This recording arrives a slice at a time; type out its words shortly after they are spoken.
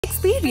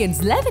Experience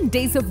 11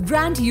 days of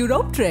Grand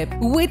Europe trip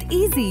with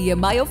easy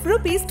EMI of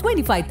rupees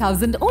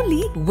 25,000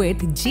 only with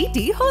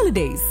GT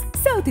Holidays,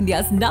 South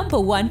India's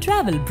 #1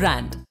 travel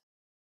brand.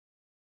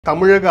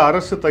 தமிழக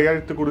அரசு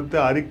தயாரித்து கொடுத்த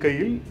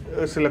அறிக்கையில்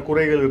சில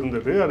குறைகள்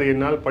இருந்தது. அதை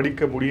என்னால்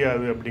படிக்க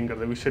முடியாது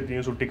அப்படிங்கிற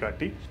விஷயத்தையும்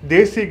சுட்டிக்காட்டி,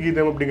 தேசிய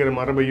கீதம் அப்படிங்கிற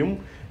மரபையும்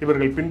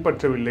இவர்கள்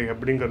பின்பற்றவில்லை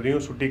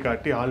அப்படிங்கிறதையும்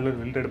சுட்டிக்காட்டி ஆளுநர்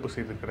வெளிநடப்பு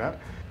செய்திருக்கிறார்.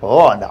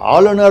 அந்த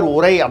ஆளுநர்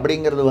உரை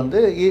அப்படிங்கிறது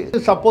வந்து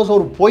சப்போஸ்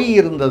ஒரு பொய்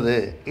இருந்தது,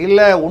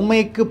 இல்லை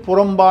உண்மைக்கு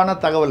புறம்பான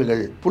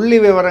தகவல்கள், புள்ளி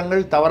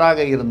விவரங்கள்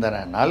தவறாக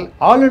இருந்தனால்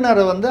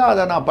ஆளுநர் வந்து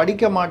அதை நான்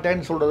படிக்க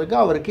மாட்டேன்னு சொல்றதுக்கு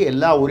அவருக்கு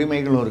எல்லா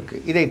உரிமைகளும் இருக்கு.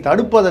 இதை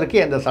தடுப்பதற்கு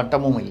எந்த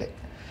சட்டமும் இல்லை.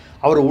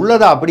 அவர்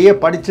உள்ளதை அப்படியே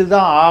படித்து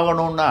தான்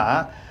ஆகணும்னா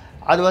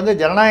அது வந்து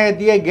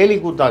ஜனநாயகத்தையே கேலி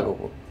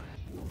கூத்தாக்கும்.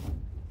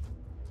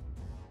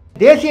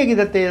 தேசிய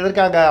கீதத்தை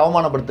எதற்காக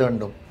அவமானப்படுத்த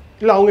வேண்டும்?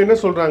 இல்லை, அவங்க என்ன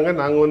சொல்கிறாங்க,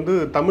 நாங்கள் வந்து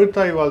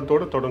தமிழ்த்தாய்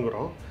வாழ்த்தோடு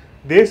தொடங்குகிறோம்,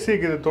 தேசிய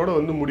கீதத்தோடு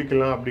வந்து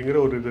முடிக்கலாம் அப்படிங்கிற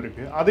ஒரு இது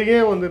இருக்குது. அதையே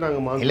வந்து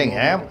நாங்கள்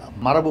இல்லைங்க,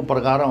 மரபு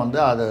பிரகாரம் வந்து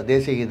அதை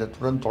தேசிய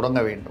கீதத்துடன்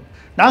தொடங்க வேண்டும்.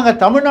 நாங்கள்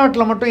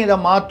தமிழ்நாட்டில் மட்டும் இதை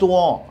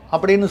மாற்றுவோம்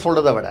அப்படின்னு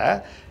சொல்கிறத விட,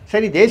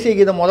 சரி தேசிய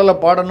கீதம்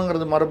முதல்ல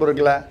பாடணுங்கிறது மரபு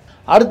இருக்குல்ல,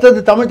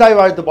 அடுத்தது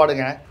தமிழ்த்தாய் வாழ்த்து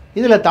பாடுங்க.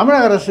 இதில்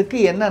தமிழக அரசுக்கு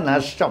என்ன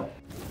நஷ்டம்?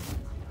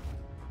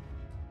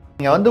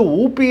 நீங்கள் வந்து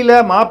ஊப்பியில்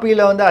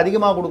மாப்பியில் வந்து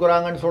அதிகமாக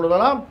கொடுக்குறாங்கன்னு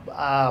சொல்கிறதெல்லாம்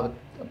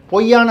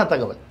பொய்யான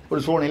தகவல்.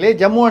 ஒரு சூழ்நிலை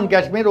ஜம்மு அண்ட்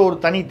காஷ்மீர் ஒரு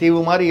தனி தீவு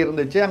மாதிரி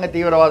இருந்துச்சு, அங்கே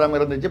தீவிரவாதம்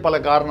இருந்துச்சு, பல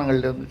காரணங்கள்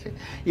இருந்துச்சு.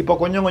 இப்போ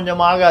கொஞ்சம்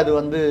கொஞ்சமாக அது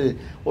வந்து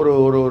ஒரு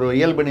ஒரு ஒரு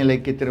இயல்பு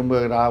நிலைக்கு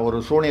திரும்புகிற ஒரு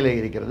சூழ்நிலை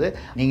இருக்கிறது.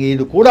 நீங்கள்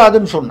இது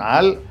கூடாதுன்னு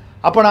சொன்னால்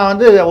அப்போ நான்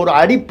வந்து ஒரு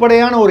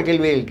அடிப்படையான ஒரு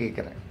கேள்வியை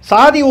கேட்குறேன்.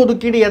 சாதி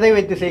ஒதுக்கீடு எதை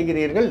வைத்து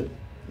செய்கிறீர்கள்?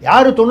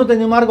 யார்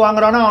 95 மார்க்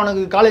வாங்குறானோ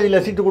அவனுக்கு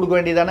காலேஜில் சீட்டு கொடுக்க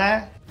வேண்டியதானே?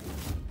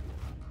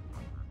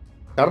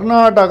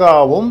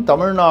 கர்நாடகாவும்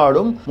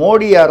தமிழ்நாடும்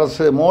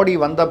மோடி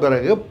வந்த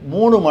பிறகு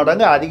 3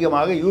 மடங்கு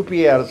அதிகமாக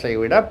யூபிஏ அரசை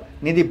விட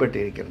நிதி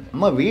பெற்றிருக்கிறது.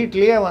 நம்ம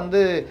வீட்லேயே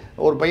வந்து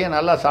ஒரு பையன்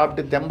நல்லா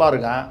சாப்பிட்டு தெம்பா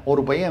இருக்கான்,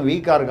 ஒரு பையன்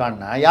வீக்காக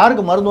இருக்கான்னா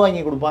யாருக்கு மருந்து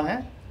வாங்கி கொடுப்பாங்க?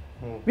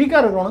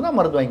 வீக்காக இருக்கிறவனு தான்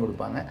மருந்து வாங்கி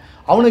கொடுப்பாங்க.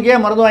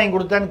 அவனுக்கே மருந்து வாங்கி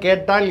கொடுத்தான்னு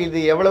கேட்டால் இது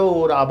எவ்வளவு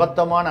ஒரு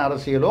அபத்தமான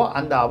அரசியலோ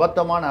அந்த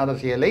அபத்தமான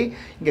அரசியலை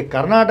இங்கே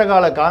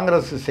கர்நாடகாவில்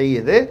காங்கிரஸ்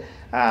செய்யுது.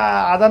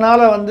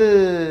 அதனால் வந்து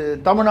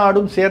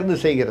தமிழ்நாடும் சேர்ந்து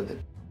செய்கிறது.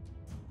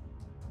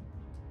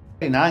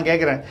 நான்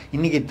கேட்குறேன்,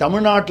 இன்றைக்கி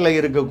தமிழ்நாட்டில்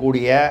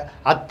இருக்கக்கூடிய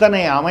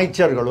அத்தனை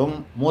அமைச்சர்களும்,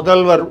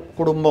 முதல்வர்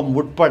குடும்பம்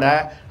உட்பட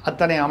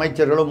அத்தனை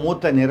அமைச்சர்களும்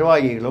மூத்த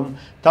நிர்வாகிகளும்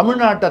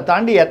தமிழ்நாட்டை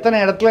தாண்டி எத்தனை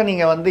இடத்துல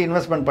நீங்கள் வந்து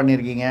இன்வெஸ்ட்மெண்ட்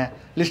பண்ணியிருக்கீங்க?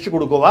 லிஸ்ட்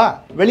கொடுக்கவா?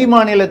 வெளி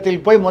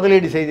மாநிலத்தில் போய்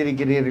முதலீடு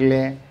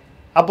செய்திருக்கிறீர்களே,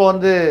 அப்போ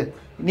வந்து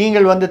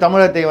நீங்கள் வந்து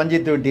தமிழகத்தை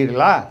வஞ்சித்து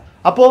விட்டீர்களா?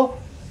 அப்போது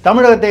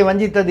தமிழகத்தை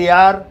வஞ்சித்தது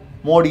யார்?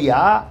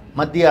 மோடியா?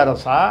 மத்திய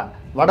அரசா?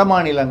 வட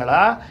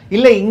மாநிலங்களா?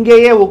 இல்லை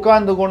இங்கேயே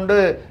உட்கார்ந்து கொண்டு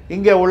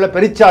இங்கே உள்ள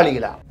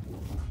பெருச்சாளிகளா?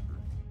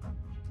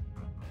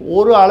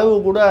 ஒரு அளவு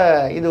கூட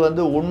இது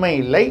வந்து உண்மை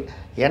இல்லை.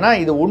 ஏன்னா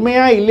இது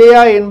உண்மையா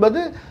இல்லையா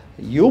என்பது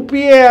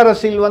யூபிஏ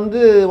அரசில்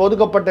வந்து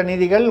ஒதுக்கப்பட்ட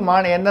நிதிகள்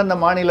எந்தெந்த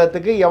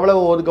மாநிலத்துக்கு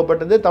எவ்வளவு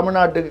ஒதுக்கப்பட்டது,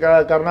 தமிழ்நாட்டுக்கு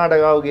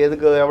கர்நாடகாவுக்கு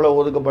எதுக்கு எவ்வளவு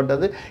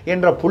ஒதுக்கப்பட்டது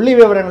என்ற புள்ளி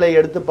விவரங்களை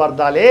எடுத்து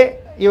பார்த்தாலே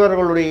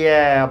இவர்களுடைய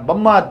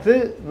பம்மாத்து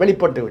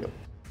வெளிப்பட்டுவிடும்.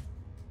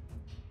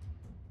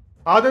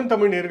 ஆதன்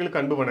தமிழ் நேயர்களுக்கு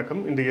அன்பு வணக்கம்.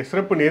 இன்றைய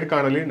சிறப்பு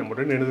நேர்காணலில்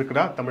நம்முடன்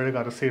இணைந்திருக்கிறார் தமிழக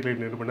அரசியல்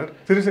நிறுவனர்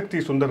திருசக்தி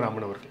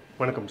சுந்தரராமன் அவர்கள்.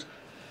 வணக்கம் சார்.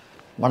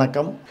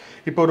 வணக்கம்.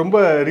 இப்போ ரொம்ப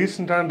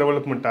ரீசெண்டான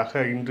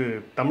டெவலப்மெண்ட்டாக இன்று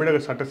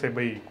தமிழக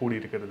சட்டசபை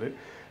கூடியிருக்கிறது.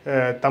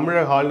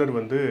 தமிழக ஆளுநர்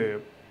வந்து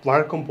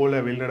வழக்கம்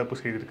போல வெளிநடப்பு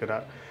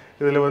செய்திருக்கிறார்.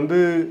 இதில் வந்து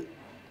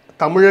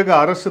தமிழக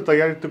அரசு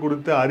தயாரித்து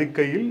கொடுத்த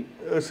அறிக்கையில்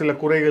சில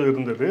குறைகள்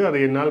இருந்தது, அதை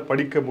என்னால்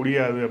படிக்க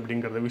முடியாது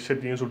அப்படிங்கிற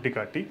விஷயத்தையும்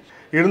சுட்டிக்காட்டி,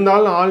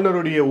 இருந்தாலும்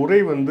ஆளுநருடைய உரை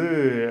வந்து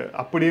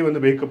அப்படியே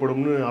வந்து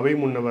வைக்கப்படும்னு அவை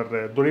முன்னவர்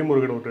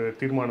துரைமுருகன் ஒரு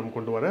தீர்மானம்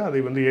கொண்டு வர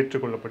அதை வந்து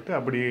ஏற்றுக்கொள்ளப்பட்டு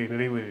அப்படியே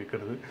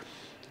நிறைவேறுகிறது.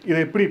 இதை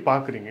எப்படி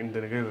பார்க்குறீங்க? இந்த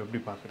நிகழ்வு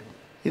எப்படி பார்க்குறீங்க?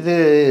 இது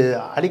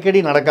அடிக்கடி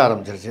நடக்க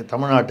ஆரம்பிச்சிருச்சு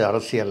தமிழ்நாட்டு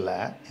அரசியலில்.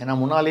 ஏன்னா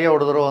முன்னாலேயே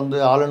ஒரு தடவை வந்து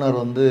ஆளுநர்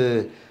வந்து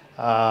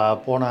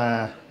போன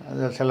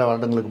சில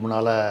வருடங்களுக்கு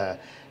முன்னால்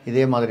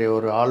இதே மாதிரி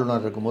ஒரு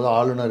ஆளுநர் இருக்கும்போது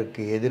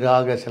ஆளுநருக்கு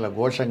எதிராக சில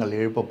கோஷங்கள்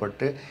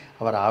எழுப்பப்பட்டு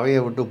அவர் அவையை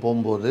விட்டு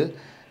போகும்போது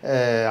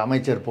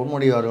அமைச்சர்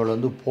பொன்முடி அவர்கள்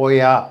வந்து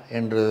போயா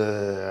என்று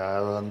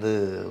வந்து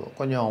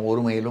கொஞ்சம்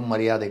ஒருமையிலும்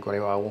மரியாதை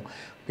குறைவாகவும்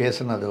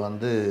பேசுனது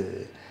வந்து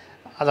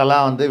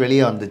அதெல்லாம் வந்து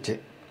வெளியே வந்துச்சு.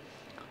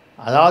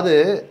 அதாவது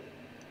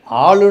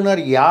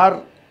ஆளுநர் யார்,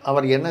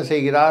 அவர் என்ன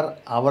செய்கிறார்,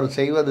 அவர்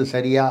செய்வது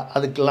சரியா,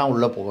 அதுக்கெல்லாம்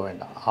உள்ளே போக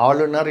வேண்டாம்.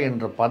 ஆளுநர்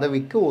என்ற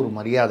பதவிக்கு ஒரு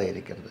மரியாதை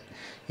இருக்கிறது.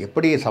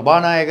 எப்படி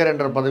சபாநாயகர்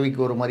என்ற பதவிக்கு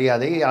ஒரு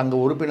மரியாதை, அங்கே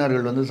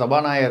உறுப்பினர்கள் வந்து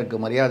சபாநாயகருக்கு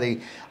மரியாதை,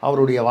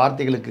 அவருடைய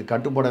வார்த்தைகளுக்கு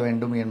கட்டுப்பட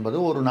வேண்டும் என்பது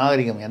ஒரு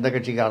நாகரிகம். எந்த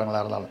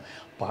கட்சிக்காரங்களாக இருந்தாலும்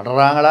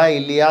படுறாங்களா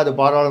இல்லையா, அது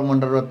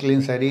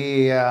பாராளுமன்றத்திலையும் சரி,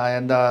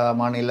 எந்த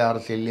மாநில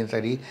அரசியல்லையும்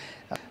சரி,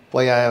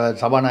 போய்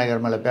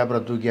சபாநாயகர் மேலே பேப்பரை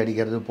தூக்கி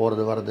அடிக்கிறது,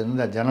 போகிறது வர்றது,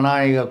 இந்த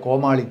ஜனநாயக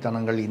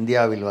கோமாளித்தனங்கள்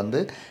இந்தியாவில் வந்து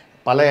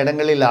பல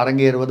இடங்களில்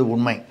அரங்கேறுவது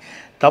உண்மை.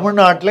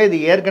 தமிழ்நாட்டில் இது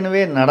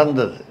ஏற்கனவே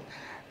நடந்தது.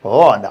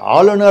 இப்போது அந்த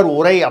ஆளுநர்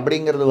உரை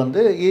அப்படிங்கிறது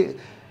வந்து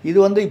இது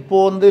வந்து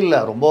இப்போது வந்து இல்லை,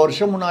 ரொம்ப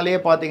வருஷம் முன்னாலேயே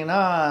பார்த்தீங்கன்னா,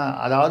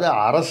 அதாவது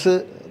அரசு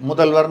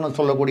முதல்வர்னு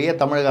சொல்லக்கூடிய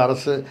தமிழக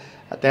அரசு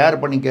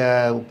தயார் பண்ணிக்க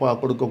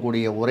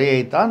கொடுக்கக்கூடிய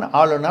உரையைத்தான்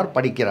ஆளுநர்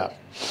படிக்கிறார்.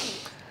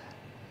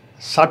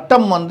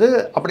 சட்டம் வந்து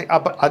அப்படி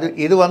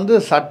இது வந்து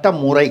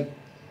சட்டமுறை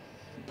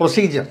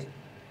ப்ரொசீஜர்.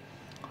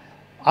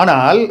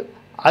 ஆனால்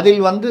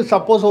அதில் வந்து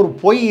சப்போஸ் ஒரு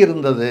பொய்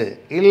இருந்தது,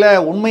 இல்லை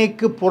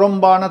உண்மைக்கு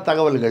புறம்பான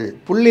தகவல்கள்,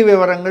 புள்ளி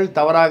விவரங்கள்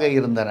தவறாக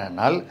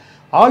இருந்தனால்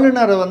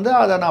ஆளுநரை வந்து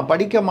அதை நான்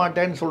படிக்க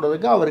மாட்டேன்னு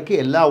சொல்கிறதுக்கு அவருக்கு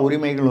எல்லா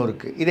உரிமைகளும்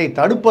இருக்குது. இதை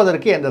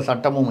தடுப்பதற்கு எந்த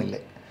சட்டமும்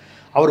இல்லை.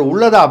 அவர்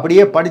உள்ளதை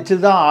அப்படியே படித்து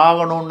தான்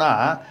ஆகணும்னா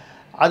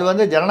அது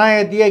வந்து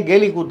ஜனநாயகத்தையே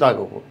கேலி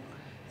கூத்தாக்கும்.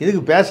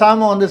 இதுக்கு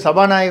பேசாமல் வந்து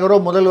சபாநாயகரோ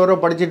முதல்வரோ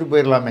படிச்சுட்டு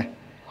போயிடலாமே.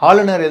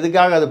 ஆளுநர்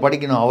எதுக்காக அது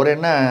படிக்கணும்? அவர்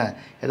என்ன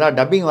ஏதாவது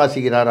டப்பிங்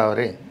வாசிக்கிறார்?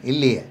 அவர்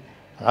இல்லையே.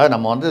 அதாவது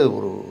நம்ம வந்து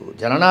ஒரு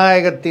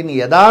ஜனநாயகத்தின்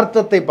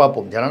யதார்த்தத்தை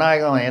பார்ப்போம்.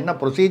 ஜனநாயகம் என்ன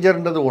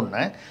ப்ரொசீஜர்ன்றது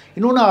ஒன்று,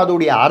 இன்னொன்று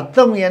அதோடைய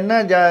அர்த்தம்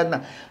என்ன.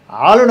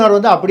 ஆளுநர்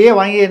வந்து அப்படியே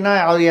வாங்கி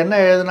அவர் என்ன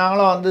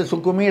எழுதினாங்களோ வந்து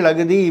சுக்குமி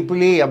லகுதி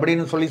இப்பிலி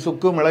அப்படின்னு சொல்லி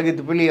சுக்கு மிளகு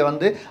திப்பிலியை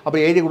வந்து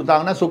அப்படி எழுதி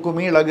கொடுத்தாங்கன்னா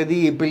சுக்குமி லகுதி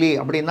இப்பிலி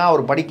அப்படின்னா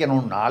அவர்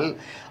படிக்கணும்னால்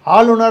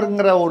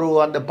ஆளுநருங்கிற ஒரு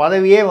அந்த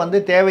பதவியே வந்து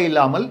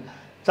தேவையில்லாமல்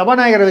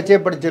சபாநாயகரை வச்சே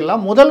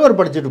படிச்சிடலாம், முதல்வர்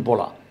படிச்சுட்டு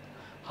போகலாம்.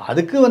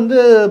 அதுக்கு வந்து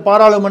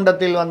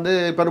பாராளுமன்றத்தில் வந்து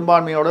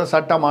பெரும்பான்மையோட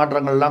சட்ட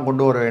மாற்றங்கள்லாம்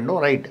கொண்டு வர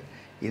வேண்டும். ரைட்,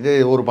 இது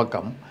ஒரு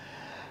பக்கம்.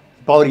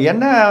 இப்போ அவர்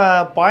என்ன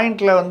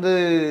பாயிண்டில் வந்து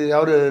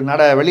அவர்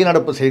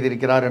வெளிநடப்பு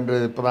செய்திருக்கிறார் என்று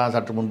இப்போ தான்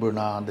சற்று முன்பு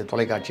நான் அந்த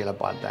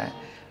தொலைக்காட்சியில் பார்த்தேன்.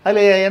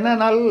 அதில்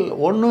என்னன்னால்,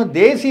 ஒன்று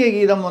தேசிய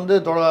கீதம் வந்து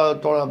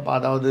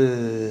அதாவது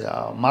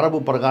மரபு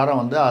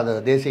பிரகாரம் வந்து அது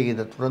தேசிய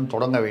கீதத்துடன்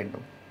தொடங்க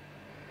வேண்டும்.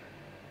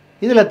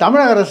 இதில்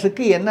தமிழக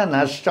அரசுக்கு என்ன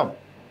நஷ்டம்?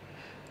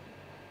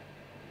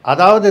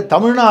 அதாவது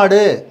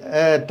தமிழ்நாடு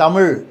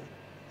தமிழ்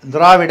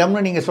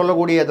திராவிடம்னு நீங்கள்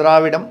சொல்லக்கூடிய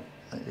திராவிடம்,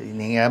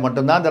 நீங்கள்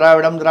மட்டும்தான்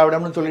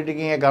திராவிடம்னு சொல்லிட்டு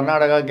இருக்கீங்க.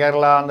 கர்நாடகா,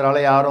 கேரளா,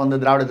 ஆந்திராவில் யாரும் வந்து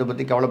திராவிடத்தை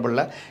பற்றி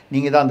கவலைப்படல.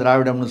 நீங்கள் தான்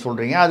திராவிடம்னு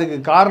சொல்கிறீங்க. அதுக்கு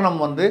காரணம்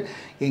வந்து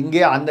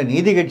இங்கே அந்த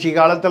நீதி கட்சி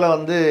காலத்தில்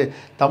வந்து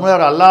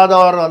தமிழர்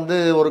அல்லாதவர் வந்து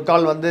ஒரு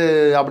கால் வந்து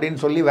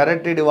அப்படின்னு சொல்லி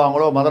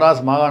விரட்டிடுவாங்களோ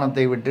மதராஸ்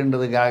மாகாணத்தை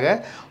விட்டுன்றதுக்காக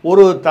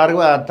ஒரு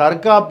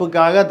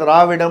தற்காப்புக்காக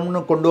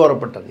திராவிடம்னு கொண்டு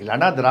வரப்பட்டது.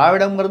 இல்லைன்னா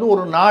திராவிடம்ங்கிறது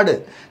ஒரு நாடு,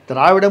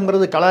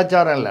 திராவிடம்ங்கிறது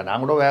கலாச்சாரம் இல்லை.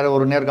 நான் கூட வேறு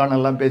ஒரு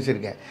நேர்காணலாம்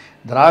பேசியிருக்கேன்.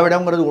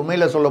 திராவிடம்ங்கிறது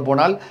உண்மையில் சொல்ல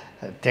போனால்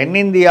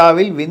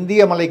தென்னிந்தியாவில்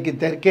விந்திய மலைக்கு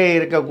தெற்கே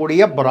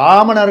இருக்கக்கூடிய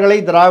பிராமணர்களை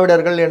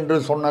திராவிடர்கள் என்று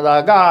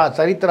சொன்னதாக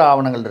சரித்திர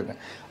ஆவணங்கள் இருக்கு.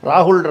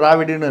 ராகுல்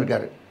டிராவிடுன்னு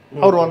இருக்கார்.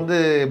 அவர் வந்து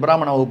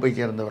பிராமண வகுப்பை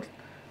சேர்ந்தவர்.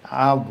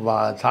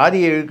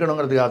 சாதியை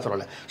இழுக்கணுங்கிறதுக்காக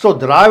சொல்லலை. ஸோ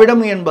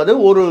திராவிடம் என்பது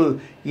ஒரு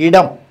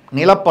இடம்,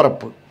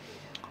 நிலப்பரப்பு.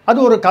 அது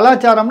ஒரு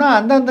கலாச்சாரம்னா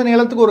அந்தந்த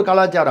நிலத்துக்கு ஒரு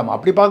கலாச்சாரம்.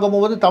 அப்படி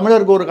பார்க்கும்போது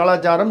தமிழருக்கு ஒரு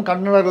கலாச்சாரம்,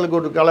 கன்னடர்களுக்கு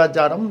ஒரு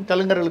கலாச்சாரம்,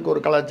 தெலுங்கர்களுக்கு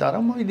ஒரு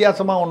கலாச்சாரம்,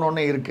 வித்தியாசமாக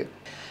ஒன்று இருக்குது.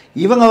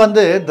 இவங்க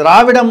வந்து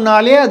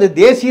திராவிடம்னாலே அது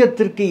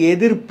தேசியத்திற்கு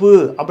எதிர்ப்பு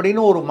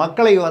அப்படின்னு ஒரு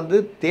மக்களை வந்து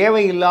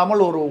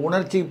தேவையில்லாமல் ஒரு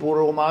உணர்ச்சி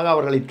பூர்வமாக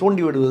அவர்களை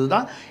தூண்டிவிடுவது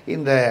தான்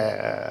இந்த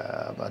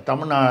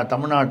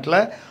தமிழ்நாட்டில்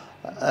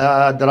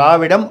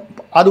திராவிடம்.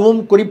 அதுவும்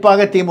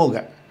குறிப்பாக திமுக.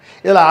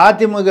 இதில்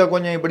அதிமுக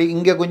கொஞ்சம் இப்படி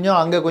இங்கே கொஞ்சம்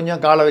அங்கே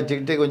கொஞ்சம் காலை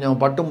வச்சுக்கிட்டு கொஞ்சம்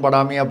பட்டும்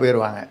படாமையாக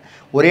போயிடுவாங்க.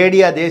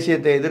 ஒரேடியாக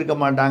தேசியத்தை எதிர்க்க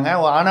மாட்டாங்க.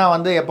 ஆனால்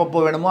வந்து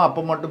எப்பப்போ வேணுமோ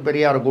அப்போ மட்டும்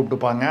பெரியாரை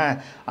கூப்பிட்டுப்பாங்க,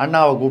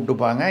 அண்ணாவை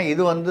கூப்பிட்டுப்பாங்க.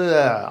 இது வந்து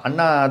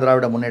அண்ணா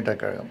திராவிட முன்னேற்ற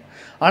கழகம்.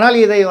 ஆனால்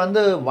இதை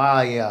வந்து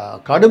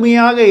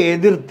கடுமையாக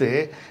எதிர்த்து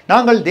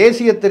நாங்கள்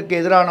தேசியத்திற்கு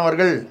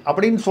எதிரானவர்கள்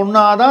அப்படின்னு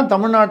சொன்னாதான்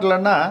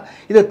தமிழ்நாட்டில்னா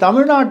இது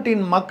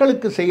தமிழ்நாட்டின்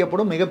மக்களுக்கு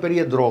செய்யப்படும்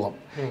மிகப்பெரிய துரோகம்.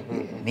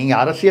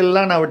 நீங்கள்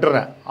அரசியல்லாம் நான்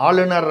விட்டுறேன்.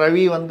 ஆளுநர்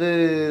ரவி வந்து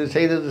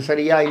செய்தது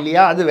சரியா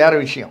இல்லையா அது வேறு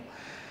விஷயம்.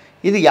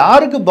 இது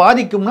யாருக்கு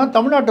பாதிக்கும்னா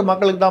தமிழ்நாட்டு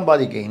மக்களுக்கு தான்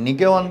பாதிக்கும்.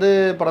 இன்றைக்கும் வந்து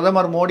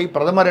பிரதமர் மோடி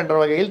பிரதமர் என்ற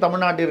வகையில்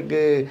தமிழ்நாட்டிற்கு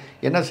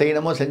என்ன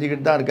செய்யணுமோ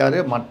செஞ்சுக்கிட்டு தான் இருக்கார்.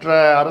 மற்ற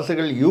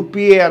அரசுகள்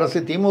யூபிஏ அரசு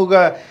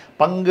திமுக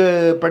பங்கு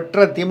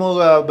பெற்ற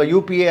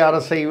யூபிஏ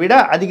அரசை விட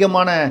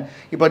அதிகமான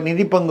இப்போ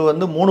நிதி பங்கு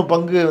வந்து 3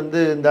 பங்கு வந்து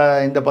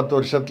இந்த 10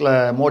 வருஷத்தில்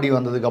மோடி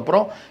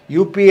வந்ததுக்கப்புறம்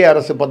யூபிஏ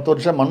அரசு 10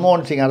 வருஷம்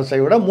மன்மோகன் சிங்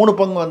அரசை விட 3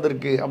 பங்கு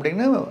வந்திருக்கு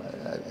அப்படின்னு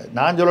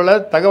நான் சொல்லலை,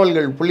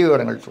 தகவல்கள் புள்ளி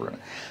விவரங்கள்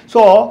சொல்லணும்.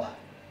 ஸோ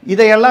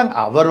இதையெல்லாம்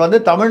அவர் வந்து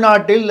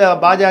தமிழ்நாட்டில்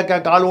பாஜக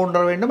கால் ஊன்ற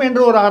வேண்டும்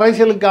என்று ஒரு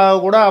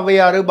அரசியலுக்காக கூட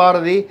ஔவையார்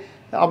பாரதி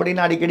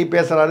அப்படின்னு அடிக்கடி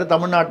பேசுகிறாரு.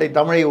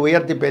 தமிழை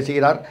உயர்த்தி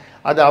பேசுகிறார்.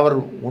 அது அவர்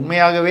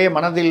உண்மையாகவே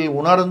மனதில்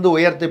உணர்ந்து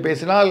உயர்த்தி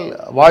பேசினால்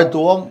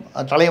வாழ்த்துவோம்,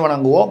 தலை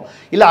வணங்குவோம்.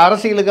 இல்லை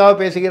அரசியலுக்காக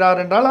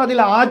பேசுகிறார் என்றால்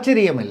அதில்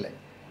ஆச்சரியம் இல்லை.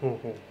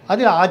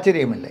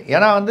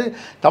 ஏன்னா வந்து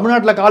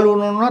தமிழ்நாட்டில் கால்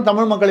ஊன்றணும்னா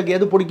தமிழ் மக்களுக்கு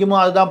எது பிடிக்குமோ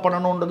அதுதான்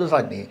பண்ணணுன்றது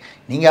சாத்தி.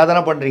 நீங்கள்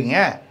அதனை பண்ணுறீங்க,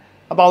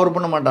 அப்போ அவர்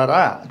பண்ண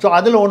மாட்டாரா? ஸோ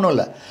அதில் ஒன்றும்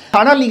இல்லை.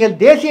 ஆனால் நீங்கள்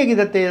தேசிய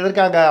கீதத்தை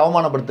எதற்காக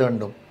அவமானப்படுத்த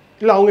வேண்டும்?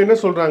 இல்லை, அவங்க என்ன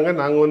சொல்கிறாங்க,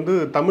 நாங்கள் வந்து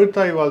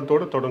தமிழ்தாய்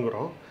வாழ்த்தோடு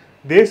தொடங்குகிறோம்,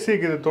 தேசிய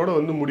கீதத்தோடு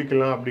வந்து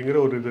முடிக்கலாம் அப்படிங்கிற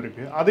ஒரு இது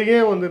இருக்குது. அதையே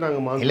வந்து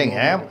நாங்கள் இல்லைங்க,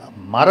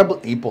 மரபு.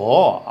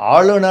 இப்போது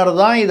ஆளுநர்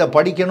தான் இதை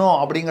படிக்கணும்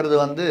அப்படிங்கிறது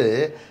வந்து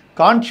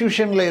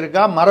கான்ஸ்டியூஷனில்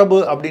இருக்கா? மரபு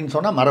அப்படின்னு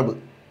சொன்னால் மரபு,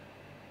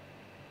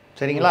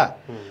 சரிங்களா?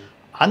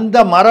 அந்த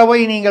மரபை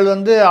நீங்கள்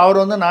வந்து அவர்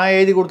வந்து நான்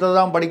எழுதி கொடுத்தது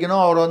தான்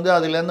படிக்கணும், அவர் வந்து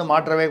அதுலேருந்து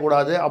மாற்றவே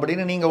கூடாது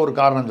அப்படின்னு நீங்கள் ஒரு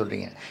காரணம்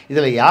சொல்கிறீங்க.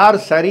 இதில் யார்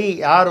சரி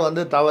யார்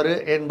வந்து தவறு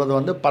என்பது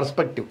வந்து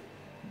பர்ஸ்பெக்டிவ்,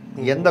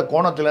 எந்த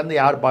கோணத்துலேருந்து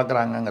யார்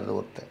பார்க்குறாங்கங்கிறது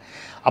ஒருத்தர்.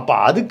 அப்போ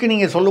அதுக்கு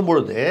நீங்கள் சொல்லும்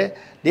பொழுது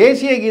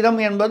தேசிய கீதம்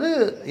என்பது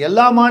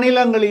எல்லா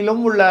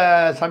மாநிலங்களிலும் உள்ள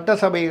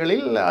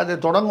சட்டசபைகளில் அது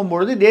தொடங்கும்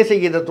பொழுது தேசிய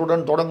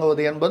கீதத்துடன்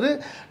தொடங்குவது என்பது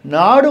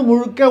நாடு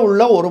முழுக்க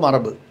உள்ள ஒரு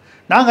மரபு.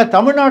 நாங்கள்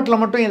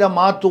தமிழ்நாட்டில் மட்டும் இதை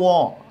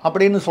மாற்றுவோம்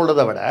அப்படின்னு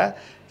சொல்கிறத விட,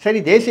 சரி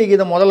தேசிய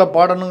கீதம் முதல்ல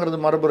பாடணுங்கிறது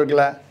மரபு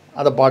இருக்குல்ல,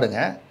 அதை பாடுங்க,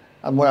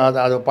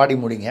 அதை பாடி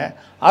முடிங்க.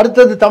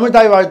 அடுத்தது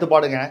தமிழ்தாய் வாழ்த்து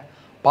பாடுங்க.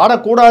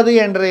 பாடக்கூடாது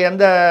என்ற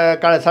எந்த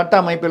சட்ட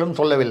அமைப்பிலும்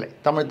சொல்லவில்லை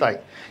தமிழ்தாய்.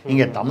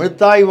 நீங்கள்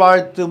தமிழ்தாய்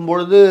வாழ்த்தும்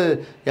பொழுது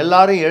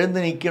எல்லாரும் எழுந்து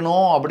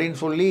நிற்கணும் அப்படின்னு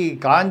சொல்லி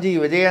காஞ்சி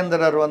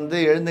விஜயேந்திரர் வந்து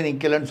எழுந்து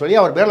நிற்கலன்னு சொல்லி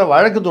அவர் பேரில்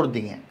வழக்கு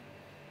தொடுத்தீங்க.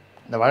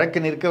 அந்த வழக்கு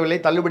நிற்கவில்லை,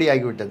 தள்ளுபடி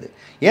ஆகிவிட்டது.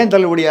 ஏன்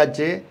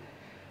தள்ளுபடியாச்சு?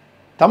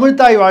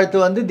 தமிழ்தாய் வாழ்த்து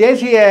வந்து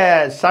தேசிய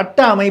சட்ட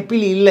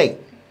அமைப்பில் இல்லை.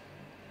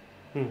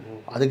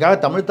 அதுக்காக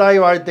தமிழ்தாய்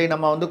வாழ்த்தை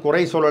நம்ம வந்து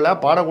குறை சொல்லலை,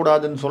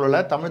 பாடக்கூடாதுன்னு சொல்லலை.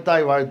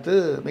 தமிழ்தாய் வாழ்த்து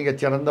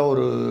மிகச்சிறந்த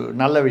ஒரு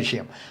நல்ல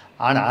விஷயம்.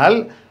 ஆனால்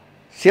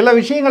சில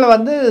விஷயங்கள்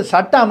வந்து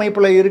சட்ட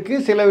அமைப்பில்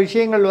இருக்குது, சில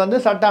விஷயங்கள் வந்து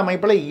சட்ட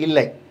அமைப்பில்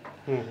இல்லை.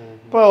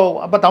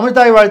 அப்போ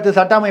தமிழ்தாய் வாழ்த்து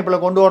சட்ட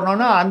அமைப்பில் கொண்டு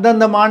வரணும்னா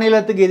அந்தந்த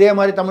மாநிலத்துக்கு இதே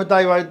மாதிரி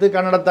தமிழ்தாய் வாழ்த்து,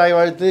 கன்னடத்தாய்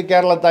வாழ்த்து,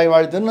 கேரளத்தாய்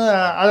வாழ்த்துன்னு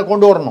அதை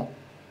கொண்டு வரணும்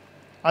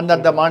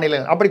அந்தந்த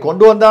மாநிலம். அப்படி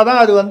கொண்டு வந்தால்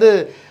தான் அது வந்து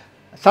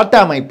சட்ட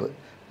அமைப்பு.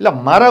 இல்லை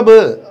மரபு,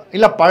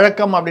 இல்லை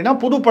பழக்கம் அப்படின்னா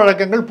புது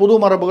பழக்கங்கள், புது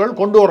மரபுகள்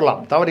கொண்டு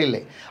வரலாம்,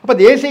 தவறில்லை. அப்போ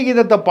தேசிய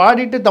கீதத்தை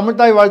பாடிட்டு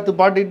தமிழ்தாய் வாழ்த்து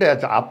பாடிட்டு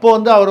அப்போ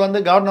வந்து அவர் வந்து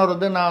கவர்னர்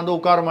வந்து நான் வந்து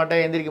உட்கார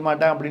மாட்டேன், எந்திரிக்க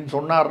மாட்டேன் அப்படின்னு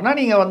சொன்னார்னா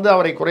நீங்கள் வந்து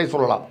அவரை குறை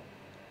சொல்லலாம்.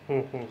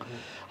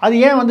 அது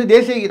ஏன் வந்து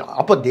தேசிய கீதம்?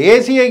 அப்போ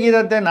தேசிய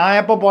கீதத்தை நான்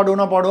எப்போ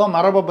பாடுவேன்,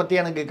 மரபை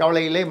பற்றி எனக்கு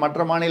கவலை இல்லை,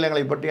 மற்ற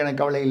மாநிலங்களை பற்றி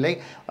எனக்கு கவலை இல்லை,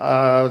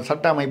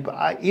 சட்ட அமைப்பு.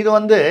 இது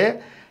வந்து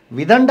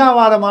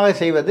விதண்டாவாதமாக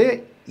செய்வது.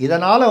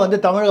 இதனால் வந்து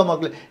தமிழக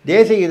மக்கள்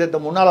தேசிய கீதத்தை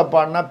முன்னால்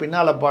பாடினா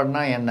பின்னால்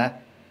பாடினா என்ன,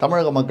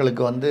 தமிழக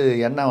மக்களுக்கு வந்து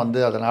என்ன வந்து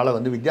அதனால்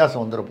வந்து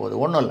வித்தியாசம் வந்துட போகுது?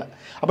 ஒன்றும் இல்லை.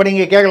 அப்போ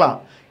நீங்கள் கேட்கலாம்,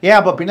 ஏன்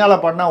அப்போ பின்னால்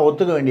பாடினா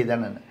ஒத்துக்க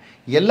வேண்டியதானேன்னு.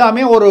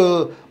 எல்லாமே ஒரு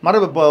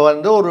மரபு. இப்போ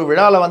வந்து ஒரு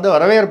விழாவில் வந்து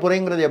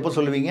வரவேற்புரைங்கிறது எப்போ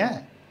சொல்லுவீங்க?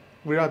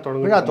 விழா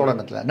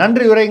தொடங்கத்தில்.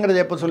 நன்றி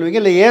உரைங்கிறது எப்போ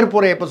சொல்லுவீங்க? இல்லை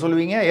ஏற்புரை எப்போ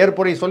சொல்லுவீங்க?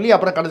 ஏற்புரை சொல்லி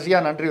அப்புறம்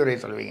கடைசியாக நன்றி உரை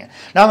சொல்லுவீங்க.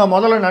 நாங்கள்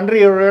முதல்ல நன்றி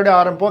உரையோடு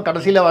ஆரம்பிப்போம்,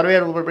 கடைசியில்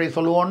வரவேற்புரை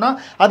சொல்லுவோம்னா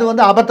அது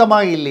வந்து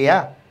அபத்தமாக இல்லையா?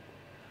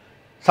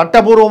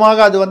 சட்டபூர்வமாக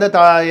அது வந்து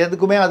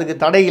எதுக்குமே அதுக்கு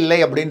தடை இல்லை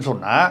அப்படின்னு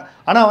சொன்னால்,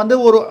 ஆனால் வந்து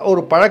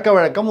ஒரு பழக்க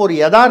வழக்கம், ஒரு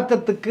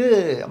யதார்த்தத்துக்கு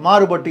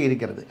மாறுபட்டு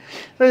இருக்கிறது.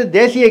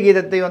 தேசிய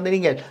கீதத்தை வந்து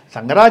நீங்கள்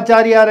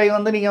சங்கராச்சாரியாரை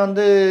வந்து நீங்கள்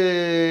வந்து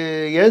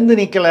எழுந்து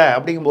நிற்கலை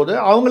அப்படிங்கும்போது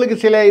அவங்களுக்கு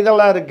சில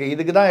இதெல்லாம் இருக்குது,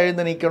 இதுக்கு தான்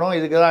எழுந்து நிற்கணும்,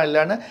 இதுக்கு தான்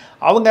இல்லைன்னு.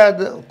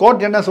 அவங்க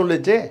கோர்ட் என்ன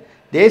சொல்லுச்சு?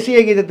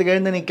 தேசிய கீதத்துக்கு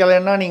எழுந்து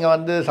நிற்கலைன்னா நீங்கள்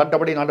வந்து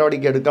சட்டப்படி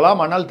நடவடிக்கை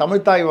எடுக்கலாம், ஆனால்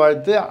தமிழ்தாய்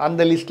வாழ்த்து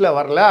அந்த லிஸ்ட்டில்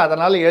வரல,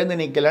 அதனால் எழுந்து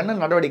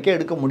நிற்கலைன்னு நடவடிக்கை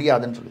எடுக்க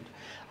முடியாதுன்னு சொல்லுச்சு.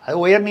 அது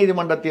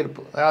உயர்நீதிமன்ற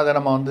தீர்ப்பு. அதை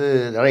நம்ம வந்து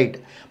ரைட்.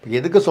 இப்போ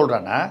எதுக்கு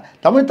சொல்கிறேன்னா,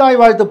 தமிழ்தாய்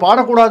வாழ்த்து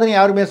பாடக்கூடாதுன்னு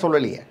யாருமே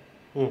சொல்லலையே.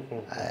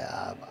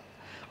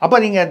 அப்போ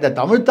நீங்கள் இந்த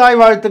தமிழ்தாய்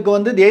வாழ்த்துக்கு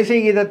வந்து தேசிய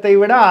கீதத்தை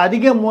விட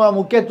அதிக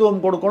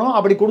முக்கியத்துவம் கொடுக்கணும்.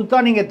 அப்படி கொடுத்தா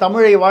நீங்கள்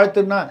தமிழை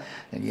வாழ்த்துன்னா,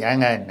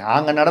 ஏங்க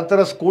நாங்கள்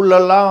நடத்துகிற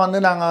ஸ்கூல்லலாம்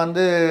வந்து நாங்கள்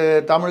வந்து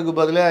தமிழுக்கு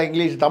பதிலாக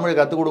இங்கிலீஷ் தமிழ்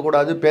கற்றுக்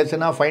கொடுக்கக்கூடாது,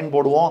 பேசுனா ஃபைன்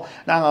போடுவோம்,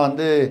 நாங்கள்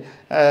வந்து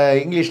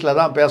இங்கிலீஷில்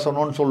தான்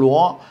பேசணும்னு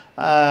சொல்லுவோம்.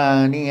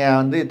 நீங்கள்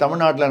வந்து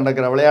தமிழ்நாட்டில்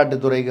நடக்கிற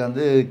விளையாட்டுத்துறைக்கு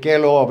வந்து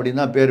கேலோ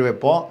அப்படின்னு தான் பேர்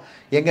வைப்போம்.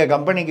 எங்கள்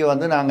கம்பெனிக்கு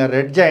வந்து நாங்கள்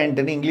ரெட்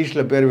ஜெயண்ட்டுன்னு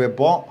இங்கிலீஷில் பேர்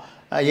வைப்போம்.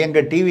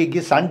 எங்கள்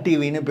டிவிக்கு சன்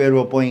டிவின்னு பேர்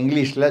வைப்போம்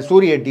இங்கிலீஷில்,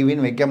 சூரிய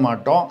டிவின்னு வைக்க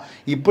மாட்டோம்.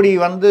 இப்படி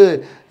வந்து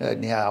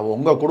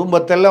உங்கள்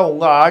குடும்பத்தில்,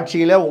 உங்கள்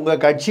ஆட்சியில்,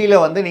 உங்கள்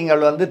கட்சியில் வந்து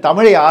நீங்கள் வந்து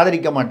தமிழை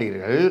ஆதரிக்க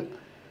மாட்டீர்கள்,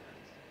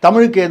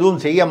 தமிழுக்கு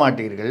எதுவும் செய்ய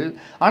மாட்டீர்கள்.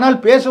 ஆனால்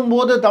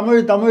பேசும்போது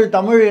தமிழ் தமிழ்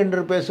தமிழ்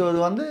என்று பேசுவது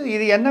வந்து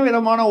இது என்ன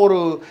விதமான ஒரு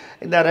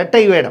இந்த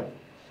இரட்டை வேடம்?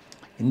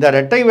 இந்த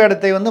இரட்டை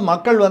வேடத்தை வந்து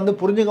மக்கள் வந்து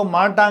புரிஞ்சுக்க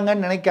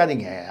மாட்டாங்கன்னு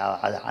நினைக்காதீங்க.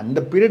 அது அந்த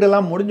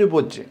பீரியடெல்லாம் முடிஞ்சு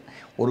போச்சு.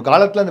 ஒரு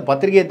காலத்தில் அந்த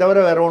பத்திரிகையை தவிர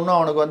வேறு ஒன்றும்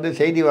அவனுக்கு வந்து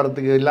செய்தி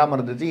வரத்துக்கு இல்லாமல்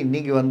இருந்துச்சு.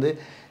 இன்றைக்கி வந்து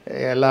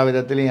எல்லா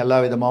விதத்துலேயும் எல்லா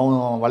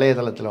விதமாகவும்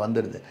வலைதளத்தில்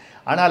வந்துடுது.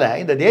 அதனால்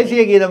இந்த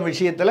தேசிய கீதம்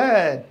விஷயத்தில்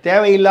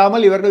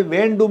தேவையில்லாமல் இவர்கள்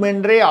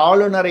வேண்டுமென்றே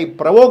ஆளுநரை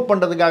ப்ரவோக்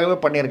பண்ணுறதுக்காகவே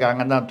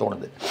பண்ணியிருக்காங்கன்னு தான்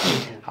தோணுது.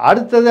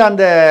 அடுத்தது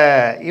அந்த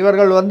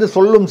இவர்கள் வந்து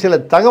சொல்லும்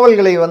சில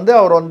தகவல்களை வந்து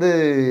அவர் வந்து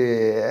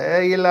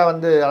இல்லை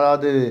வந்து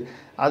அதாவது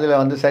அதில்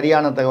வந்து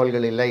சரியான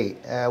தகவல்கள் இல்லை,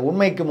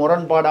 உண்மைக்கு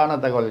முரண்பாடான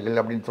தகவல்கள்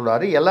அப்படின்னு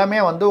சொல்கிறாரு. எல்லாமே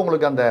வந்து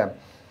உங்களுக்கு அந்த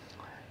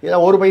இதை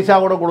ஒரு பைசா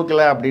கூட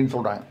கொடுக்கல அப்படின்னு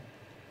சொல்கிறாங்க.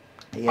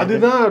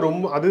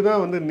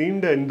 அதுதான் வந்து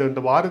நீண்ட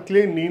இந்த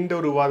வாரத்திலே நீண்ட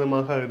ஒரு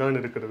விவாதமாக அதுதான்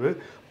இருக்கிறது.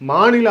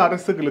 மாநில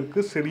அரசுகளுக்கு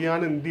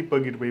சரியான நிதி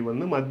பகிர்வை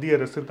வந்து மத்திய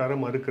அரசு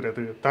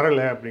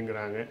தரலை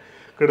அப்படிங்கிறாங்க.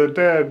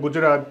 கிட்டத்தட்ட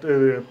குஜராத்,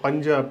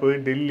 பஞ்சாப்,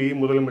 டெல்லி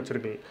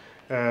முதலமைச்சர்கள்,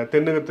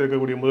 தென்னகத்தில்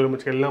இருக்கக்கூடிய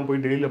முதலமைச்சர்கள் எல்லாம்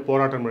போய் டெல்லியில்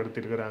போராட்டம்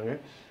நடத்தியிருக்கிறாங்க.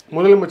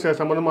 முதலமைச்சர்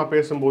சம்பந்தமாக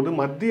பேசும்போது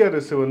மத்திய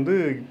அரசு வந்து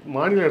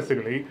மாநில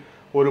அரசுகளை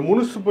ஒரு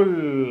முனிசிபல்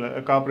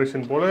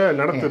கார்பரேஷன் போல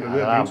நடத்துறது.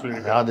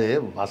 அதாவது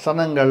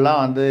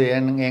வசனங்கள்லாம் வந்து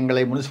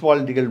எங்களை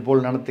முனிசிபாலிட்டிகள்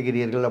போல்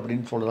நடத்துகிறீர்கள்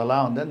அப்படின்னு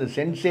சொல்கிறதெல்லாம் வந்து அந்த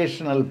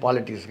சென்சேஷனல்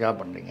பாலிட்டிக்ஸுக்காக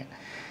பண்ணுறீங்க.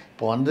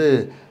 இப்போ வந்து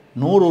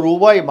 100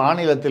 ரூபாய்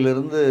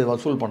மாநிலத்திலிருந்து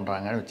வசூல்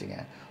பண்ணுறாங்கன்னு வச்சுங்க,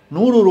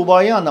 100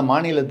 ரூபாயும் அந்த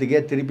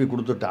மாநிலத்துக்கே திருப்பி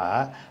கொடுத்துட்டா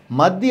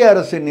மத்திய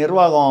அரசு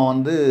நிர்வாகம்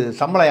வந்து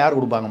சம்பளம் யார்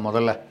கொடுப்பாங்க?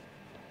 முதல்ல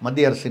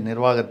மத்திய அரசு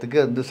நிர்வாகத்துக்கு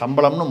வந்து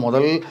சம்பளம்னு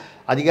முதல்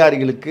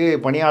அதிகாரிகளுக்கு,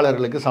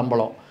 பணியாளர்களுக்கு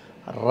சம்பளம்.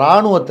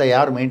 இராணுவத்தை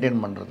யார்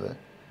மெயின்டைன் பண்ணுறது?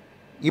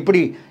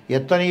 இப்படி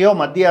எத்தனையோ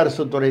மத்திய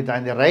அரசு துறை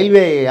தாண்டி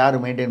ரயில்வேயை யார்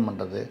மெயின்டைன்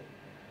பண்ணுறது?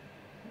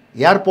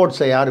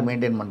 ஏர்போர்ட்ஸை யார்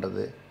மெயின்டைன்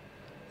பண்ணுறது?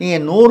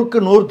 நீங்கள் 100க்கு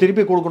 100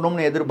 திருப்பி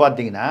கொடுக்கணும்னு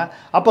எதிர்பார்த்தீங்கன்னா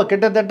அப்போ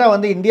கிட்டத்தட்ட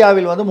வந்து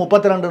இந்தியாவில் வந்து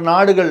 32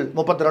 நாடுகள்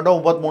 32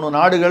 33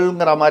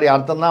 நாடுகள்ங்கிற மாதிரி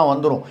அர்த்தம் தான்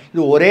வந்துடும்.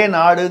 இது ஒரே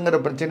நாடுங்கிற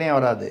பிரச்சனையே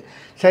வராது.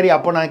 சரி,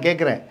 அப்போ நான்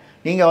கேட்குறேன்,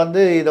 நீங்கள்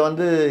வந்து இதை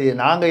வந்து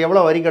நாங்கள்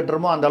எவ்வளோ வரி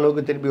கட்டுறோமோ அந்த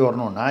அளவுக்கு திருப்பி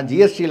வரணும்னா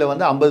ஜிஎஸ்டியில்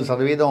வந்து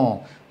 50%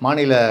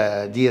 மாநில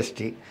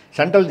ஜிஎஸ்டி,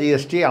 சென்ட்ரல்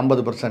ஜிஎஸ்டி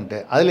 50%,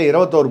 அதில்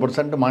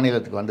 21%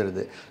 மாநிலத்துக்கு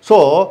வந்துடுது. ஸோ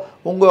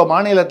உங்கள்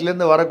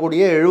மாநிலத்திலேருந்து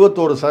வரக்கூடிய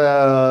 71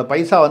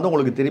 பைசா வந்து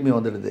உங்களுக்கு திரும்பி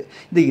வந்துடுது.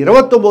 இந்த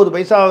 29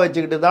 பைசாவை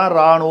வச்சுக்கிட்டு தான்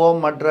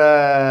இராணுவம் மற்ற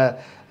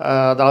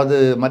அதாவது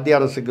மத்திய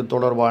அரசுக்கு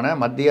தொடர்பான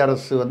மத்திய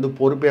அரசு வந்து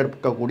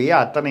பொறுப்பேற்கக்கூடிய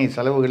அத்தனை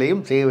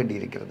செலவுகளையும் செய்ய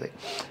வேண்டியிருக்கிறது.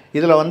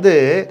 இதில் வந்து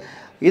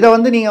இதை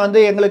வந்து நீங்கள் வந்து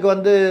எங்களுக்கு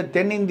வந்து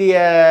தென்னிந்திய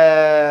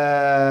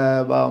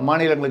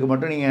மாநிலங்களுக்கு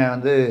மட்டும் நீங்கள்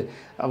வந்து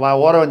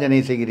ஓரவஞ்சனை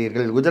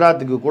செய்கிறீர்கள்,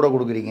 குஜராத்துக்கு கூட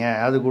கொடுக்குறீங்க,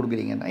 அது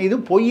கொடுக்குறீங்கன்னா இது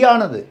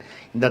பொய்யானது.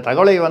 இந்த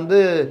தகவலை வந்து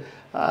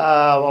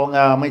அவங்க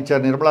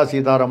அமைச்சர் நிர்மலா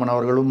சீதாராமன்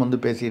அவர்களும் வந்து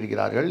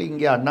பேசியிருக்கிறார்கள்,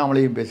 இங்கே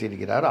அண்ணாமலையும்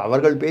பேசியிருக்கிறார்.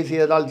 அவர்கள்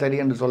பேசியதால் சரி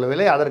என்று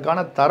சொல்லவில்லை,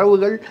 அதற்கான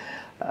தரவுகள்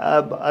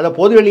அதை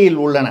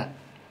பொதுவெளியில் உள்ளன.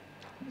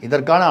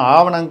 இதற்கான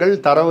ஆவணங்கள்,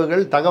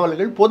 தரவுகள்,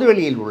 தகவல்கள்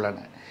பொதுவெளியில் உள்ளன.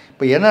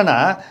 இப்போ என்னென்னா,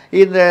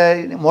 இந்த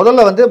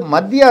முதல்ல வந்து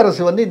மத்திய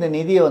அரசு வந்து இந்த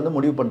நிதியை வந்து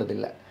முடிவு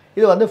பண்ணுறதில்லை.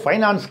 இது வந்து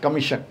ஃபைனான்ஸ்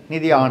கமிஷன்,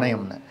 நிதி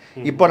ஆணையம்னு.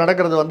 இப்போ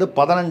நடக்கிறது வந்து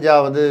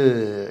 15வது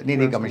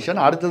நிதி கமிஷன்,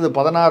 அடுத்தது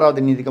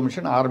 16வது நிதி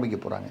கமிஷன் ஆரம்பிக்க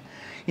போகிறாங்க.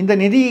 இந்த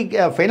நிதி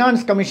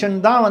ஃபைனான்ஸ் கமிஷன்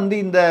தான் வந்து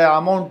இந்த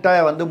அமௌண்ட்டை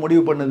வந்து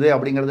முடிவு பண்ணுது.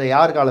 அப்படிங்கிறத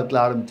யார்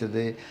காலத்தில்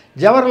ஆரம்பித்தது?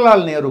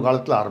 ஜவஹர்லால் நேரு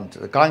காலத்தில்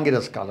ஆரம்பித்தது,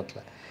 காங்கிரஸ்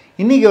காலத்தில்.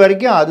 இன்றைக்கி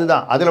வரைக்கும்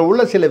அதுதான். அதில்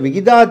உள்ள சில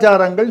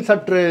விகிதாச்சாரங்கள்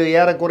சற்று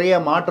ஏறக்குறைய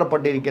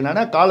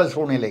மாற்றப்பட்டிருக்கின்றன கால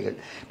சூழ்நிலைகள்.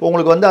 இப்போ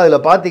உங்களுக்கு வந்து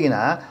அதில்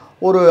பார்த்தீங்கன்னா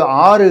ஒரு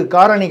 6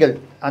 காரணிகள்,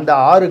 அந்த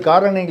 6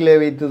 காரணிகளை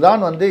வைத்து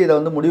தான் வந்து இதை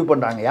வந்து முடிவு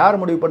பண்ணுறாங்க.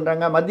 யார் முடிவு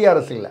பண்ணுறாங்க? மத்திய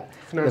அரசு இல்லை,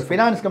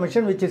 finance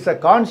commission which is a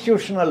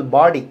constitutional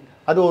பாடி.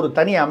 அது ஒரு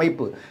தனி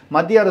அமைப்பு.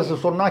 மத்திய அரசு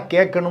சொன்னால்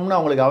கேட்கணும்னு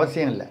அவங்களுக்கு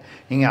அவசியம் இல்லை.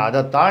 நீங்கள்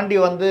அதை தாண்டி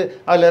வந்து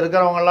அதில்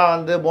இருக்கிறவங்கெல்லாம்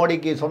வந்து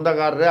மோடிக்கு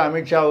சொந்தக்காரரு,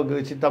 அமித்ஷாவுக்கு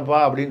சித்தப்பா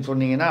அப்படின்னு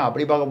சொன்னீங்கன்னா,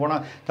 அப்படி பார்க்க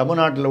போனால்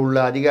தமிழ்நாட்டில் உள்ள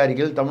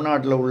அதிகாரிகள்,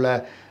 தமிழ்நாட்டில் உள்ள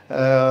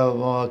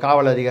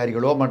காவல்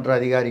அதிகாரிகளோ மற்ற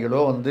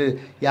அதிகாரிகளோ வந்து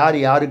யார்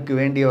யாருக்கு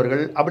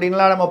வேண்டியவர்கள்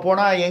அப்படின்லாம் நம்ம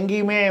போனால்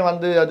எங்கேயுமே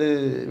வந்து அது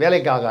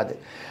வேலைக்கு ஆகாது.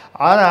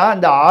 ஆனால்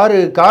அந்த 6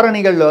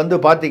 காரணிகளில் வந்து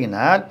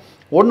பார்த்திங்கன்னா,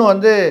 ஒன்று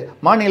வந்து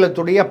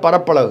மாநிலத்துடைய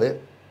பரப்பளவு,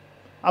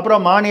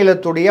 அப்புறம்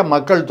மாநிலத்துடைய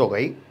மக்கள்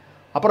தொகை,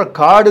 அப்புறம்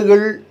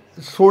காடுகள்,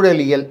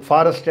 சூழலியல்,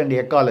 ஃபாரஸ்ட் அண்ட்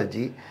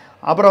எக்காலஜி,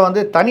 அப்புறம்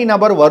வந்து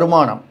தனிநபர்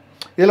வருமானம்.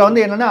 இதில்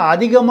வந்து என்னென்னா,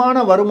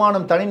 அதிகமான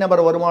வருமானம்,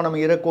 தனிநபர் வருமானம்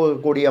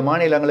இருக்கக்கூடிய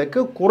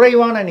மாநிலங்களுக்கு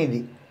குறைவான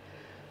நிதி,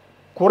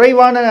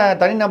 குறைவான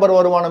தனிநபர்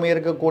வருமானம்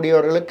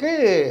இருக்கக்கூடியவர்களுக்கு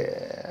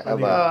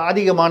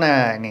அதிகமான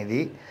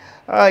நிதி.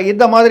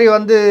 இந்த மாதிரி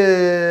வந்து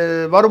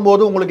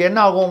வரும்போது உங்களுக்கு என்ன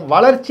ஆகும்?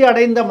 வளர்ச்சி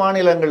அடைந்த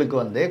மாநிலங்களுக்கு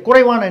வந்து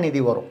குறைவான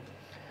நிதி வரும்.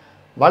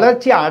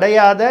 வளர்ச்சி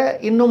அடையாத,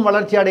 இன்னும்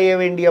வளர்ச்சி அடைய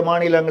வேண்டிய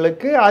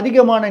மாநிலங்களுக்கு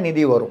அதிகமான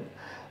நிதி வரும்.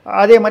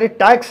 அதே மாதிரி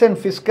டாக்ஸ் அண்ட்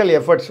ஃபிஸ்கல்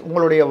எஃபர்ட்ஸ்,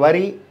 உங்களுடைய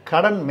வரி,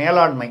 கடன்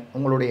மேலாண்மை,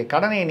 உங்களுடைய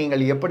கடனை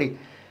நீங்கள் எப்படி,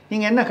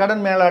 நீங்கள் என்ன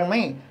கடன்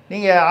மேலாண்மை,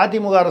 நீங்கள்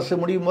அதிமுக அரசு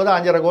முடியும் போது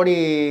 5,500 கோடி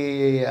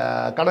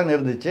கடன்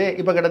இருந்துச்சு,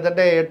 இப்போ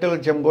கிட்டத்தட்ட 8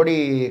 லட்சம் கோடி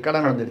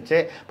கடன் வந்துடுச்சு.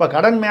 இப்போ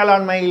கடன்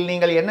மேலாண்மையில்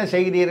நீங்கள் என்ன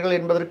செய்கிறீர்கள்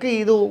என்பதற்கு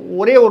இது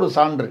ஒரே ஒரு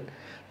சான்று.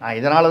 நான்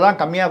இதனால தான்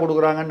கம்மியாக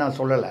கொடுக்குறாங்கன்னு நான்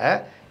சொல்லலை,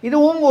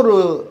 இதுவும் ஒரு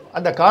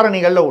அந்த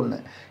காரணிகளில் ஒன்று.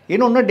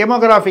 இன்னொன்று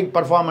டெமோகிராஃபிக்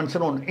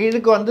பர்ஃபார்மன்ஸ்னு ஒன்று.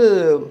 இதுக்கு வந்து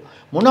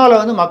முன்னால்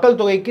வந்து மக்கள்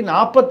தொகைக்கு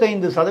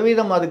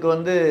 45% அதுக்கு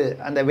வந்து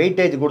அந்த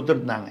வெயிட்டேஜ்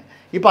கொடுத்துருந்தாங்க.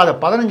 இப்போ அதை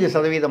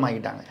 15%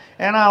 ஆகிட்டாங்க.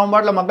 ஏன்னா அவன்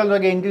பாட்டில் மக்கள்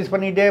தொகையை இன்க்ரீஸ்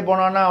பண்ணிகிட்டே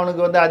போனான்னா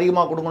அவனுக்கு வந்து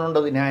அதிகமாக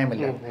கொடுக்கணுன்றது நியாயம்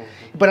இல்லை.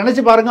 இப்போ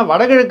நினச்சி பாருங்கள்,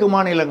 வடகிழக்கு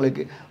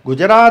மாநிலங்களுக்கு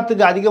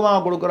குஜராத்துக்கு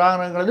அதிகமாக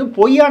கொடுக்குறாங்கிறது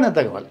பொய்யான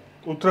தகவல்.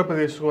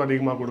 உத்தரப்பிரதேசத்துக்கும்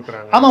அதிகமாக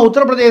கொடுக்குறாங்க. ஆமாம்,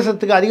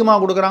 உத்தரப்பிரதேசத்துக்கு அதிகமாக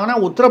கொடுக்குறாங்கன்னா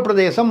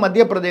உத்தரப்பிரதேசம்,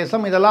 மத்திய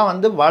பிரதேசம் இதெல்லாம்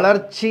வந்து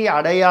வளர்ச்சி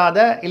அடையாத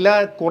இல்லை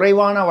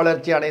குறைவான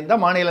வளர்ச்சி அடைந்த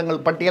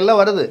மாநிலங்கள் பட்டியலில்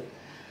வருது.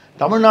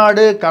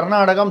 தமிழ்நாடு,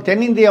 கர்நாடகம்,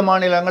 தென்னிந்திய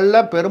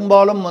மாநிலங்களில்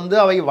பெரும்பாலும் வந்து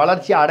அவை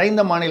வளர்ச்சி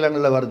அடைந்த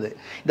மாநிலங்களில் வருது.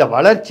 இந்த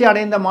வளர்ச்சி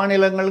அடைந்த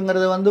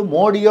மாநிலங்கள்ங்கிறது வந்து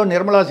மோடியோ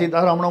நிர்மலா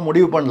சீதாராமனோ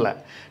முடிவு பண்ணல.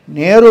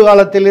 நேரு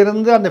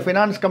காலத்திலிருந்து அந்த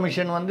ஃபினான்ஸ்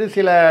கமிஷன் வந்து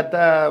சில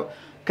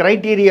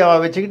க்ரைட்டீரியாவை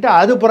வச்சுக்கிட்டு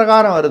அது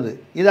பிரகாரம் வருது.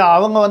 இதை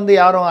அவங்க வந்து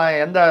யாரும்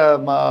எந்த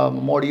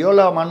மோடியோ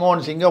இல்லை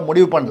மன்மோகன் சிங்கோ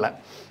முடிவு பண்ணல.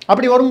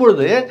 அப்படி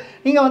வரும்பொழுது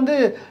நீங்கள் வந்து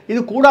இது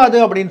கூடாது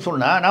அப்படின்னு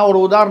சொன்னால், நான் ஒரு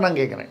உதாரணம்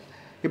கேட்குறேன்.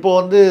 இப்போது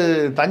வந்து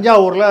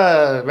தஞ்சாவூரில்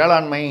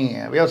வேளாண்மை,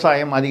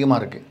 விவசாயம் அதிகமாக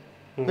இருக்குது.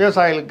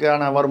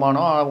 விவசாயிகளுக்கான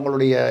வருமானம்,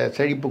 அவங்களுடைய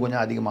செழிப்பு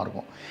கொஞ்சம் அதிகமாக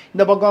இருக்கும்.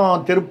 இந்த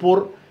பக்கம்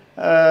திருப்பூர்,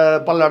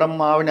 பல்லடம்,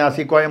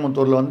 அவிநாசி,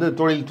 கோயம்புத்தூரில் வந்து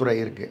தொழில்துறை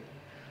இருக்குது.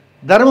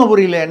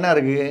 தருமபுரியில் என்ன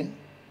இருக்குது?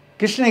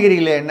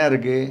 கிருஷ்ணகிரியில் என்ன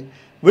இருக்குது?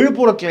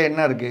 விழுப்புரத்தில்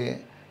என்ன இருக்குது?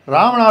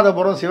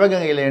 ராமநாதபுரம்,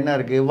 சிவகங்கையில் என்ன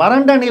இருக்குது?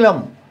 வறண்ட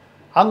நிலம்.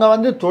 அங்கே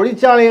வந்து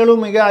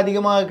தொழிற்சாலைகளும் மிக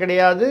அதிகமாக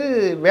கிடையாது,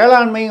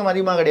 வேளாண்மையும்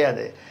அதிகமாக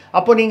கிடையாது.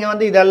 அப்போ நீங்கள்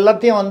வந்து இது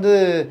எல்லாத்தையும் வந்து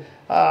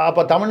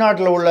அப்போ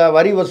தமிழ்நாட்டில் உள்ள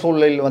வரி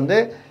வசூலில் வந்து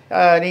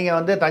நீங்கள்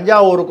வந்து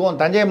தஞ்சாவூருக்கும்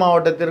தஞ்சை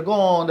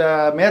மாவட்டத்திற்கும் இந்த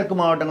மேற்கு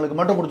மாவட்டங்களுக்கு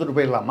மட்டும் கொடுத்துட்டு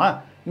போயிடலாமா?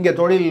 இங்கே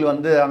தொழில்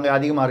வந்து அங்கே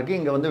அதிகமாக இருக்குது,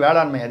 இங்கே வந்து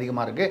வேளாண்மை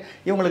அதிகமாக இருக்குது,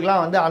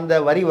 இவங்களுக்கெல்லாம் வந்து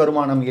அந்த வரி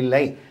வருமானம்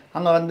இல்லை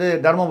அங்கே வந்து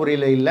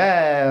தருமபுரியில் இல்லை,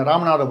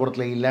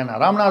 ராமநாதபுரத்தில் இல்லைன்னா.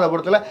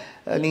 ராமநாதபுரத்தில்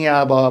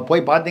நீங்கள்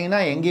போய் பார்த்தீங்கன்னா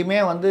எங்கேயுமே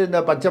வந்து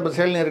இந்த பச்சை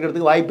பசேல்னு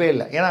இருக்கிறதுக்கு வாய்ப்பே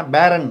இல்லை. ஏன்னா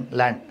பேரன்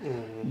லேண்ட்,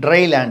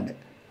 ட்ரை லேண்டு,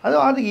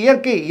 அது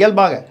இயற்கை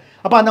இயல்பாக.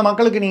 அப்போ அந்த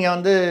மக்களுக்கு நீங்கள்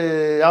வந்து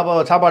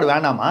சாப்பாடு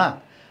வேண்டாமா?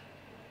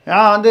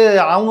 நான் வந்து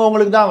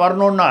அவங்கவுங்களுக்கு தான்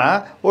வரணுன்னா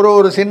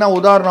ஒரு சின்ன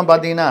உதாரணம்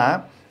பார்த்தீங்கன்னா,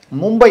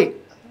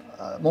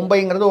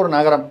 மும்பைங்கிறது ஒரு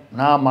நகரம்.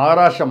 நான்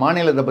மகாராஷ்டிரா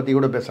மாநிலத்தை பற்றி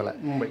கூட பேசலை.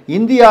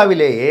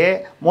 இந்தியாவிலேயே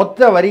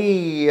மொத்த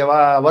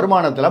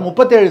வருமானத்தில்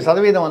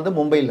 37% வந்து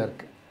மும்பையில்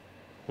இருக்குது,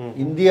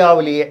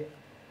 இந்தியாவிலேயே.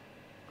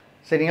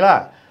 சரிங்களா?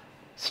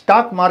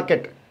 ஸ்டாக்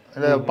மார்க்கெட்,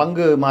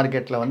 பங்கு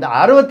மார்க்கெட்டில் வந்து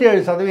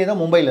 67%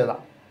 மும்பையில்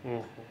தான்.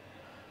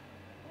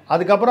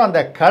 அதுக்கப்புறம்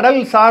அந்த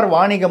கடல்சார்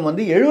வாணிகம்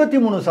வந்து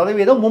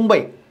 73%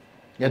 மும்பை.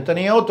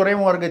 எத்தனையோ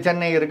துறைமுகம் இருக்குது,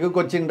 சென்னை இருக்குது,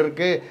 கொச்சின்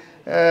இருக்குது,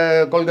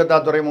 கொல்கத்தா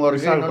துறைமுகம்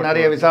இருக்குது, இன்னும்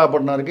நிறைய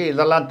விசாகப்பட்டினம் இருக்குது.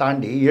 இதெல்லாம்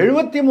தாண்டி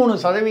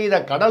 73%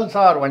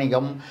 கடல்சார்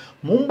வணிகம்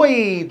மும்பை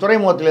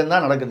துறைமுகத்திலேருந்து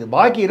தான் நடக்குது.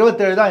 பாக்கி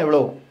 27 தான்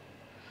இவ்வளோ.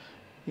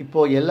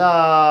 இப்போது எல்லா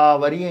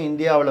வரியும்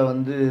இந்தியாவில்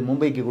வந்து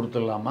மும்பைக்கு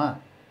கொடுத்துடலாமா?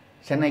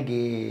 சென்னைக்கு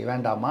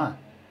வேண்டாமா?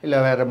 இல்லை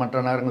வேறு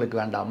மற்ற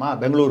நகரங்களுக்கு வேண்டாமா?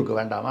 பெங்களூருக்கு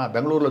வேண்டாமா?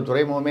 பெங்களூரில்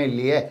துறைமுகமே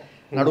இல்லையே,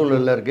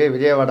 நடுவில் இருக்குது.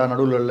 விஜயவாடா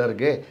நடுவில்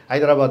இருக்குது,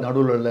 ஹைதராபாத்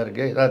நடுவில்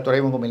இருக்குது. ஏதாவது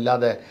துறைமுகம்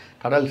இல்லாத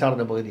கடல்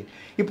சார்ந்த பகுதி.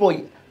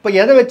 இப்போ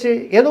எதை வச்சு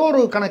ஏதோ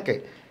ஒரு கணக்கு.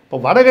 இப்போ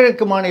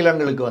வடகிழக்கு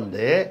மாநிலங்களுக்கு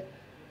வந்து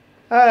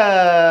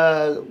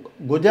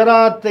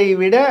குஜராத்தை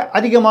விட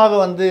அதிகமாக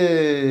வந்து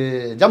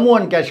ஜம்மு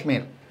அண்ட்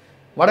காஷ்மீர்,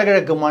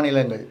 வடகிழக்கு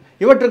மாநிலங்கள்,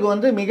 இவற்றுக்கு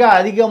வந்து மிக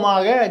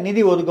அதிகமாக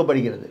நிதி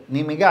ஒதுக்கப்படுகிறது.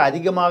 மிக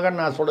அதிகமாக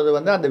நான் சொல்கிறது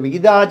வந்து அந்த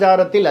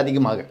விகிதாச்சாரத்தில்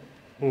அதிகமாக.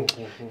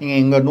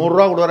 நீங்கள் இங்கே 100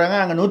 ரூபா கொடுக்குறாங்க,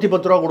 அங்கே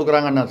 110 ரூபா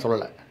கொடுக்குறாங்கன்னு நான்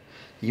சொல்லலை.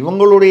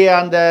 இவங்களுடைய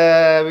அந்த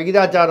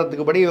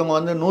விகிதாச்சாரத்துக்கு படி இவங்க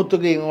வந்து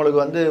 100க்கு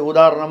இவங்களுக்கு வந்து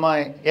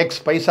உதாரணமாக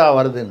எக்ஸ் பைசா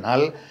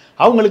வருதுன்னால்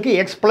அவங்களுக்கு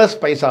எக்ஸ்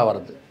ப்ளஸ் பைசா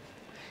வருது.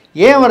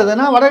 ஏன்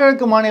வருதுன்னா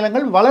வடகிழக்கு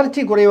மாநிலங்கள்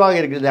வளர்ச்சி குறைவாக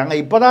இருக்குது. அங்கே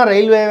இப்போ தான்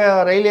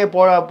ரயில்வே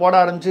போட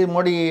ஆரம்பித்து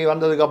மோடி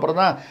வந்ததுக்கப்புறம்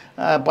தான்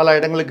பல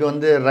இடங்களுக்கு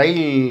வந்து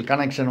ரயில்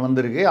கனெக்ஷன்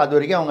வந்திருக்கு. அது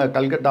வரைக்கும் அவங்க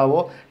கல்கட்டாவோ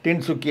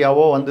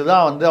டின்சுக்கியாவோ வந்து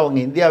தான் வந்து அவங்க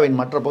இந்தியாவின்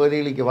மற்ற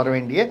பகுதிகளுக்கு வர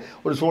வேண்டிய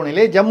ஒரு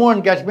சூழ்நிலை. ஜம்மு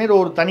அண்ட் காஷ்மீர்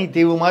ஒரு தனி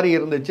தீவு மாதிரி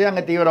இருந்துச்சு,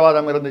 அங்கே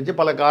தீவிரவாதம் இருந்துச்சு,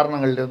 பல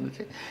காரணங்கள்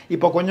இருந்துச்சு.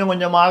 இப்போ கொஞ்சம்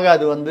கொஞ்சமாக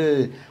அது வந்து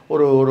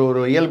ஒரு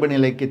ஒரு இயல்பு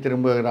நிலைக்கு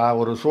திரும்புகிற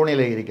ஒரு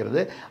சூழ்நிலை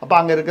இருக்கிறது. அப்போ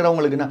அங்கே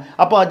இருக்கிறவங்களுக்கு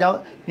அப்போ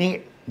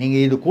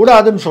நீங்கள் இது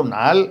கூடாதுன்னு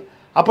சொன்னால்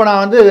அப்போ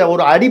நான் வந்து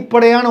ஒரு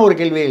அடிப்படையான ஒரு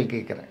கேள்வியை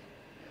கேட்குறேன்.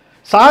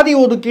 சாதி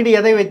ஒதுக்கீடு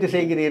எதை வைத்து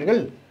செய்கிறீர்கள்?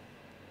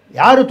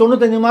 யார்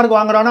 95 மார்க்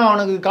வாங்குறானோ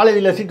அவனுக்கு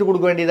காலேஜில் சீட்டு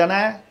கொடுக்க வேண்டியதானே?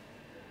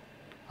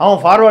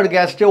 அவன் ஃபார்வர்டு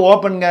கேஸ்ட்டு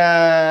ஓப்பன்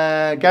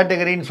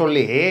கேட்டகரின்னு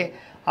சொல்லி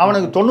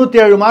அவனுக்கு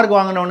 97 மார்க்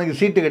வாங்கினவனுக்கு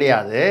சீட்டு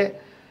கிடையாது.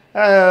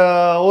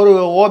 ஒரு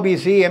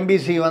ஓபிசி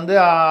எம்பிசி வந்து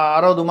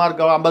 60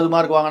 மார்க் 50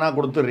 மார்க் வாங்கினா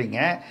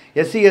கொடுத்துட்றீங்க.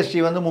 எஸ்சி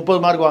எஸ்டி வந்து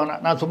 30 மார்க்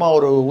வாங்கினா, நான் சும்மா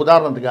ஒரு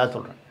உதாரணத்துக்காக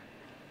சொல்கிறேன்,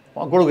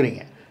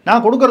 கொடுக்குறீங்க.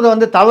 நான் கொடுக்குறத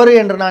வந்து தவறு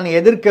என்று நான்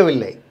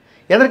எதிர்க்கவில்லை.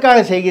 எதற்காக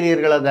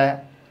செய்கிறீர்கள்? அதை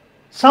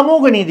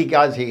சமூக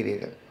நீதிக்காக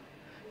செய்கிறீர்கள்.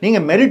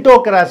 நீங்கள்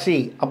மெரிட்டோக்ராசி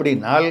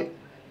அப்படின்னால்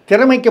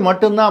திறமைக்கு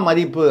மட்டும்தான்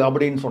மதிப்பு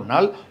அப்படின்னு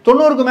சொன்னால்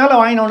 90க்கு மேலே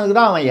வாங்கினவனுக்கு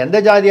தான், அவன் எந்த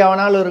ஜாதி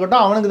ஆனாலும்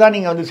இருக்கட்டும், அவனுக்கு தான்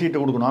நீங்கள் வந்து சீட்டு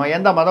கொடுக்கணும். அவன்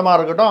எந்த மதமாக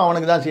இருக்கட்டும்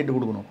அவனுக்கு தான் சீட்டு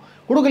கொடுக்கணும்.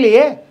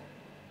 கொடுக்கலையே.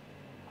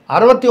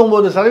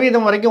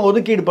 69% வரைக்கும்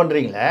ஒதுக்கீடு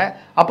பண்ணுறீங்களே.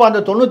 அப்போ அந்த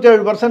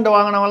 97%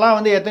 வாங்கினவெல்லாம்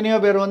வந்து எத்தனையோ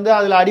பேர் வந்து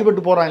அதில்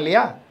அடிபட்டு போகிறான்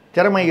இல்லையா,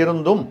 திறமை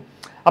இருந்தும்.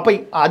 அப்போ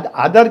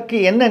அதற்கு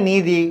என்ன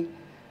நீதி?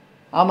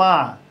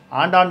 ஆமாம்,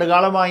 ஆண்டாண்டு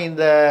காலமாக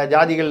இந்த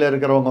ஜாதிகளில்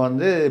இருக்கிறவங்க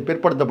வந்து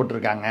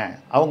பிற்படுத்தப்பட்டிருக்காங்க.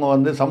 அவங்க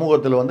வந்து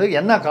சமூகத்தில் வந்து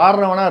என்ன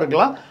காரணம் வேணால்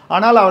இருக்கலாம்,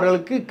 ஆனால்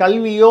அவர்களுக்கு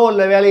கல்வியோ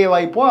இல்லை வேலை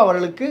வாய்ப்போ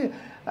அவர்களுக்கு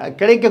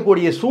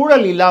கிடைக்கக்கூடிய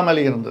சூழல்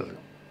இல்லாமல் இருந்தது.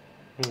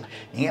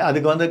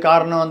 அதுக்கு வந்து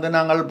காரணம் வந்து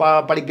நாங்கள்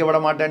படிக்க விட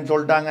மாட்டேன்னு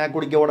சொல்லிட்டாங்க,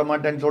 குடிக்க விட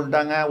மாட்டேன்னு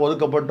சொல்லிட்டாங்க,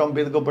 ஒதுக்கப்பட்டோம்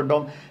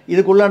பிதுக்கப்பட்டோம்.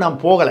 இதுக்குள்ளே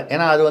நான் போகலை.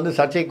 ஏன்னா அது வந்து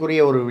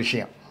சர்ச்சைக்குரிய ஒரு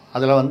விஷயம்.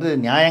 அதில் வந்து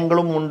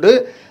நியாயங்களும் உண்டு,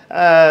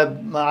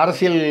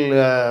 அரசியல்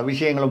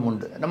விஷயங்களும்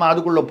உண்டு. நம்ம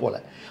அதுக்குள்ளே போகல.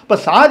 இப்போ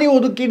சாதி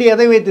ஒதுக்கீடு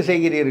எதை வைத்து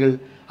செய்கிறீர்கள்?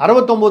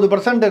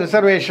 69%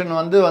 ரிசர்வேஷன்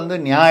வந்து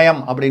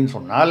நியாயம் அப்படின்னு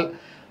சொன்னால்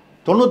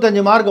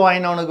 95 மார்க்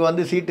வாங்கினவனுக்கு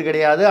வந்து சீட்டு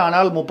கிடையாது,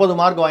 ஆனால் 30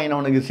 மார்க்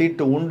வாங்கினவனுக்கு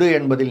சீட்டு உண்டு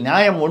என்பதில்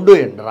நியாயம் உண்டு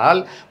என்றால்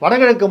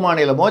வடகிழக்கு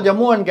மாநிலமோ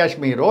ஜம்மு அண்ட்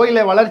காஷ்மீரோ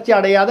இல்லை வளர்ச்சி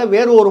அடையாத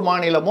வேறு ஒரு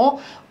மாநிலமோ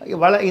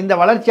இந்த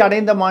வளர்ச்சி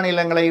அடைந்த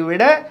மாநிலங்களை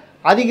விட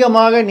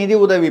அதிகமாக நிதி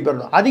உதவி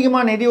பெறணும்.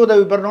 அதிகமாக நிதி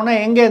உதவி பெறணுன்னா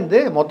எங்கேருந்து?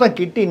 மொத்தம்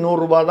கிட்டி 100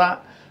 ரூபா தான்.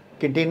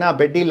 கிட்டின்னா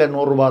பெட்டியில்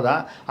 100 ரூபா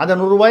தான். அந்த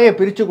 100 ரூபாயை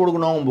பிரித்து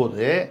கொடுக்கணும்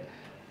போது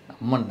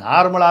நம்ம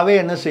நார்மலாகவே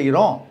என்ன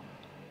செய்கிறோம்?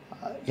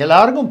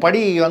 எல்லாருக்கும்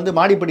படி வந்து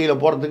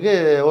மாடிப்படியில் போகிறதுக்கு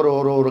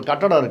ஒரு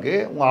கட்டடம்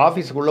இருக்குது. உங்கள்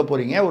ஆஃபீஸுக்குள்ளே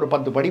போகிறீங்க, ஒரு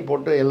 10 படி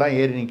போட்டு எல்லாம்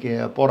ஏறி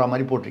போகிற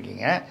மாதிரி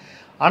போட்டிருக்கீங்க.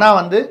 ஆனால்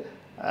வந்து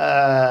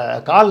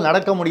கால்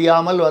நடக்க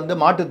முடியாமல் வந்து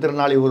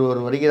மாற்றுத்திறனாளி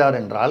ஒருவர்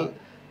வருகிறார் என்றால்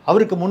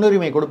அவருக்கு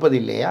முன்னுரிமை கொடுப்பது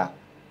இல்லையா?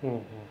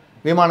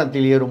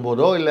 விமானத்தில்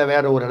ஏறும்போதோ இல்லை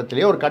வேறு ஒரு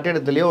இடத்துலையோ ஒரு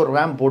கட்டிடத்திலேயோ ஒரு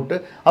ரேம் போட்டு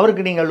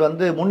அவருக்கு நீங்கள்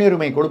வந்து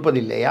முன்னுரிமை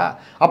கொடுப்பதில்லையா?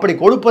 அப்படி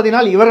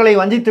கொடுப்பதினால் இவர்களை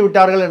வஞ்சித்து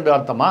விட்டார்கள் என்று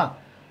அர்த்தமா?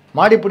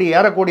 மாடிப்படி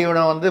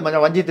ஏறக்கூடியவனை வந்து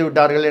வஞ்சித்து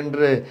விட்டார்கள்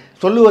என்று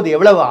சொல்லுவது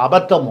எவ்வளவு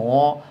அபத்தமோ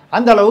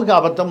அந்த அளவுக்கு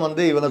அபத்தம்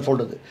வந்து இவங்க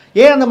சொல்கிறது.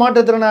 ஏன் அந்த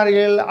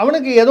மாற்றுத்திறனாளிகள்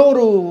அவனுக்கு ஏதோ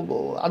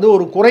அது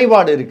ஒரு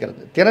குறைபாடு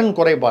இருக்கிறது, திறன்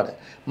குறைபாடு.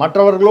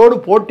 மற்றவர்களோடு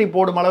போட்டி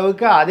போடும்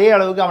அளவுக்கு அதே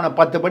அளவுக்கு அவனை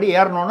 10 படி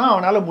ஏறணும்னா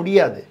அவனால்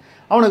முடியாது.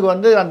 அவனுக்கு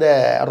வந்து அந்த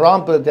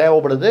ராம்ப்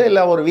தேவைப்படுது,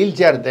 இல்லை ஒரு வீல்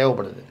சேர்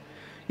தேவைப்படுது.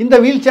 இந்த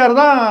வீல் சேர்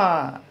தான்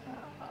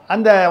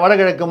அந்த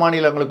வடகிழக்கு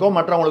மாநிலங்களுக்கோ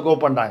மற்றவங்களுக்கோ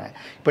பண்ணுறாங்க.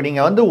 இப்போ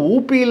நீங்கள் வந்து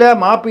ஊப்பியில்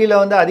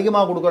மாப்பியில் வந்து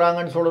அதிகமாக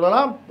கொடுக்குறாங்கன்னு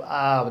சொல்கிறதெல்லாம்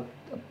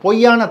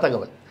பொய்யான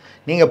தகவல்.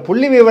 நீங்கள்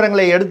புள்ளி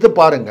விவரங்களை எடுத்து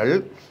பாருங்கள்.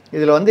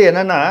 இதில் வந்து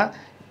என்னென்னா,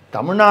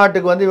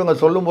 தமிழ்நாட்டுக்கு வந்து இவங்க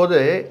சொல்லும்போது,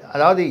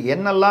 அதாவது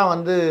என்னெல்லாம்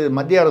வந்து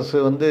மத்திய அரசு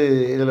வந்து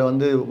இதில்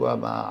வந்து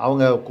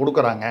அவங்க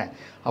கொடுக்குறாங்க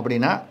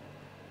அப்படின்னா,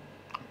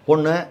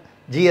 ஒன்று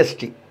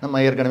ஜிஎஸ்டி,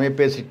 நம்ம ஏற்கனவே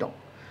பேசிட்டோம்.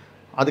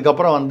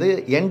 அதுக்கப்புறம் வந்து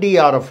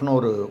என்டிஆர்எஃப்னு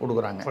ஒரு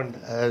கொடுக்குறாங்க,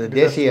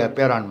 தேசிய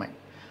பேராண்மை.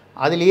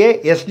 அதுலேயே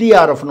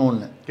எஸ்டிஆர்எஃப்னு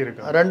ஒன்று,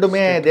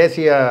 ரெண்டுமே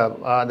தேசிய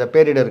அந்த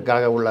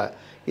பேரிடருக்காக உள்ள.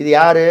 இது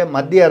யார்?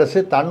 மத்திய அரசு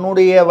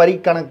தன்னுடைய வரி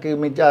கணக்கு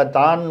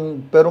தான்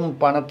பெரும்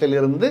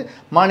பணத்திலிருந்து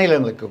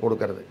மாநிலங்களுக்கு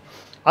கொடுக்கறது.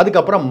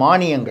 அதுக்கப்புறம்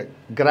மானியங்கள்,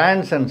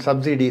 கிராண்ட்ஸ் அண்ட்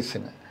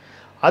சப்சிடிஸ்ன்னு.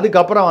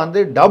 அதுக்கப்புறம் வந்து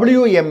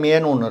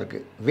WMAன்னு ஒன்று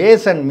இருக்குது,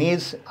 வேஸ் அண்ட்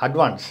மீன்ஸ்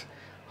அட்வான்ஸ்.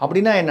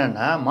 அப்படின்னா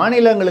என்னென்னா,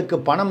 மாநிலங்களுக்கு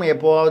பணம்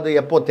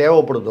எப்போ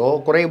தேவைப்படுதோ,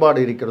 குறைபாடு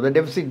இருக்கிறதோ,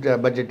 டெபிசிட்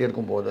பட்ஜெட்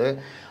இருக்கும்போது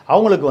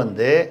அவங்களுக்கு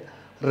வந்து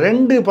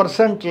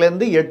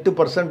 2%லேருந்து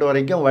 8%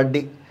 வரைக்கும் வட்டி.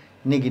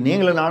 இன்றைக்கி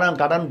நீங்களும் நானும்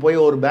கடன் போய்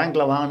ஒரு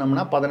பேங்க்கில்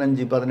வாங்கினோம்னா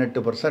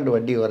 15-18%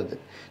 வட்டி வருது.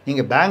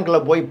 நீங்கள்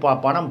பேங்க்கில் போய்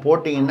பணம்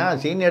போட்டிங்கன்னா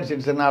சீனியர்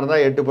சிட்டிசனாக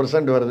இருந்தால்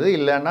 8% வருது,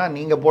 இல்லைன்னா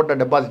நீங்கள் போட்ட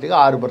டெபாசிட்டுக்கு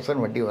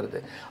 6% வட்டி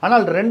வருது.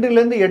 ஆனால்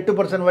 2லேருந்து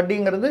 8%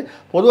 வட்டிங்கிறது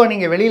பொதுவாக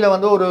நீங்கள் வெளியில்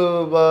வந்து ஒரு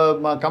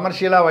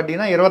கமர்ஷியலாக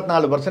வட்டினா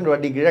 24%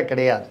 வட்டி கீழே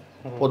கிடையாது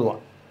பொதுவாக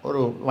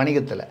ஒரு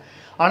வணிகத்தில்.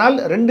 ஆனால்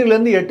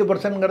 2லேருந்து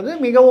 8%ங்கிறது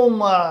மிகவும்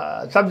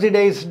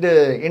சப்சிடைஸ்டு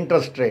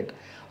இன்ட்ரெஸ்ட் ரேட்.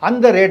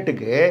 அந்த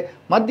ரேட்டுக்கு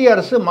மத்திய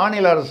அரசு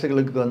மாநில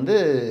அரசுகளுக்கு வந்து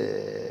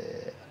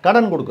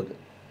கடன் கொடுக்குது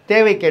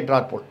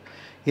தேவைக்கேற்றாற்போல்.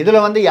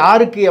 இதில் வந்து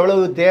யாருக்கு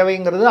எவ்வளவு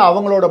தேவைங்கிறது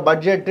அவங்களோட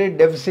பட்ஜெட்டு,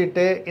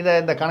 டெபிசிட்டு,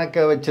 இந்த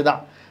கணக்கை வச்சு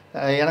தான்.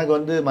 எனக்கு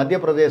வந்து மத்திய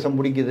பிரதேசம்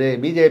பிடிக்குது,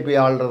 பிஜேபி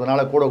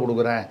ஆள்றதுனால கூட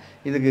கொடுக்குறேன்,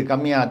 இதுக்கு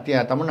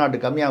கம்மியாக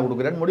தமிழ்நாட்டு கம்மியாக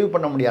கொடுக்குறேன்னு முடிவு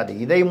பண்ண முடியாது.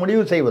 இதை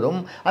முடிவு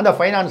செய்வதும் அந்த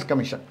ஃபைனான்ஸ்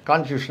கமிஷன்,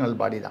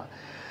 கான்ஸ்டியூஷனல் பாடி தான்.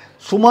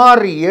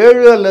 சுமார்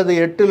 7 அல்லது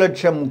 8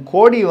 லட்சம்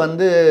கோடி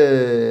வந்து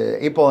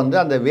இப்போ வந்து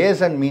அந்த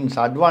வேஸ் அண்ட் மீன்ஸ்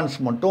அட்வான்ஸ்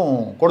மட்டும்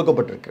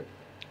கொடுக்கப்பட்டிருக்கு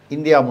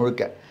இந்தியா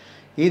முழுக்க.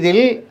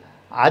 இதில்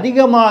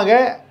அதிகமாக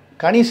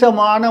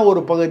கணிசமான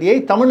ஒரு பகுதியை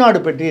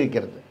தமிழ்நாடு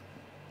பெற்றிருக்கிறது.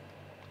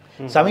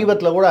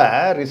 சமீபத்தில் கூட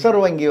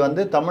ரிசர்வ் வங்கி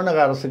வந்து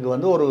தமிழக அரசுக்கு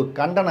வந்து ஒரு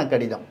கண்டன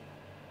கடிதம்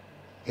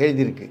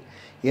எழுதியிருக்கு.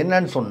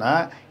 என்னன்னு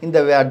சொன்னால், இந்த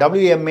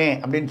WMA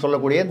அப்படின்னு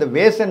சொல்லக்கூடிய இந்த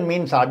வேஸ் அண்ட்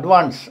மீன்ஸ்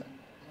அட்வான்ஸ்,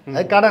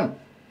 அது கடன்,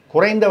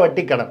 குறைந்த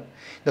வட்டி கடன்.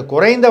 இந்த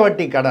குறைந்த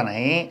வட்டி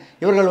கடனை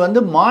இவர்கள் வந்து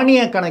மானிய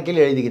கணக்கில்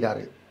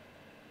எழுதுகிறார்கள்.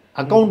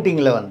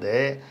 அக்கௌண்டிங்கில் வந்து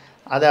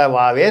அதை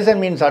வேஸ்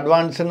அண்ட் மீன்ஸ்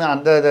அட்வான்ஸ்னு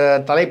அந்த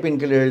தலைப்பின்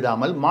கீழ்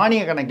எழுதாமல்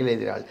மானிய கணக்கில்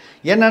எழுதுகிறார்கள்.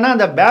 என்னென்னா,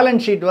 அந்த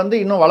பேலன்ஸ் ஷீட் வந்து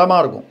இன்னும்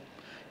வளமாக இருக்கும்.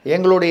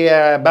 எங்களுடைய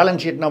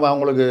பேலன்ஸ் ஷீட் நம்ம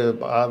அவங்களுக்கு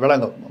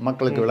விளங்கும்,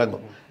 மக்களுக்கு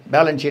விளங்கும்.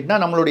 பேலன்ஸ் ஷீட்னா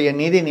நம்மளுடைய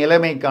நிதி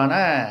நிலைமைக்கான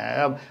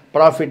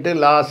ப்ராஃபிட்டு,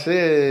 லாஸு,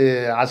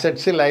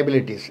 அசட்ஸு,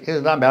 லைபிலிட்டிஸ்,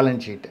 இதுதான்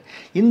பேலன்ஸ் ஷீட்டு.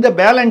 இந்த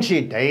பேலன்ஸ்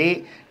ஷீட்டை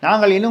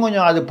நாங்கள் இன்னும்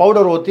கொஞ்சம் அது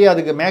பவுடர் ஊற்றி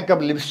அதுக்கு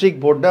மேக்கப்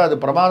லிப்ஸ்டிக் போட்டு அது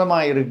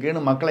பிரமாதமாக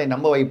இருக்குதுன்னு மக்களை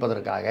நம்ப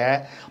வைப்பதற்காக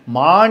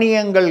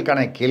மானியங்கள்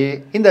கணக்கில்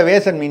இந்த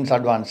வேஸ் அண்ட் மீன்ஸ்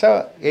அட்வான்ஸை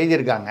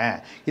எழுதியிருக்காங்க.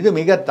 இது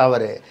மிக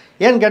தவறு.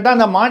 ஏன்னு கேட்டால்,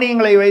 அந்த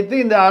மானியங்களை வைத்து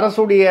இந்த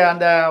அரசுடைய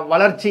அந்த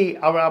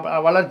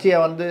வளர்ச்சியை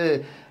வந்து,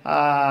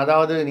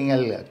 அதாவது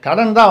நீங்கள்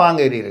கடன் தான்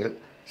வாங்குகிறீர்கள்.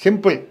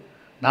 சிம்பிள்.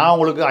 நான்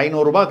உங்களுக்கு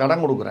 500 ரூபாய்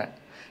கடன் கொடுக்குறேன்.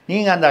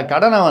 நீங்கள் அந்த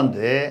கடனை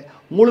வந்து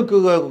உங்களுக்கு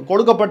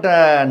கொடுக்கப்பட்ட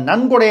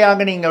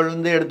நன்கொடையாக நீங்கள்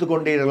வந்து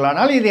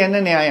எடுத்துக்கொண்டீர்களானால் இது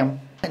என்ன நியாயம்?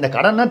 இந்த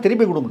கடனை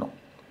திருப்பி கொடுக்கணும்,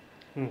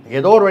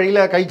 ஏதோ ஒரு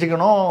வழியில்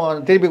கழிச்சிக்கணும்,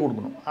 திருப்பி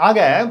கொடுக்கணும். ஆக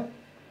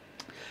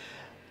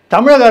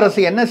தமிழக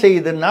அரசு என்ன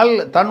செய்யுதுன்னால்,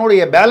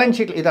 தன்னுடைய பேலன்ஸ்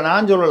ஷீட், இதை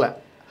நான் சொல்லலை,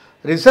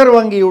 ரிசர்வ்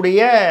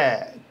வங்கியுடைய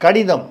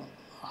கடிதம்,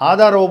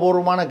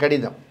 ஆதாரபூர்வமான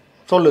கடிதம்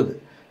சொல்லுது,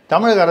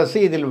 தமிழக அரசு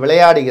இதில்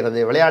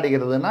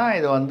விளையாடுகிறதுனா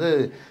இது வந்து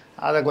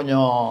அதை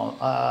கொஞ்சம்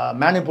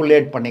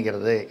மேனிப்புலேட்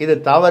பண்ணிக்கிறது, இது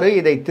தவறு,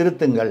 இதை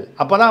திருத்துங்கள்.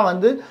 அப்போ தான்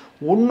வந்து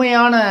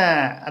உண்மையான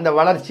அந்த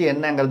வளர்ச்சி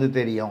என்னங்கிறது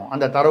தெரியும்,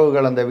 அந்த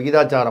தரவுகள், அந்த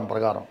விகிதாச்சாரம்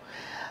பிரகாரம்.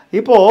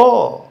 இப்போது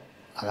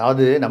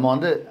அதாவது நம்ம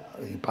வந்து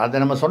இப்போ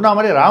அதை நம்ம சொன்ன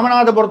மாதிரி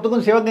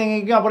ராமநாதபுரத்துக்கும்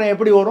சிவகங்கைக்கும் அப்புறம்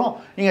எப்படி வரும்?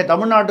 நீங்கள்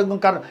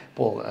தமிழ்நாட்டுக்கும்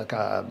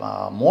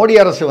இப்போது மோடி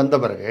அரசு வந்த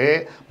பிறகு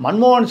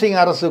மன்மோகன்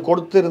சிங் அரசு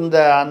கொடுத்திருந்த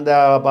அந்த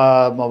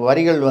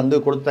வரிகள் வந்து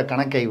கொடுத்த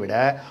கணக்கை விட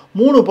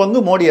 3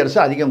 பங்கு மோடி அரசு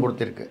அதிகம்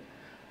கொடுத்திருக்கு.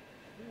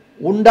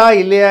 உண்டா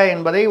இல்லையா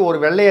என்பதை ஒரு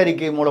வெள்ளை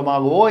அறிக்கை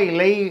மூலமாகவோ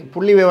இல்லை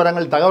புள்ளி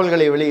விவரங்கள்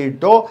தகவல்களை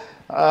வெளியிட்டோ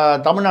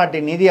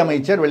தமிழ்நாட்டின் நிதி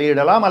அமைச்சர்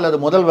வெளியிடலாம், அல்லது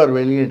முதல்வர்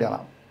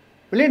வெளியிடலாம்.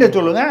 வெளியிட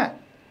சொல்லுங்கள்.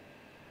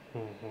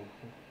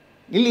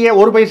 இல்லையே,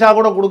 1 பைசா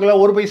கூட கொடுக்கல,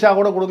 1 பைசா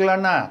கூட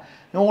கொடுக்கலன்னா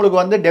உங்களுக்கு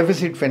வந்து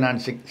டெபிசிட்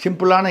ஃபினான்சிங்.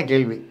 சிம்பிளான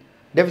கேள்வி.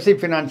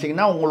 டெபிசிட்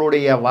ஃபினான்சிங்னா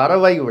உங்களுடைய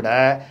வரவை விட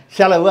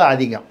செலவு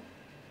அதிகம்.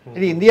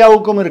 இது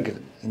இந்தியாவுக்கும்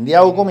இருக்குது,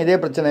 இந்தியாவுக்கும் இதே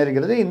பிரச்சனை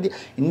இருக்கிறது.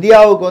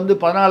 இந்தியாவுக்கு வந்து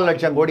 14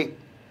 லட்சம் கோடி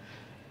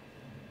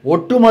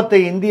ஒட்டுமொத்த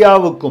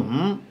இந்தியாவுக்கும்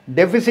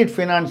டெபிசிட்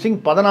ஃபினான்சிங்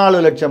 14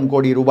 லட்சம்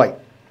கோடி ரூபாய்,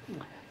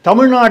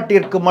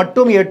 தமிழ்நாட்டிற்கு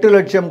மட்டும் 8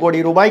 லட்சம் கோடி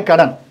ரூபாய்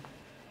கடன்.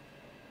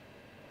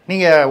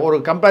 நீங்கள் ஒரு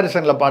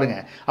கம்பேரிசனில்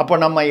பாருங்கள். அப்போ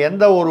நம்ம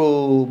எந்த ஒரு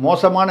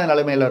மோசமான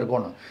நிலைமையில்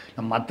இருக்கோன்னு,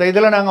 மற்ற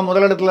இதில் நாங்கள்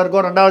முதலிடத்தில்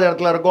இருக்கோம், 2வது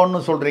இடத்துல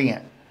இருக்கோம்னு சொல்கிறீங்க,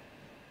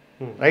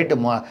 ரைட்டு.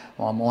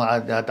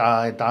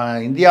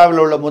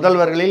 இந்தியாவில் உள்ள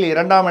முதல்வர்களில்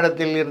 2ஆம்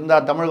இடத்தில்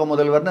இருந்தால் தமிழக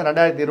முதல்வர்னு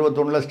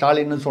 2021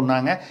 ஸ்டாலின்னு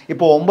சொன்னாங்க.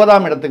 இப்போ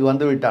 9ஆம் இடத்துக்கு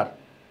வந்து விட்டார்.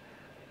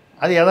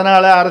 அது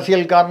எதனால்,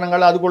 அரசியல்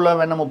காரணங்கள், அதுக்குள்ளே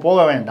நம்ம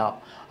போக வேண்டாம்.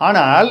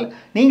 ஆனால்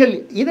நீங்கள்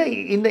இதை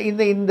இந்த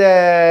இந்த இந்த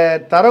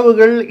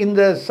தரவுகள்,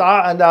 இந்த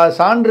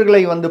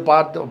சான்றுகளை வந்து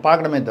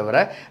பார்க்கணுமே தவிர,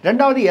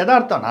 2வது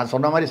யதார்த்தம். நான்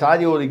சொன்ன மாதிரி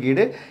சாதி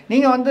ஒதுக்கீடு,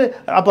 நீங்கள் வந்து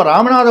அப்போ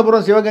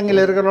ராமநாதபுரம்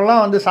சிவகங்கையில்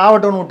இருக்கிறவங்களாம் வந்து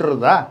சாவட்டோன்னு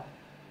விட்டுருதா?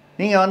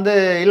 நீங்கள் வந்து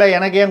இல்லை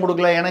எனக்கு ஏன்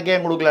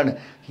கொடுக்கலன்னு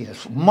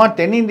சும்மா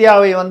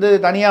தென்னிந்தியாவை வந்து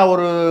தனியாக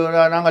ஒரு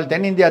நாங்கள்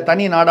தென்னிந்தியா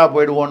தனி நாடாக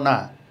போயிடுவோன்னா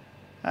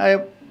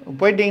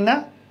போயிட்டீங்கன்னா,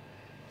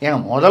 ஏங்க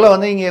முதல்ல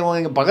வந்து இங்கே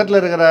பக்கத்தில்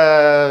இருக்கிற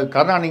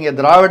நீங்கள்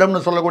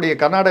திராவிடம்னு சொல்லக்கூடிய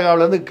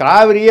கர்நாடகாவிலேருந்து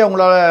காவிரியே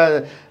உங்களால்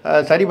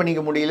சரி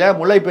பண்ணிக்க முடியல,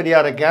 முல்லை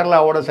பெரியாரை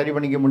கேரளாவோட சரி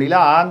பண்ணிக்க முடியல,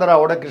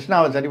 ஆந்திராவோட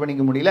கிருஷ்ணாவை சரி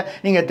பண்ணிக்க முடியல,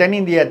 நீங்கள்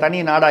தென்னிந்தியா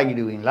தனி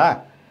நாடாக்கிடுவீங்களா?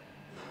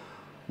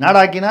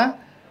 நாடாக்கினா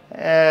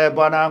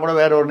இப்போ நான் கூட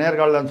வேறு ஒரு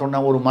நேர்காணல்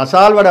சொன்னேன், ஒரு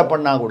மசால் வடை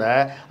பண்ணால் கூட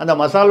அந்த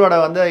மசால் வடை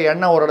வந்து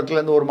எண்ணெய் ஒரு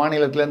இடத்துலேருந்து ஒரு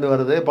மாநிலத்துலேருந்து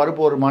வருது,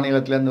 பருப்பு ஒரு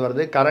மாநிலத்துலேருந்து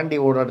வருது, கரண்டி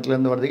ஒரு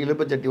இடத்துலேருந்து வருது,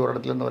 இழுப்புச்சட்டி ஒரு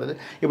இடத்துலேருந்து வருது.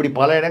 இப்படி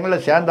பல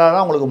இடங்களில் சேர்ந்தால்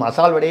தான் உங்களுக்கு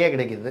மசால் வடையே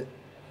கிடைக்கிது.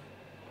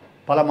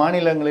 பல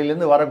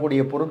மாநிலங்களிலிருந்து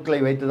வரக்கூடிய பொருட்களை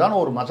வைத்து தான்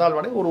ஒரு மசால்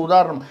வடை. ஒரு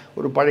உதாரணம்,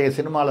 ஒரு பழைய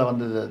சினிமாவில்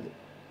வந்தது, அது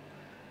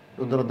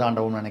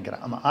ருத்ரதாண்டவம்னு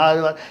நினைக்கிறேன். ஆமாம்,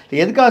 அது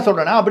எதுக்காக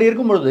சொல்கிறேன்னா, அப்படி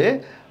இருக்கும்பொழுது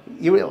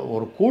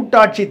ஒரு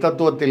கூட்டாட்சி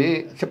தத்துவத்தில்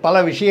பல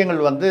விஷயங்கள்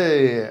வந்து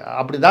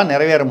அப்படி தான்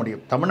நிறைவேற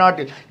முடியும்.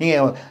 தமிழ்நாட்டில்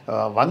நீங்கள்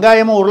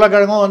வெங்காயமும்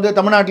உருளைக்கிழங்கும் வந்து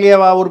தமிழ்நாட்டிலேயே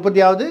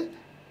உற்பத்தி ஆகுது.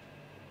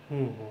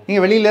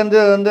 நீங்கள் வெளியிலேருந்து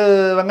வந்து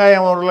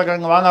வெங்காயம்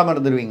உருளைக்கிழங்கு வாங்காமல்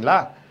இருந்துருவீங்களா?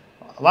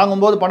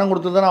 வாங்கும்போது பணம்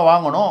கொடுத்து தானே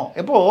வாங்கணும்.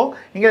 இப்போது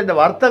இங்கே இந்த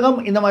வர்த்தகம்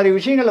இந்த மாதிரி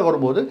விஷயங்களில்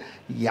வரும்போது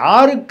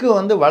யாருக்கு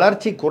வந்து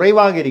வளர்ச்சி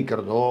குறைவாக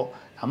இருக்கிறதோ,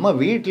 நம்ம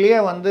வீட்லேயே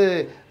வந்து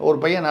ஒரு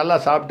பையன் நல்லா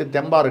சாப்பிட்டு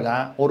தெம்பாக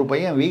இருக்கான், ஒரு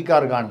பையன் வீக்காக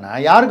இருக்கான்னா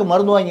யாருக்கு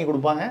மருந்து வாங்கி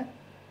கொடுப்பாங்க?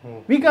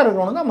 வீக்காக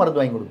இருக்கிறவனு தான் மருந்து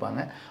வாங்கி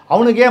கொடுப்பாங்க.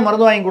 அவனுக்கே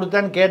மருந்து வாங்கி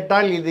கொடுத்தான்னு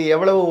கேட்டால் இது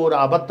எவ்வளவு ஒரு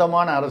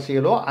அபத்தமான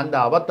அரசியலோ, அந்த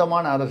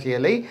அபத்தமான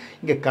அரசியலை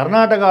இங்கே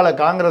கர்நாடகாவில்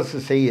காங்கிரஸ்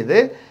செய்யுது.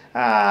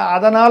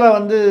 அதனால்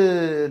வந்து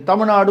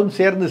தமிழ்நாடும்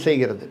சேர்ந்து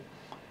செய்கிறது.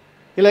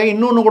 இல்லை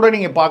இன்னொன்று கூட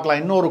நீங்கள்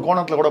பார்க்கலாம், இன்னொரு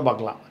கோணத்தில் கூட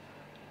பார்க்கலாம்.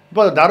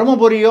 இப்போ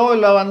தருமபுரியோ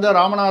இல்லை வந்து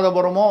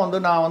ராமநாதபுரமோ வந்து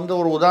நான் வந்து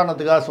ஒரு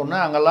உதாரணத்துக்காக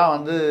சொன்னேன். அங்கெல்லாம்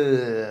வந்து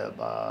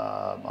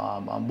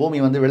பூமி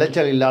வந்து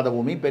விளைச்சல் இல்லாத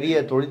பூமி,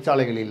 பெரிய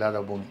தொழிற்சாலைகள் இல்லாத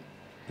பூமி.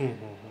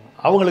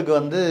 அவங்களுக்கு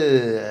வந்து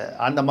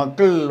அந்த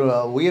மக்கள்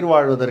உயிர்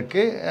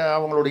வாழ்வதற்கு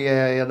அவங்களுடைய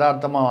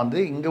யதார்த்தமாக வந்து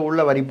இங்கே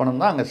உள்ள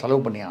வரிப்பணம் தான் அங்கே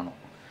செலவு பண்ணி ஆகணும்.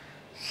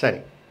 சரி,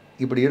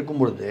 இப்படி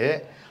இருக்கும் பொழுது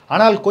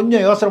ஆனால்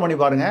கொஞ்சம் யோசனை பண்ணி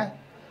பாருங்கள்.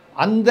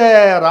 அந்த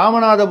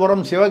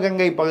ராமநாதபுரம்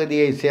சிவகங்கை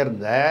பகுதியை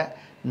சேர்ந்த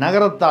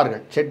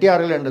நகரத்தார்கள்,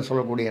 செட்டியார்கள் என்று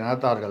சொல்லக்கூடிய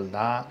நகரத்தார்கள்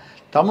தான்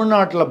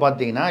தமிழ்நாட்டில்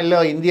பார்த்தீங்கன்னா,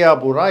 இல்லை இந்தியா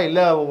பூரா,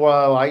 இல்லை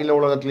அகில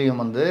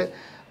உலகத்துலேயும் வந்து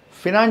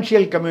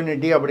ஃபினான்ஷியல்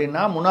கம்யூனிட்டி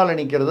அப்படின்னா முன்னால்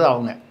நிற்கிறது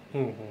அவங்க.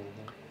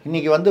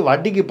 இன்றைக்கி வந்து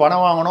வட்டிக்கு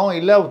பணம் வாங்கணும்,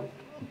 இல்லை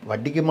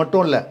வட்டிக்கு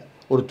மட்டும் இல்லை,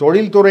 ஒரு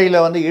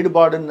தொழில்துறையில் வந்து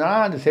ஈடுபாடுன்னா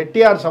அது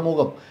செட்டியார்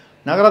சமூகம்,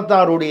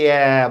 நகரத்தாருடைய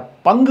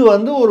பங்கு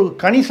வந்து ஒரு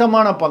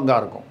கணிசமான பங்காக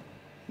இருக்கும்.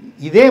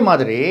 இதே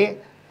மாதிரி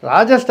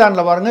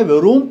ராஜஸ்தானில் பாருங்கள்,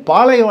 வெறும்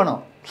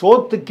பாலைவனம்,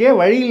 சோத்துக்கே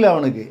வழி இல்லை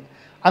அவனுக்கு.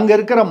 அங்கே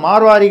இருக்கிற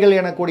மார்வாரிகள்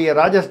எனக்கூடிய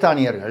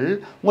ராஜஸ்தானியர்கள்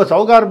உங்கள்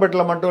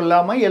சவுகார்பேட்டில் மட்டும்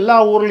இல்லாமல் எல்லா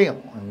ஊர்லேயும்,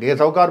 இங்கே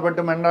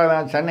சவுகார்பேட்டு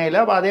சென்னையில்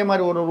அதே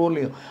மாதிரி ஒரு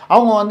ஊர்லேயும்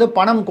அவங்க வந்து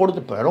பணம்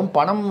கொடுத்து, வெறும்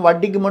பணம்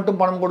வட்டிக்கு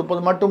மட்டும் பணம்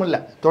கொடுப்பது மட்டும்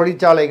இல்லை,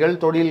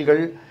 தொழிற்சாலைகள்,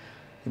 தொழில்கள்.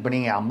 இப்போ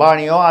நீங்கள்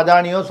அம்பானியோ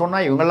அதானியோ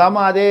சொன்னால்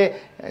இவங்கெல்லாமல் அதே.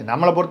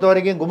 நம்மளை பொறுத்த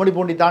வரைக்கும் கும்மிடி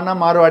பூண்டி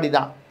தான்னா மார்வாடி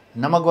தான்.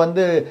 நமக்கு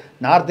வந்து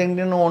நார்த்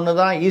இந்தியனும் ஒன்று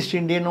தான், ஈஸ்ட்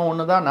இந்தியனும்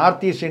ஒன்று தான்,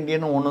 நார்த் ஈஸ்ட்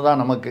இந்தியனும் ஒன்று தான்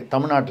நமக்கு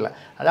தமிழ்நாட்டில்.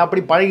 அது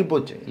அப்படி பழகி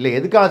போச்சு. இல்லை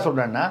எதுக்காக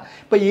சொல்கிறேன்னா,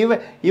 இப்போ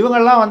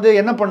இவங்கெல்லாம் வந்து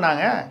என்ன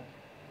பண்ணாங்க,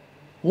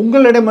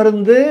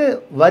 உங்களிடமிருந்து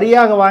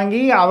வரியாக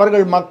வாங்கி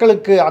அவர்கள்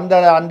மக்களுக்கு,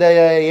 அந்த அந்த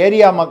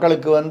ஏரியா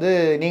மக்களுக்கு வந்து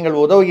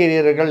நீங்கள்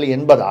உதவுகிறீர்கள்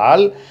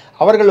என்பதால்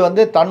அவர்கள்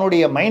வந்து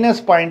தன்னுடைய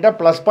மைனஸ் பாயிண்ட்டை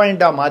ப்ளஸ்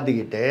பாயிண்ட்டாக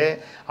மாற்றிக்கிட்டு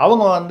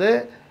அவங்க வந்து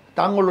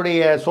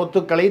தங்களுடைய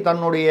சொத்துக்களை,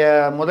 தன்னுடைய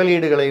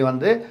முதலீடுகளை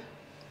வந்து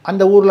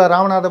அந்த ஊரில்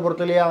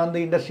ராமநாதபுரத்துலேயே வந்து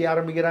இண்டஸ்ட்ரி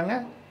ஆரம்பிக்கிறாங்க,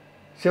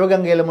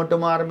 சிவகங்கையில்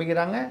மட்டுமா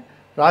ஆரம்பிக்கிறாங்க,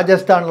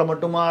 ராஜஸ்தானில்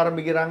மட்டுமா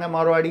ஆரம்பிக்கிறாங்க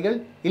மார்வாடிகள்?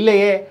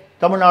 இல்லையே,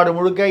 தமிழ்நாடு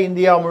முழுக்க,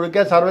 இந்தியா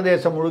முழுக்க,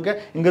 சர்வதேசம் முழுக்க,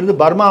 இங்கேருந்து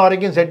பர்மா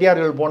வரைக்கும்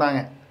செட்டியார்கள் போனாங்க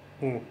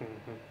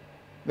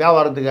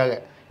வியாபாரத்துக்காக.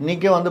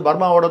 இன்றைக்கும் வந்து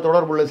பர்மாவோட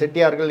தொடர்புள்ள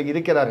செட்டியார்கள்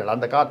இருக்கிறார்கள்.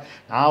 அந்த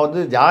நான்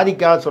வந்து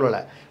ஜாதிக்காக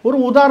சொல்லலை, ஒரு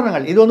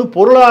உதாரணங்கள். இது வந்து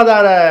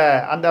பொருளாதார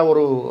அந்த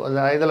ஒரு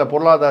இதில்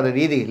பொருளாதார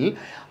ரீதியில்.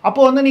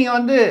 அப்போ வந்து நீங்கள்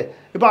வந்து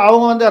இப்போ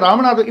அவங்க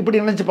வந்து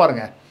இப்படி நினச்சி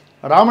பாருங்கள்,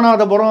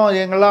 ராமநாதபுரம்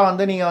எங்கெல்லாம்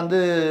வந்து நீங்கள் வந்து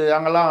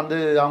அங்கெல்லாம் வந்து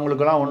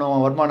அவங்களுக்கெல்லாம்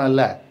ஒன்றும் வருமானம்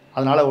இல்லை,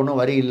 அதனால் ஒன்றும்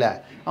வரி இல்லை,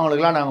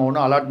 அவங்களுக்கெல்லாம் நாங்கள்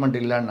ஒன்றும் அலாட்மெண்ட்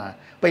இல்லைன்னா,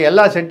 இப்போ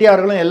எல்லா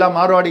செட்டியார்களும் எல்லா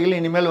மார்வாடிகளும்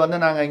இனிமேல் வந்து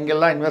நாங்கள்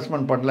இங்கெல்லாம்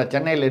இன்வெஸ்ட்மெண்ட் பண்ணல,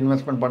 சென்னையில்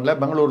இன்வெஸ்ட்மெண்ட் பண்ணல,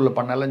 பெங்களூரில்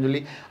பண்ணலன்னு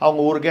சொல்லி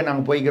அவங்க ஊருக்கே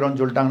நாங்கள்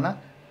போய்க்கிறோன்னு சொல்லிட்டாங்கன்னா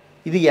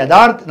இது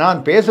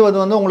நான் பேசுவது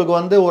வந்து உங்களுக்கு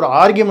வந்து ஒரு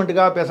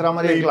ஆர்கியூமெண்ட்டுக்காக பேசுகிற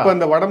மாதிரி இருக்கலாம். இப்போ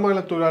அந்த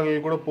வடமாநில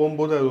தொழிலாளர்கள் கூட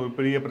போகும்போது அது ஒரு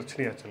பெரிய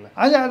பிரச்சனையாச்சுல்ல.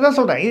 அதான்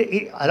சொல்கிறேன்.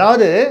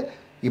 அதாவது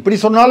இப்படி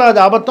சொன்னாலும் அது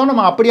அபத்தம்,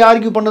 நம்ம அப்படி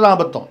ஆர்கியூ பண்ணதான்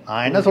அபத்தம்.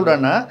 நான் என்ன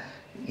சொல்கிறேன்னா,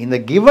 இந்த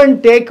கிவ் அண்ட்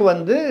டேக்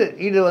வந்து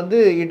இது வந்து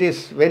it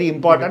is very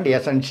important,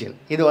 essential.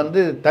 இது வந்து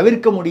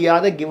தவிர்க்க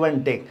முடியாத கிவ்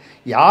அண்ட் டேக்.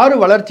 யார்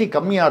வளர்ச்சி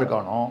கம்மியாக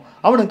இருக்கானோ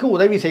அவனுக்கு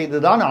உதவி செய்து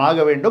தான்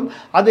ஆக வேண்டும்.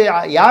 அது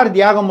யார்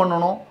தியாகம்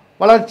பண்ணணும்?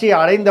 வளர்ச்சி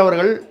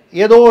அடைந்தவர்கள்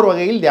ஏதோ ஒரு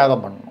வகையில்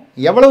தியாகம் பண்ணணும்.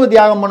 எவ்வளவு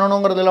தியாகம்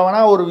பண்ணணுங்கிறதுல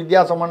வேணால் ஒரு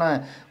வித்தியாசமான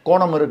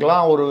கோணம்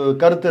இருக்கலாம், ஒரு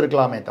கருத்து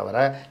இருக்கலாமே தவிர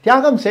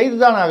தியாகம் செய்து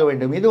தான் ஆக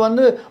வேண்டும். இது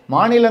வந்து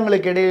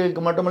மாநிலங்களுக்கு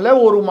இடையிலுக்கு மட்டுமல்ல,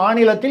 ஒரு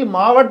மாநிலத்தில்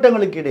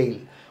மாவட்டங்களுக்கு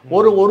இடையில்,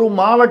 ஒரு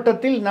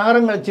மாவட்டத்தில்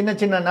நகரங்கள், சின்ன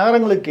சின்ன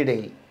நகரங்களுக்கு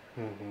இடையில்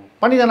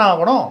பண்ணிதானே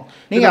ஆகணும்.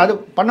 நீங்கள் அது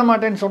பண்ண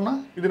மாட்டேன்னு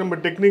சொன்னால் இது நம்ம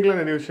டெக்னிக்கலாக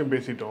நிறைய விஷயம்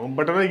பேசிட்டோம்.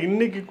 பட் ஆனால்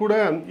இன்னைக்கு கூட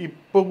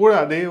இப்போ கூட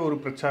அதே ஒரு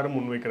பிரச்சாரம்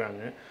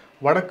முன்வைக்கிறாங்க.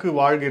 வடக்கு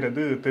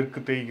வாழ்கிறது தெற்கு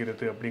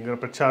தேய்கிறது அப்படிங்கிற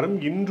பிரச்சாரம்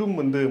இன்றும்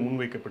வந்து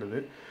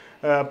முன்வைக்கப்படுது.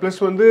 ப்ளஸ்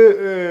வந்து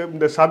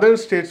இந்த சதர்ன்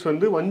ஸ்டேட்ஸ்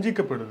வந்து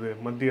வஞ்சிக்கப்படுது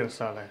மத்திய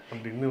அரசால்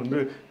அப்படின்னு வந்து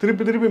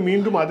திருப்பி திருப்பி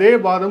மீண்டும் அதே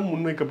வாதம்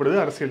முன்வைக்கப்படுது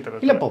அரசியல்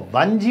தரத்தில். இல்லை, இப்போ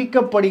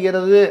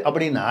வஞ்சிக்கப்படுகிறது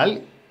அப்படின்னால்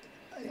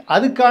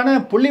அதுக்கான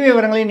புள்ளி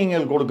விவரங்களை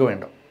நீங்கள் கொடுக்க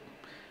வேண்டும்.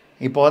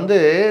 இப்போ வந்து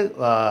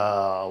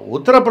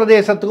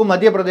உத்தரப்பிரதேசத்துக்கும்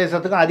மத்திய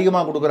பிரதேசத்துக்கும்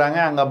அதிகமாக கொடுக்குறாங்க,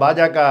 அங்கே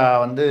பாஜக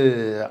வந்து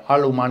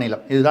ஆளும்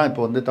மாநிலம். இதுதான்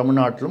இப்போ வந்து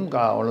தமிழ்நாட்டிலும்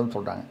அவளும்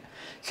சொல்கிறாங்க.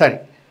 சரி,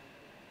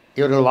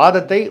 இவர்கள்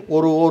வாதத்தை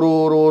ஒரு ஒரு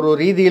ஒரு ஒரு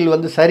ரீதியில்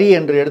வந்து சரி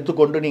என்று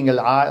எடுத்துக்கொண்டு நீங்கள்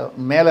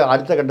மேலே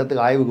அடுத்த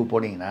கட்டத்துக்கு ஆய்வுக்கு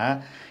போனீங்கன்னா,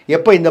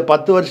 எப்போ இந்த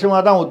 10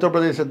 வருஷமாக தான்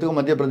உத்தரப்பிரதேசத்துக்கும்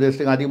மத்திய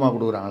பிரதேசத்துக்கும் அதிகமாக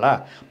கொடுக்குறாங்களா?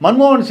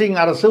 மன்மோகன்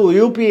சிங் அரசு,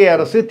 யூபிஏ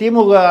அரசு,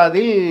 திமுக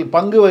அதில்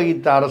பங்கு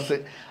வகித்த அரசு,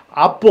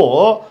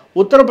 அப்போது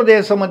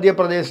உத்தரப்பிரதேசம் மத்திய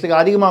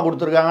பிரதேசத்துக்கு அதிகமாக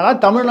கொடுத்துருக்காங்களா,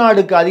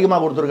 தமிழ்நாடுக்கு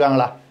அதிகமாக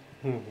கொடுத்துருக்காங்களா?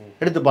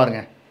 எடுத்து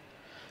பாருங்கள்.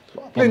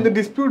 இந்த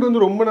டிஸ்பியூட்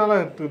வந்து ரொம்ப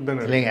நாளாக இருக்குது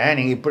இல்லைங்க.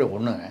 நீங்கள் இப்படி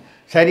ஒன்று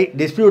சரி,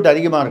 டிஸ்பியூட்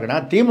அதிகமாக இருக்குன்னா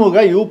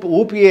திமுக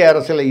யூபிஏ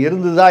அரசில்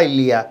இருந்துதா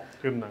இல்லையா?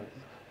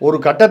 ஒரு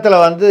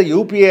கட்டத்தில் வந்து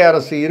யூபிஏ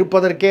அரசு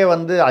இருப்பதற்கே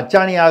வந்து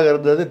அச்சாணியாக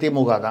இருந்தது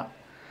திமுக தான்.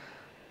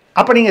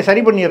 அப்போ நீங்கள்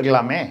சரி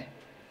பண்ணியிருக்கலாமே.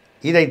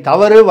 இதை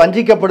தவறு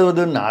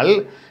வஞ்சிக்கப்படுவதுனால்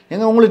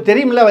உங்களுக்கு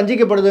தெரியுமில்ல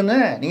வஞ்சிக்கப்படுதுன்னு.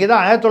 நீங்கள்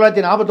தான்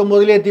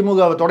 1949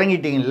 திமுகவை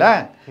தொடங்கிட்டீங்கல்ல.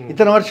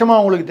 இத்தனை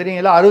வருஷமாக உங்களுக்கு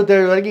தெரியுங்களா?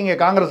 67 வரைக்கும் இங்கே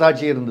காங்கிரஸ்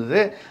ஆட்சி இருந்தது.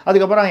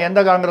 அதுக்கப்புறம் எந்த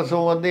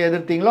காங்கிரஸும் வந்து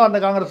எதிர்த்தீங்களோ அந்த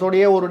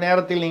காங்கிரஸோடையே ஒரு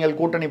நேரத்தில் நீங்கள்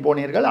கூட்டணி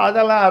போனீர்கள்.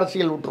 அதெல்லாம்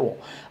அரசியல் விட்டுருவோம்.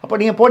 அப்போ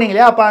நீங்கள்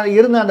போனீங்களே, அப்போ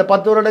இருந்த அந்த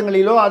 10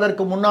 வருடங்களிலோ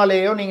அதற்கு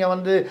முன்னாலேயோ நீங்கள்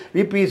வந்து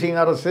விபி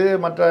சிங் அரசு,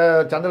 மற்ற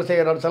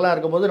சந்திரசேகர் அரசெல்லாம்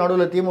இருக்கும்போது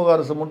நடுவில் திமுக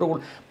அரசு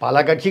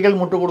பல கட்சிகள்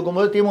முட்டு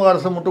கொடுக்கும்போது திமுக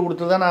அரசு முட்டு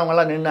கொடுத்து தான்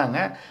அவங்களாம் நின்னாங்க.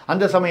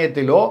 அந்த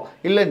சமயத்திலோ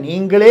இல்லை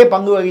நீங்களே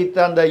பங்கு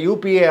வகித்த அந்த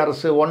யூபிஏ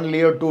அரசு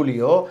 1லேயோ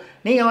 2லேயோ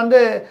நீங்கள் வந்து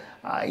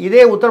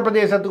இதே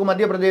உத்தரப்பிரதேசத்துக்கும்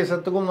மத்திய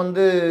பிரதேசத்துக்கும்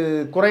வந்து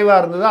குறைவாக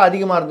இருந்ததா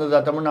அதிகமாக இருந்ததா?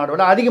 தமிழ்நாடு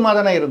விட அதிகமாக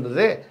தானே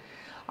இருந்தது.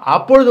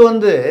 அப்பொழுது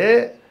வந்து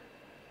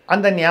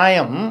அந்த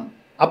நியாயம்,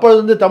 அப்பொழுது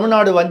வந்து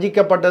தமிழ்நாடு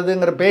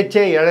வஞ்சிக்கப்பட்டதுங்கிற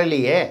பேச்சே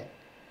எழலையே.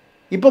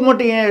 இப்போ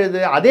மட்டும் ஏன்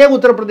எழுது? அதே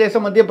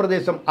உத்தரப்பிரதேசம் மத்திய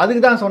பிரதேசம்,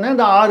 அதுக்கு தான் சொன்னேன்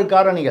அந்த 6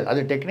 காரணிகள்.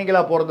 அது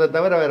டெக்னிக்கலாக போகிறத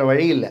தவிர வேறு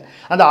வழி இல்லை.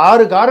 அந்த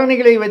 6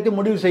 காரணிகளை வைத்து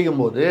முடிவு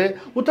செய்யும்போது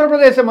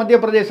உத்தரப்பிரதேசம் மத்திய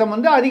பிரதேசம்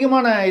வந்து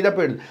அதிகமான இதை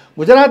போயிடுது.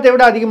 குஜராத்தை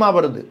விட அதிகமாக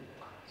வருது.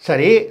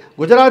 சரி,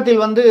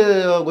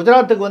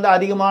 குஜராத்துக்கு வந்து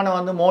அதிகமான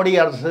வந்து மோடி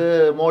அரசு,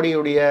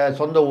 மோடியுடைய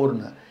சொந்த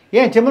ஊர்னு.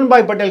 ஏன்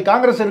சிமன்பாய் பட்டேல்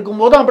காங்கிரஸ்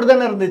இருக்கும்போதும் அப்படி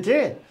தானே இருந்துச்சு.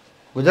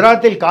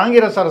 குஜராத்தில்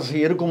காங்கிரஸ் அரசு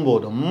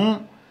இருக்கும்போதும்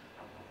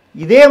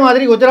இதே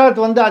மாதிரி குஜராத்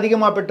வந்து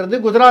அதிகமாக பெற்றது.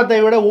 குஜராத்தை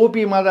விட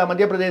ஊபி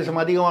மத்திய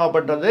பிரதேசம் அதிகமாக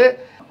பெற்றது.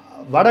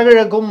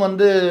 வடகிழக்கும்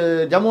வந்து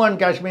ஜம்மு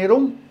அண்ட்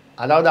காஷ்மீரும்,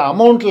 அதாவது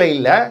அமௌண்ட்டில்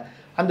இல்லை,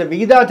 அந்த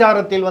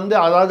விகிதாச்சாரத்தில் வந்து,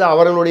 அதாவது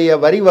அவர்களுடைய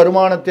வரி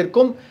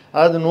வருமானத்திற்கும்,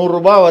 அதாவது 100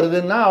 ரூபாய்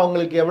வருதுன்னா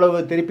அவங்களுக்கு எவ்வளவு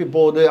திருப்பி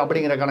போகுது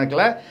அப்படிங்கிற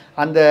கணக்கில்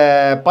அந்த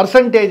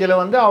பர்சன்டேஜில்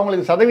வந்து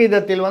அவங்களுக்கு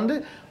சதவீதத்தில் வந்து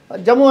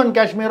ஜம்மு அண்ட்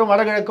காஷ்மீரும்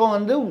வடகிழக்கும்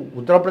வந்து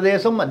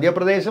உத்தரப்பிரதேசம், மத்திய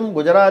பிரதேசம்,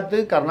 குஜராத்து,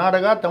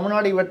 கர்நாடகா,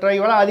 தமிழ்நாடு இவற்றை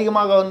விட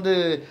அதிகமாக வந்து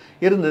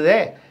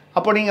இருந்ததே.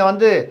 அப்போ நீங்கள்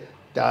வந்து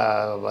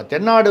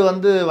தென்னாடு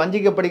வந்து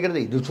வஞ்சிக்கப்படுகிறது,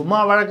 இது சும்மா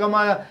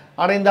வழக்கமாக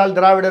அடைந்தால்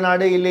திராவிட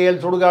நாடு,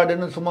 இல்லையல்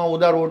சுடுகாடுன்னு சும்மா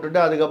உதார் விட்டுட்டு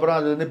அதுக்கப்புறம்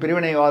அது வந்து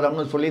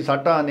பிரிவினைவாதம்னு சொல்லி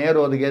சட்டம் நேரு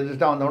அதுக்கு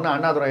எதிர்த்து வந்தோடனே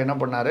அண்ணாதுரை என்ன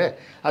பண்ணார்?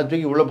 அது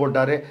தூக்கி உள்ளே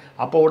போட்டார்.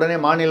 அப்போ உடனே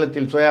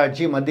மாநிலத்தில்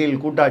சுயாட்சி,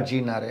 மத்தியில்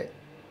கூட்டாட்சின்னாரு,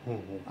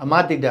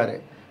 மாற்றிட்டார்.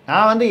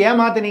 நான் வந்து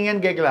ஏன்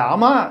மாற்றினீங்கன்னு கேட்கல.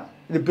 ஆமாம்,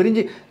 இது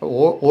பிரிஞ்சு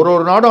ஒரு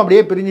நாடும்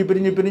அப்படியே பிரிஞ்சு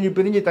பிரிஞ்சு பிரிஞ்சு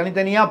பிரிஞ்சு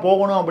தனித்தனியாக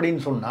போகணும்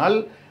அப்படின்னு சொன்னால்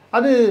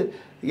அது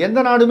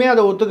எந்த நாடுமே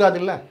அதை ஒத்துக்காது.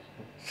 இல்லை,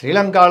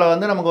 ஸ்ரீலங்காவில்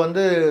வந்து நமக்கு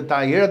வந்து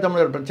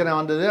ஈழத்தமிழர் பிரச்சனை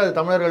வந்தது, அது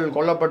தமிழர்கள்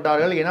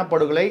கொல்லப்பட்டார்கள்,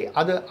 இனப்படுகொலை,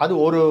 அது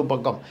ஒரு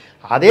பக்கம்.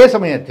 அதே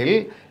சமயத்தில்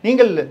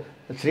நீங்கள்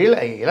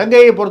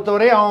இலங்கையை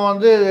பொறுத்தவரை அவன்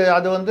வந்து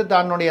அது வந்து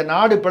தன்னுடைய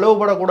நாடு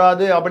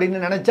பிளவுபடக்கூடாது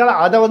அப்படின்னு நினைச்சால்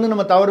அதை வந்து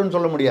நம்ம தவறுன்னு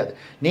சொல்ல முடியாது.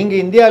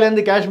 நீங்கள்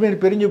இந்தியாவிலேருந்து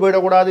காஷ்மீர் பிரிஞ்சு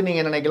போயிடக்கூடாதுன்னு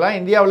நீங்கள் நினைக்கலாம்,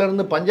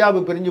 இந்தியாவிலேருந்து பஞ்சாப்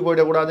பிரிஞ்சு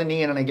போயிடக்கூடாதுன்னு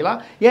நீங்கள்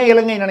நினைக்கலாம். ஏன்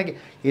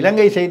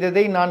இலங்கை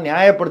செய்ததை நான்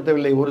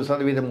நியாயப்படுத்தவில்லை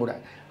 1% கூட.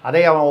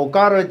 அதை அவன்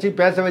உட்கார வச்சு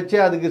பேச வச்சு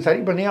அதுக்கு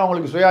சரி பண்ணி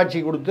அவங்களுக்கு சுயாட்சி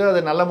கொடுத்து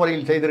அதை நல்ல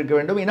முறையில் செய்திருக்க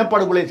வேண்டும்,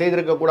 இனப்படுகொலை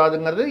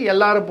செய்திருக்கக்கூடாதுங்கிறது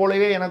எல்லாரும்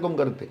போலவே எனக்கும்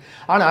கருத்து.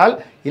 ஆனால்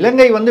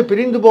இலங்கை வந்து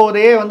பிரிந்து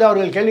போவதையே வந்து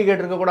அவர்கள் கேள்வி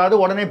கேட்டிருக்கக்கூடாது,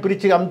 உடனே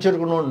பிரித்து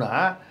அனுப்பிச்சிருக்கணும்னா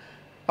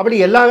அப்படி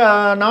எல்லா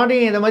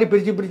நாடையும் இந்த மாதிரி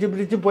பிரித்து பிரித்து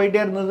பிரித்து போயிட்டே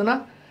இருந்ததுன்னா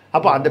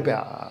அப்போ அந்த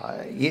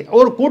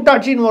ஒரு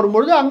கூட்டாட்சின்னு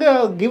வரும்பொழுது அங்கே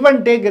கிவ்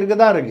அண்ட் டேக் இருக்க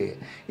தான் இருக்குது.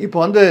 இப்போ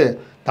வந்து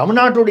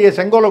தமிழ்நாட்டுடைய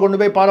செங்கோலை கொண்டு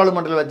போய்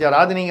பாராளுமன்றத்தில் வச்சார்.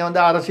 அது நீங்கள்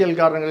வந்து அரசியல்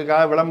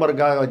காரணங்களுக்காக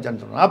விளம்பரக்காக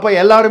வச்சேன்னு சொன்னோம். அப்போ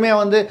எல்லாருமே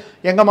வந்து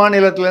எங்கள்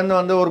மாநிலத்திலேருந்து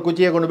வந்து ஒரு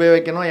குச்சியை கொண்டு போய்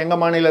வைக்கணும்,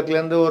 எங்கள்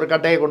மாநிலத்திலேருந்து ஒரு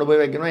கட்டையை கொண்டு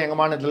போய் வைக்கணும், எங்கள்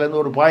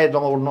மாநிலத்திலேருந்து ஒரு பாயை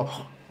தொங்க விடணும்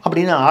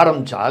அப்படின்னு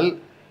ஆரம்பித்தால்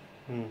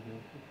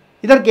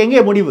இதற்கு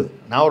எங்கே முடிவு?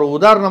 நான் ஒரு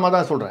உதாரணமாக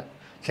தான் சொல்கிறேன்.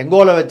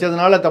 செங்கோலை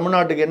வச்சதுனால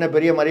தமிழ்நாட்டுக்கு என்ன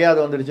பெரிய மரியாதை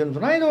வந்துடுச்சுன்னு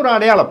சொன்னால் இது ஒரு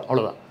அடையாளம்,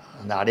 அவ்வளோதான்.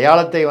 அந்த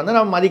அடையாளத்தை வந்து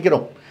நம்ம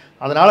மதிக்கிறோம்.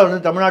 அதனால் வந்து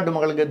தமிழ்நாட்டு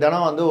மக்களுக்கு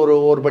தினம் வந்து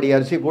ஒரு படி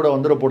அரிசி கூட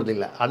வந்துட போகிறது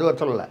இல்லை, அது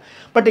சொல்லலை.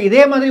 பட்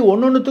இதே மாதிரி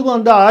ஒன்றுத்துக்கும்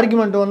வந்து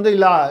ஆர்குமெண்ட் வந்து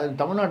இல்லை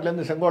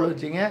தமிழ்நாட்டிலேருந்து செங்கோலை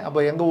வச்சிங்க, அப்போ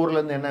எங்கள்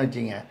ஊர்லேருந்து என்ன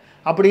வச்சிங்க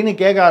அப்படின்னு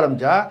கேட்க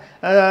ஆரம்பித்தா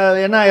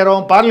என்ன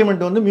ஆயிரும்?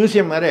 பார்லிமெண்ட் வந்து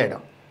மியூசியம் மாதிரி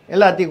ஆகிடும்.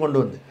 எல்லாத்தையும்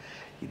கொண்டு வந்து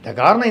இந்த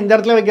காரணம் இந்த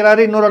இடத்துல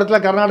வைக்கிறாரு, இன்னொரு இடத்துல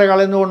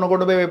கர்நாடகாலேருந்து ஒன்று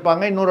கொண்டு போய்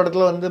வைப்பாங்க, இன்னொரு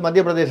இடத்துல வந்து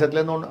மத்திய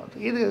பிரதேசத்துலேருந்து ஒன்று.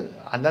 இது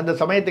அந்தந்த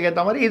சமயத்துக்கு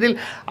ஏற்ற மாதிரி இதில்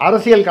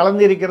அரசியல்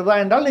கலந்து இருக்கிறதா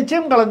என்றால்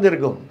நிச்சயம்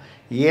கலந்திருக்கும்.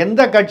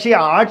 எந்த கட்சி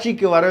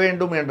ஆட்சிக்கு வர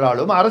வேண்டும்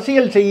என்றாலும்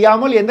அரசியல்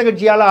செய்யாமல் எந்த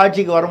கட்சியால்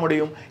ஆட்சிக்கு வர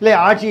முடியும்? இல்லை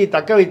ஆட்சியை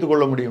தக்க வைத்துக்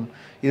கொள்ள முடியும்?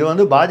 இது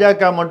வந்து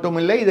பாஜக மட்டும்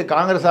இல்லை, இது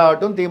காங்கிரஸ்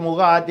ஆகட்டும்,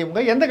 திமுக,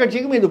 அதிமுக, எந்த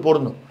கட்சிக்கும் இது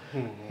பொருந்தும்.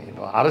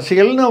 இப்போ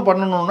அரசியல்னு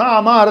பண்ணணும்னா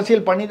ஆமாம்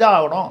அரசியல் பண்ணி தான்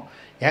ஆகணும்.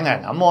 ஏங்க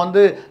நம்ம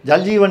வந்து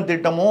ஜல்ஜீவன்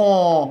திட்டமும்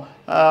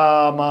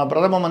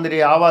பிரதம மந்திரி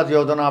ஆவாஸ்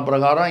யோஜனா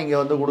பிரகாரம் இங்கே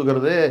வந்து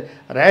கொடுக்குறது,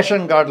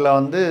 ரேஷன் கார்டில்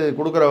வந்து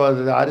கொடுக்குற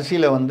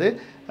அரிசியில் வந்து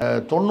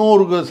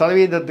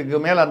 90%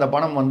 மேல் அந்த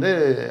பணம் வந்து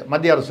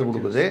மத்திய அரசு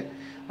கொடுக்குது.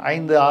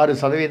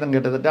 5-6%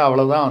 கிட்டத்தட்ட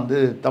அவ்வளோதான் வந்து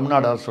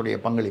தமிழ்நாடு அரசுடைய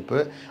பங்களிப்பு.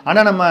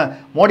 ஆனால் நம்ம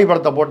மோடி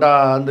படத்தை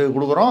போட்டால் வந்து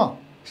கொடுக்குறோம்,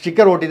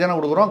 ஸ்டிக்கர் ஒட்டி தானே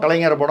கொடுக்குறோம்.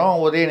 கலைஞர்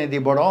படம், உதயநிதி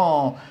படம்,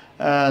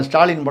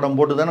 ஸ்டாலின் படம்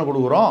போட்டு தானே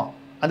கொடுக்குறோம்.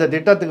 அந்த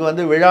திட்டத்துக்கு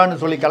வந்து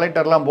விழான்னு சொல்லி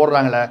கலெக்டர்லாம்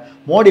போடுறாங்களே,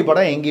 மோடி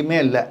படம் எங்கேயுமே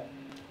இல்லை.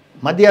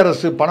 மத்திய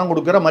அரசு பணம்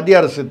கொடுக்குற மத்திய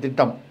அரசு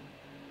திட்டம்.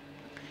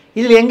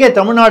 இதில் எங்கே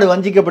தமிழ்நாடு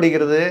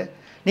வஞ்சிக்கப்படுகிறது?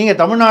 நீங்கள்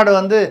தமிழ்நாடு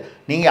வந்து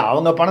நீங்கள்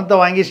அவங்க பணத்தை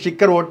வாங்கி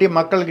ஸ்டிக்கர் ஒட்டி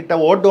மக்கள்கிட்ட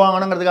ஓட்டு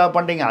வாங்கணுங்கிறதுக்காக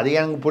பண்ணுறீங்க, அது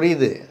எனக்கு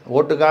புரியுது,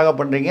 ஓட்டுக்காக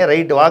பண்ணுறீங்க,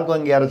 ரைட்டு, வாக்கு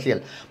வங்கி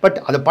அரசியல். பட்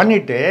அதை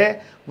பண்ணிவிட்டு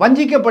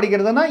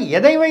வஞ்சிக்கப்படுகிறதுனா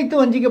எதை வைத்து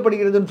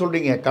வஞ்சிக்கப்படுகிறதுன்னு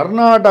சொல்கிறீங்க?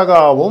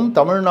 கர்நாடகாவும்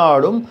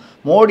தமிழ்நாடும்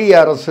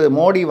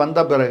மோடி வந்த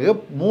பிறகு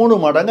 3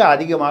 மடங்கு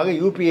அதிகமாக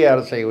யூபிஏ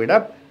அரசை விட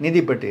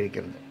நிதி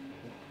பெற்றிருக்கிறது.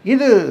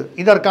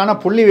 இதற்கான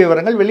புள்ளி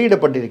விவரங்கள்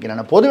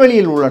வெளியிடப்பட்டிருக்கின்றன,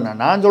 பொதுவெளியில் உள்ளன.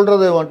 நான்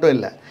சொல்கிறது மட்டும்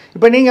இல்லை.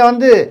 இப்போ நீங்கள்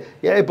வந்து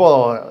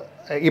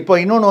இப்போ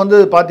இன்னொன்று வந்து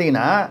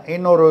பார்த்தீங்கன்னா,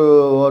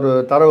 ஒரு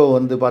தரவு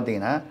வந்து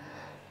பார்த்தீங்கன்னா,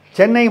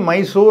 சென்னை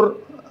மைசூர்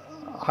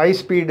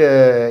ஹைஸ்பீடு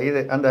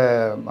அந்த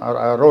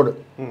ரோடு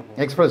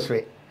எக்ஸ்பிரஸ்வே,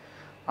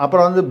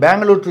 அப்புறம் வந்து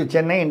Bangalore to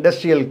Chennai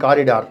industrial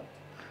corridor,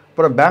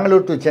 அப்புறம்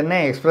Bangalore to Chennai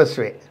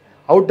expressway,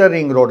 outer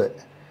ring road,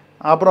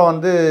 அப்புறம்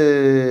வந்து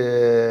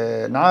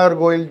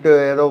நாகர்கோவில் டு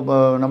ஏதோ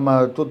நம்ம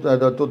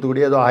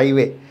தூத்துக்குடி ஏதோ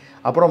ஹைவே,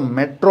 அப்புறம்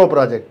மெட்ரோ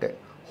ப்ராஜெக்டு,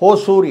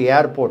 ஹோசூர்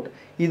ஏர்போர்ட்.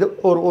 இது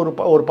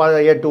ஒரு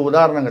 8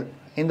 உதாரணங்கள்.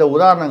 இந்த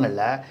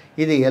உதாரணங்களில்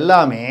இது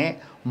எல்லாமே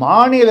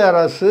மாநில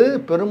அரசு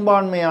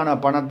பெரும்பான்மையான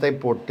பணத்தை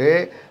போட்டு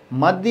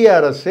மத்திய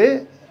அரசு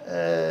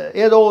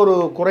ஏதோ ஒரு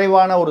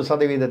குறைவான ஒரு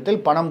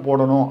சதவீதத்தில் பணம்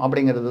போடணும்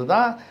அப்படிங்கிறது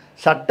தான்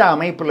சட்ட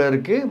அமைப்பில்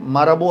இருக்குது,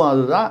 மரபும்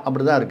அதுதான்,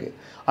 அப்படி தான் இருக்குது.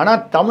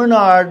 ஆனால்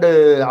தமிழ்நாடு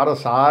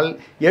அரசால்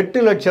 8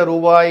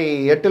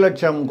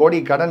 லட்சம் கோடி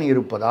கடன்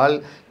இருப்பதால்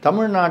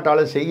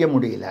தமிழ்நாட்டால் செய்ய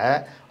முடியல.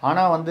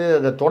 ஆனால் வந்து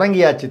அதை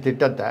தொடங்கியாச்சு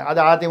திட்டத்தை. அது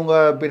அதிமுக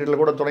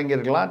பீரியடில் கூட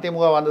தொடங்கியிருக்கலாம்,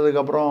 திமுக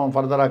வந்ததுக்கப்புறம்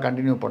ஃபர்தராக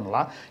கண்டினியூ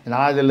பண்ணலாம்.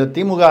 நான் இதில்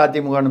திமுக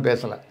அதிமுகன்னு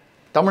பேசலை,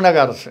 தமிழக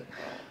அரசு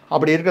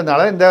அப்படி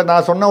இருக்கிறதுனால இந்த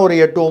நான் சொன்ன ஒரு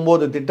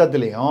 8-9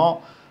 திட்டத்துலேயும்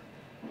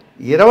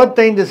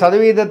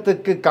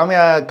 25%க்கு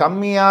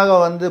கம்மியாக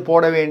வந்து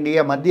போட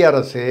வேண்டிய மத்திய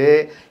அரசு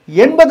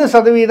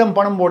 80%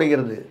 பணம்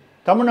போடுகிறது.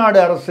 தமிழ்நாடு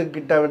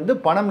அரசுக்கிட்ட வந்து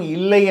பணம்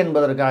இல்லை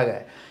என்பதற்காக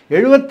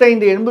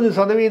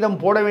 75-80%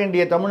 போட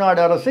வேண்டிய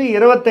தமிழ்நாடு அரசு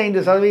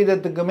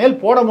 25%க்கு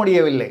மேல் போட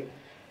முடியவில்லை.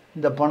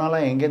 இந்த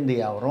பணம்லாம் எங்கேருந்து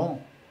வரும்?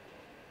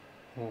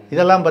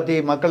 இதெல்லாம் பற்றி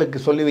மக்களுக்கு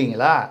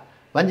சொல்லுவீங்களா?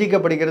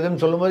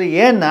 வஞ்சிக்கப்படுகிறதுன்னு சொல்லும்போது,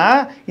 ஏன்னா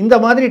இந்த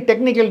மாதிரி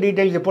டெக்னிக்கல்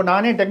டீட்டெயில்ஸ், இப்போ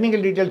நானே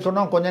டெக்னிக்கல் டீட்டெயில்ஸ்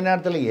சொன்னால் கொஞ்ச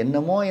நேரத்தில்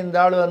என்னமோ இந்த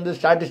ஆள் வந்து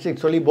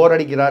ஸ்டாட்டிஸ்டிக்ஸ் சொல்லி போர்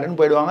அடிக்கிறாருன்னு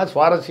போயிடுவாங்க,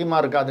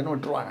 சுவாரஸ்யமாக இருக்காதுன்னு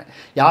விட்டுருவாங்க.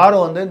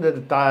 யாரும் வந்து இந்த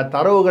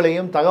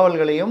தரவுகளையும்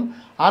தகவல்களையும்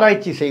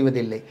ஆராய்ச்சி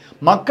செய்வதில்லை.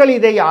 மக்கள்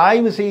இதை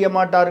ஆய்வு செய்ய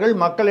மாட்டார்கள்,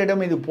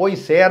 மக்களிடம் இது போய்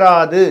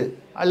சேராது,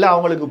 அல்ல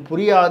அவங்களுக்கு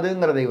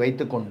புரியாதுங்கிறதை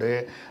வைத்துக்கொண்டு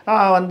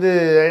வந்து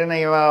என்னை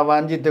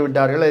வஞ்சித்து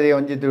விட்டார்கள், இதை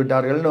வஞ்சித்து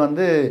விட்டார்கள்னு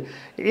வந்து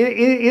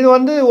இது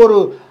வந்து ஒரு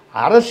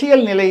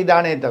அரசியல் நிலை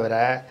தானே தவிர,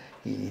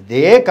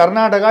 இதே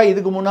கர்நாடகா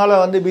இதுக்கு முன்னால்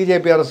வந்து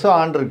பிஜேபி அரசு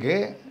ஆண்டிருக்கு,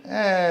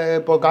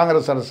 இப்போ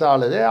காங்கிரஸ் அரசு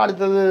ஆளுது,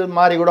 அடுத்தது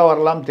மாறி கூட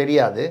வரலாம்,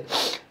 தெரியாது.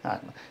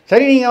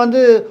 சரி, நீங்கள்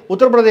வந்து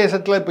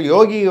உத்தரப்பிரதேசத்தில் இப்போ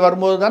யோகி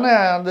வரும்போது தானே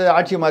வந்து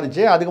ஆட்சி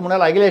மாறிச்சு, அதுக்கு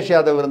முன்னால் அகிலேஷ்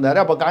யாதவ் இருந்தார்,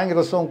 அப்போ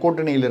காங்கிரஸும்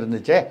கூட்டணியில்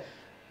இருந்துச்சு.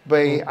 இப்போ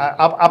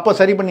அப்போ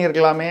சரி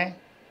பண்ணியிருக்கலாமே.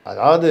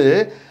 அதாவது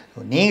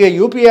நீங்கள்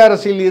யூபிஏ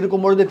அரசியல்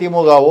இருக்கும்பொழுது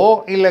திமுகவோ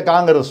இல்லை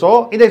காங்கிரஸோ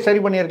இதை சரி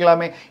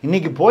பண்ணியிருக்கலாமே.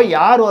 இன்றைக்கி போய்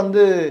யார்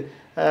வந்து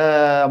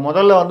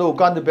முதல்ல வந்து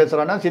உட்காந்து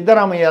பேசுகிறான்னா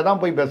சித்தராமையா தான்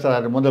போய்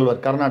பேசுகிறாரு,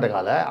 முதல்வர்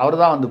கர்நாடகாவில், அவர்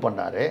தான் வந்து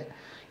பண்ணார்.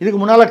 இதுக்கு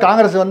முன்னால்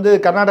காங்கிரஸ் வந்து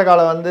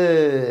கர்நாடகாவில் வந்து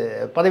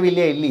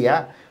பதவியிலே இல்லையா?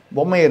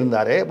 பொம்மை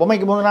இருந்தார்,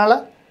 பொம்மைக்கு முன்னால்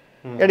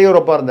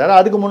எடியூரப்பா இருந்தார்,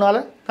 அதுக்கு முன்னால்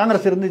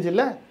காங்கிரஸ் இருந்துச்சு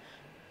இல்லை,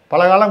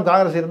 பல காலம்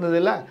காங்கிரஸ் இருந்தது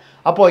இல்லை.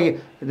 அப்போது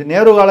இது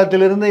நேரு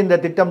காலத்திலிருந்து இந்த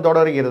திட்டம்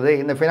தொடர்கிறது,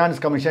 இந்த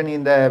ஃபினான்ஸ் கமிஷன்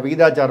இந்த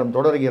விகிதாச்சாரம்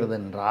தொடர்கிறது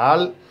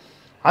என்றால்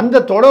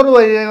அந்த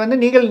தொடர்வதை வந்து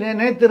நீங்கள்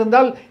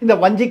நினைத்திருந்தால் இந்த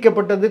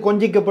வஞ்சிக்கப்பட்டது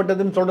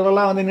கொஞ்சிக்கப்பட்டதுன்னு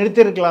சொல்கிறதெல்லாம் வந்து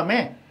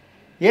நிறுத்தியிருக்கலாமே.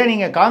 ஏன்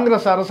நீங்கள்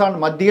காங்கிரஸ்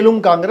அரசாங்கம்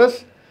மத்தியிலும் காங்கிரஸ்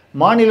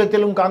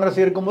மாநிலத்திலும் காங்கிரஸ்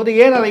இருக்கும்போது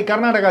ஏன் அதை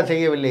கர்நாடகா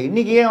செய்யவில்லை?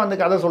 இன்றைக்கி ஏன் வந்து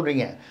கதை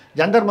சொல்கிறீங்க?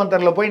 ஜந்தர்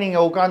மந்தரில் போய்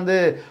நீங்கள் உட்காந்து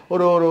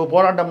ஒரு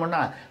போராட்டம்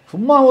பண்ணால்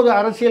சும்மா ஒரு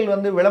அரசியல்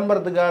வந்து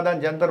விளம்பரத்துக்காக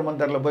தான் ஜந்தர்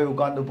மந்தரில் போய்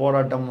உட்காந்து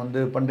போராட்டம்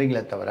வந்து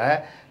பண்ணுறீங்களே தவிர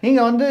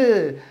நீங்கள் வந்து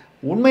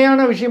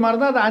உண்மையான விஷயமா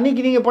இருந்தால் அதை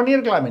அன்றைக்கி நீங்கள்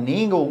பண்ணியிருக்கலாமே.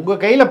 நீங்கள்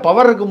உங்கள் கையில்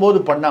பவர்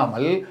இருக்கும்போது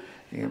பண்ணாமல்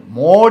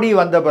மோடி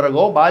வந்த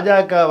பிறகோ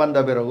பாஜக வந்த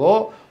பிறகோ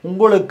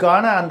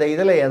உங்களுக்கான அந்த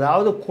இதில்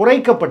ஏதாவது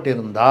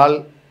குறைக்கப்பட்டிருந்தால்,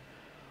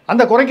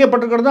 அந்த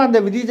குறைக்கப்பட்டிருக்கிறது அந்த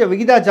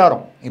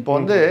விகிதாச்சாரம் இப்போ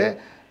வந்து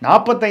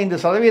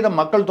 45%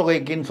 மக்கள்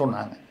தொகைக்குன்னு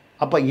சொன்னாங்க.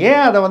 அப்போ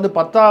ஏன் அதை வந்து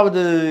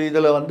 10வது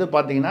இதில் வந்து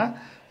பார்த்திங்கன்னா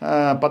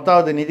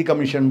 10வது நிதி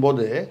கமிஷன்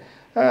போது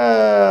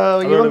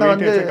இவங்க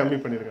வந்து கம்மி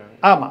பண்ணியிருக்காங்க.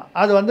 ஆமாம்,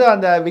 அது வந்து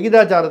அந்த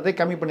விகிதாச்சாரத்தை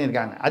கம்மி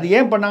பண்ணியிருக்காங்க. அது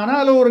ஏன் பண்ணாங்கன்னா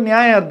அதில் ஒரு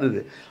நியாயம் இருந்தது.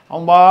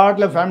 அவன்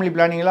பாட்டில் ஃபேமிலி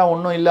பிளானிங்லாம்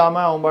ஒன்றும்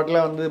இல்லாமல் அவன்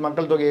பாட்டில் வந்து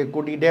மக்கள் தொகையை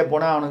கூட்டிக்கிட்டே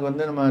போனால் அவனுக்கு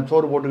வந்து நம்ம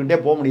சோறு போட்டுக்கிட்டே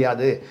போக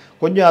முடியாது,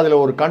 கொஞ்சம்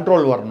அதில் ஒரு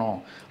கண்ட்ரோல் வரணும்.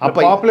 அப்போ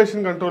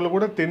பாப்புலேஷன் கண்ட்ரோலில்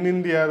கூட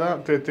தென்னிந்தியா தான்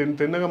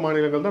தென்னக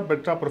மாநிலங்கள் தான்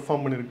பெட்டராக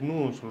பெர்ஃபார்ம்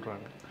பண்ணியிருக்குன்னு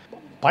சொல்கிறாங்க.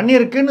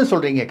 பண்ணியிருக்குன்னு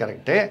சொல்கிறீங்க,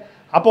 கரெக்டு.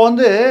 அப்போ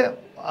வந்து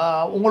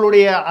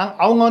உங்களுடைய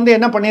அவங்க வந்து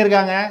என்ன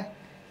பண்ணியிருக்காங்க,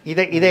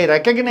 இதை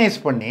ரெக்கக்னைஸ்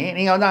பண்ணி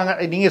நீங்கள் வந்து அங்கே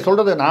நீங்கள்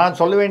சொல்கிறது நான்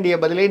சொல்ல வேண்டிய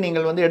பதிலே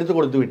நீங்கள் வந்து எடுத்து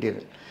கொடுத்து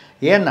விட்டீர்கள்.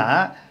 ஏன்னா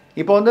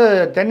இப்போ வந்து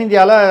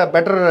தென்னிந்தியாவில்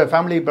பெட்டர்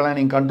ஃபேமிலி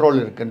பிளானிங் கண்ட்ரோல்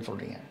இருக்குதுன்னு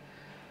சொல்கிறீங்க.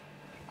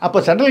 அப்போ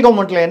சென்ட்ரல்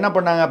கவர்மெண்ட்டில் என்ன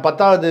பண்ணாங்க,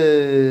 10வது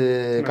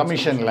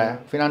கமிஷனில்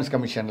ஃபினான்ஸ்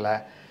கமிஷனில்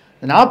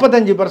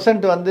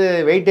 45% வந்து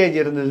வெயிட்டேஜ்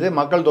இருந்தது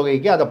மக்கள்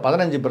தொகைக்கு, அதை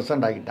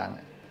 15% ஆகிட்டாங்க.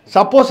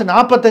 சப்போஸ்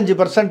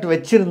 45%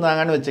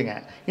 வச்சுருந்தாங்கன்னு வச்சுங்க,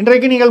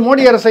 இன்றைக்கு நீங்கள்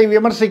மோடி அரசை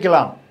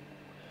விமர்சிக்கலாம்.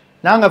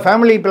 நாங்கள்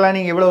ஃபேமிலி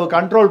பிளானிங் இவ்வளவு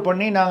கண்ட்ரோல்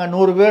பண்ணி நாங்கள்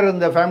 100 பேர்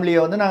இருந்த ஃபேமிலியை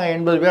வந்து நாங்கள்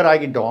 80 பேர்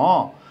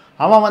ஆக்கிட்டோம்,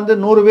 அவன் வந்து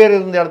 100 பேர்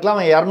இருந்த இடத்துல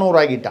அவன் 200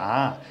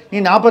 ஆக்கிட்டான், நீ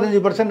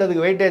 45%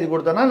 அதுக்கு வெயிட்டேஜ்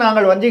கொடுத்தோன்னா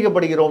நாங்கள்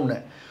வஞ்சிக்கப்படுகிறோம்னு.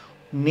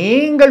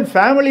 நீங்கள்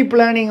ஃபேமிலி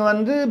பிளானிங்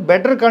வந்து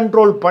பெட்டர்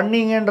கண்ட்ரோல்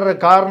பண்ணிங்கன்ற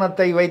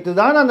காரணத்தை வைத்து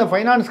தான் அந்த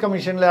ஃபைனான்ஸ்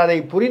கமிஷனில் அதை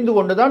புரிந்து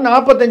கொண்டு தான்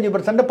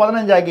 45%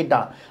 15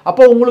 ஆக்கிட்டான்.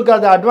 அப்போ உங்களுக்கு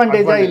அது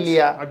அட்வான்டேஜாக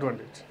இல்லையா?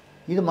 அட்வான்டேஜ்.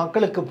 இது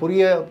மக்களுக்கு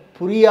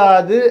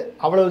புரியாது,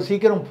 அவ்வளவு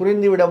சீக்கிரம்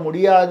புரிந்துவிட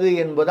முடியாது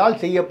என்பதால்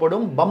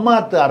செய்யப்படும்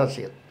பம்மாத்து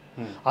அரசியல்.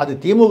 அது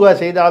திமுக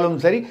செய்தாலும்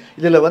சரி.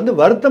 இதில் வந்து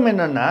வருத்தம்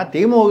என்னென்னா,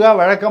 திமுக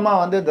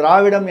வழக்கமாக வந்து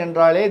திராவிடம்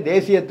என்றாலே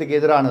தேசியத்துக்கு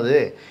எதிரானது,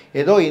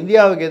 ஏதோ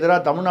இந்தியாவுக்கு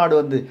எதிராக தமிழ்நாடு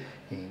வந்து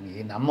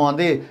நம்ம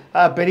வந்து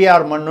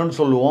பெரியார் மண்ணுன்னு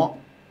சொல்லுவோம்.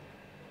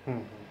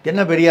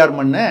 என்ன பெரியார்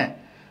மண்ணு?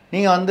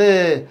 நீங்கள் வந்து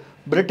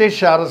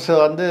பிரிட்டிஷ் அரசு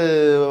வந்து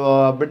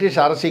பிரிட்டிஷ்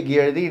அரசுக்கு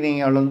எழுதி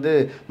நீங்கள் வந்து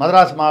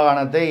மதராஸ்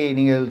மாகாணத்தை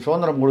நீங்கள்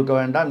சுதந்திரம் கொடுக்க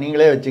வேண்டாம்,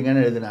 நீங்களே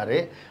வச்சுங்கன்னு எழுதினார்.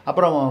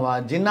 அப்புறம்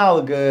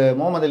ஜின்னாவுக்கு,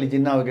 முகமது அலி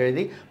ஜின்னாவுக்கு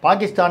எழுதி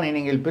பாகிஸ்தானை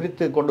நீங்கள்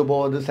பிரித்து கொண்டு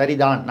போவது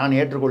சரிதான், நான்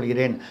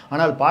ஏற்றுக்கொள்கிறேன்,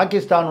 ஆனால்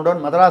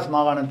பாகிஸ்தானுடன் மதராஸ்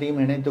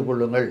மாகாணத்தையும் இணைத்து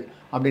கொள்ளுங்கள்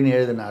அப்படின்னு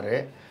எழுதினார்.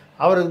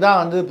 அவருக்கு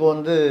தான் வந்து இப்போ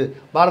வந்து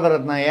பாரத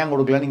ரத்னா ஏன்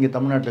கொடுக்கலன்னு இங்கே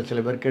தமிழ்நாட்டில் சில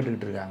பேர்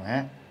கேட்டுக்கிட்டு இருக்காங்க.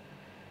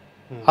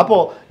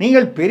 அப்போது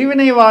நீங்கள்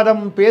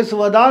பிரிவினைவாதம்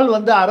பேசுவதால்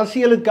வந்து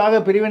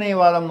அரசியலுக்காக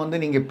பிரிவினைவாதம் வந்து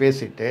நீங்கள்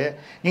பேசிட்டு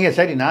நீங்கள்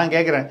சரி, நான்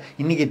கேட்குறேன்,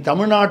 இன்றைக்கி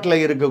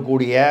தமிழ்நாட்டில்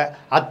இருக்கக்கூடிய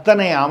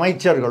அத்தனை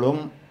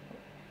அமைச்சர்களும்,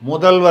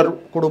 முதல்வர்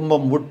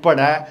குடும்பம் உட்பட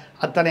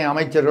அத்தனை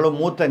அமைச்சர்களும்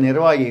மூத்த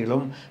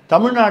நிர்வாகிகளும்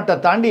தமிழ்நாட்டை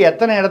தாண்டி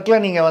எத்தனை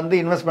இடத்துல நீங்கள் வந்து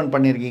இன்வெஸ்ட்மெண்ட்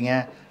பண்ணியிருக்கீங்க?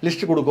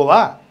 லிஸ்ட்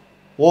கொடுக்கவா?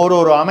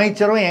 ஒரு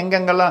அமைச்சரும்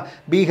எங்கெங்கெல்லாம்,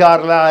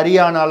 பீகாரில்,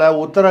 ஹரியானாவில்,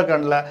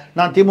 உத்தரகண்டில்,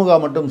 நான் திமுக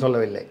மட்டும்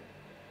சொல்லவில்லை,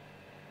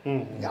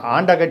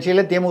 ஆண்ட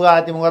கட்சியில் திமுக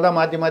அதிமுக தான்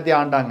மாற்றி மாற்றி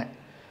ஆண்டாங்க.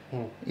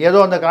 ஏதோ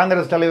அந்த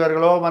காங்கிரஸ்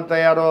தலைவர்களோ மற்ற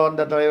யாரோ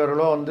அந்த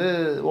தலைவர்களோ வந்து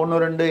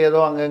 1-2 ஏதோ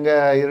அங்கங்கே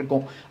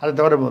இருக்கும். அதை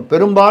தவிர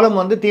பெரும்பாலும்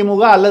வந்து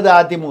திமுக அல்லது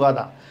அதிமுக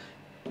தான்.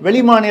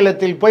 வெளி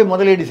மாநிலத்தில் போய்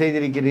முதலீடு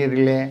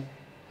செய்திருக்கிறீர்களே,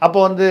 அப்போ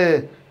வந்து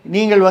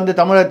நீங்கள் வந்து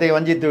தமிழகத்தை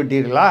வஞ்சித்து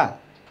விட்டீர்களா?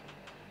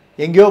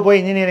 எங்கேயோ போய்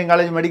engineering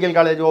college, medical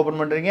college open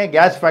பண்ணுறீங்க,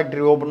 கேஸ்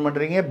ஃபேக்ட்ரி ஓப்பன்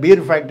பண்ணுறீங்க,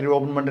 பீர் ஃபேக்ட்ரி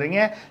ஓப்பன் பண்ணுறீங்க,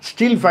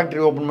 ஸ்டீல்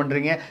ஃபேக்ட்ரி ஓப்பன்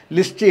பண்ணுறீங்க.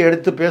 லிஸ்ட்டு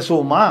எடுத்து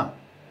பேசுவோமா?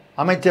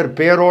 அமைச்சர்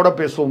பேரோடு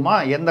பேசுவோமா?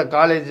 எந்த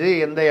காலேஜு,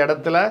 எந்த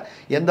இடத்துல,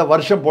 எந்த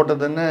வருஷம்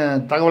போட்டதுன்னு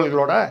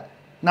தகவல்களோட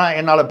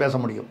என்னால் பேச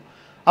முடியும்.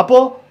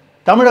 அப்போது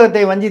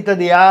தமிழகத்தை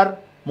வஞ்சித்தது யார்?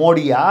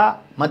 மோடியா,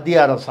 மத்திய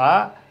அரசா,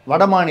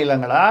 வட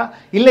மாநிலங்களா,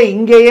 இல்லை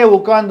இங்கேயே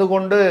உட்கார்ந்து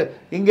கொண்டு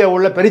இங்கே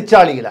உள்ள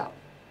பெருச்சாளிகளா?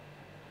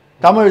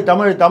 தமிழ்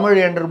தமிழ் தமிழ்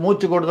என்று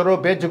மூச்சு கொடுத்துறோ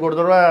பேச்சு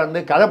கொடுத்துறோ வந்து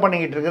கதை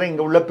பண்ணிக்கிட்டு இருக்கிற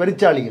இங்கே உள்ள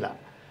பெருச்சாளிகளா?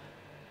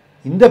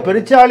 இந்த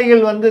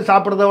பெருச்சாளிகள் வந்து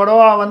சாப்பிட்றத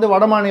விடவா வந்து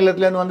வட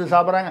மாநிலத்துலேருந்து வந்து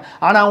சாப்பிட்றாங்க.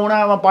 ஆனால்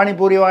அவன்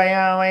பானிபூரி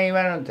வாயன், அவன்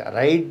இவன்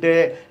ரைட்டு.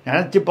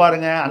 நினச்சி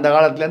பாருங்கள், அந்த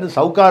காலத்துலேருந்து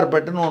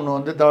சவுகார்பேட்டுன்னு ஒன்று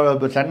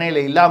வந்து சென்னையில்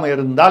இல்லாமல்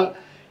இருந்தால்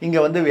இங்கே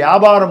வந்து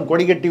வியாபாரம்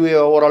கொடிகட்டி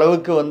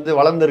ஓரளவுக்கு வந்து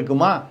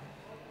வளர்ந்துருக்குமா?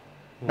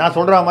 நான்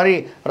சொல்கிற மாதிரி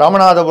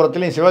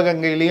ராமநாதபுரத்துலேயும்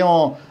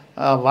சிவகங்கையிலையும்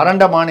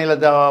வறண்ட மாநில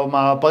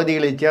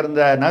பகுதிகளைச்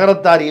சேர்ந்த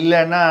நகரத்தார்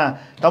இல்லைன்னா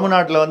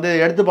தமிழ்நாட்டில் வந்து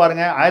எடுத்து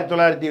பாருங்கள்.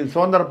 1900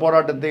 சுதந்திர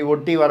போராட்டத்தை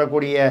ஒட்டி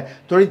வரக்கூடிய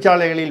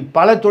தொழிற்சாலைகளில்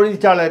பல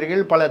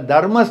தொழிற்சாலைகள், பல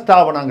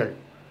தர்மஸ்தாபனங்கள்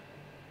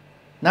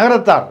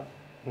நகரத்தார்.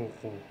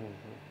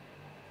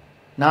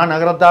 நான்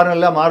நகரத்தாரும்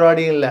இல்லை,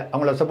 மார்வாடியும் இல்லை.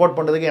 அவங்கள சப்போர்ட்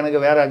பண்ணுறதுக்கு எனக்கு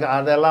வேறு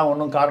அதெல்லாம்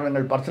ஒன்றும்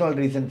காரணங்கள், பர்சனல்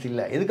ரீசன்ஸ்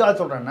இல்லை. எதுக்காக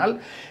சொல்கிறேன்னால்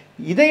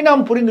இதை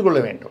நாம் புரிந்து கொள்ள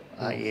வேண்டும்.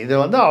 இது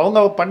வந்து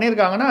அவங்க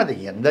பண்ணியிருக்காங்கன்னா அது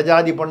எந்த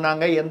ஜாதி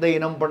பண்ணாங்க, எந்த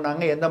இனம்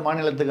பண்ணாங்க, எந்த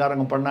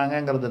மாநிலத்துக்காரங்க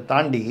பண்ணாங்கங்கிறத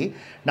தாண்டி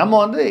நம்ம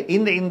வந்து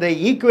இந்த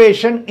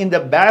ஈக்குவேஷன், இந்த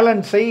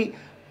பேலன்ஸை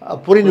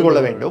புரிந்து கொள்ள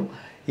வேண்டும்.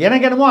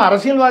 எனக்கு என்னமோ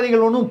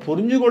அரசியல்வாதிகள் ஒன்றும்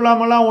புரிஞ்சு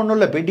கொள்ளாமலாம் ஒன்றும்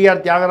இல்லை.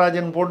 பிடிஆர்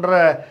தியாகராஜன் போன்ற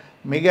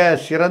மிக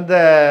சிறந்த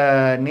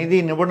நிதி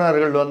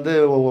நிபுணர்கள் வந்து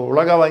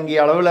உலக வங்கி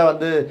அளவில்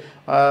வந்து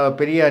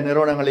பெரிய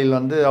நிறுவனங்களில்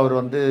வந்து அவர்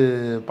வந்து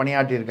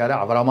பணியாற்றியிருக்காரு.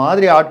 அவரை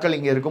மாதிரி ஆட்கள்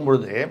இங்கே இருக்கும்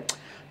பொழுது,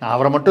 நான்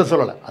அவரை மட்டும்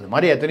சொல்லலை, அது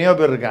மாதிரி எத்தனையோ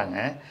பேர் இருக்காங்க.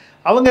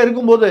 அவங்க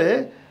இருக்கும்போது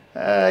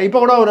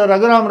இப்போ கூட ஒரு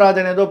ரகுராம்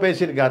ராஜன் ஏதோ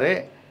பேசியிருக்காரு,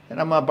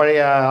 நம்ம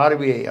பழைய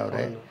ஆர்பிஐ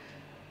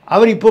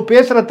அவர் இப்போ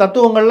பேசுகிற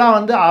தத்துவங்கள்லாம்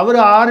வந்து அவர்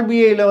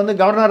ஆர்பிஐயில் வந்து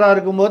கவர்னராக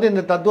இருக்கும்போது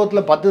இந்த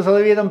தத்துவத்தில்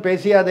 10%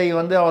 பேசி அதை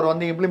வந்து அவர்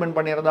வந்து இம்ப்ளிமெண்ட்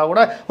பண்ணியிருந்தா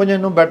கூட கொஞ்சம்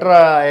இன்னும்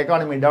பெட்டராக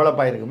எக்கானமி டெவலப்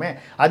ஆகிருக்குமே.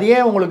 அதையே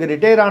உங்களுக்கு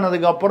ரிட்டையர்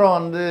ஆனதுக்கப்புறம்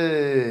வந்து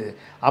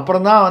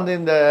அப்புறம்தான் வந்து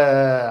இந்த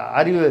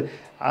அறிவு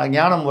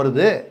ஞானம்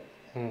வருது,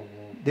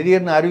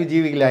 திடீர்னு அறிவு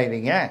ஜீவிகள்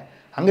ஆகிடுங்க.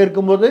 அங்கே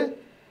இருக்கும்போது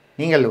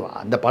நீங்கள்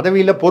அந்த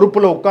பதவியில்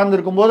பொறுப்பில்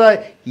உட்கார்ந்துருக்கும்போது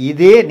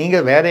இதே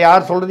நீங்கள் வேறு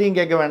யார்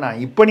சொல்கிறதையும் கேட்க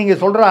வேணாம். இப்போ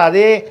நீங்கள் சொல்கிற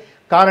அதே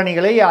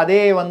காரணிகளை, அதே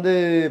வந்து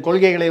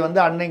கொள்கைகளை வந்து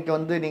அன்னைக்கு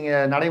வந்து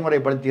நீங்கள்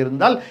நடைமுறைப்படுத்தி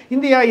இருந்தால்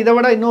இந்தியா இதை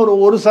விட இன்னொரு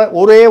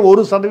ஒரே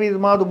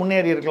 1%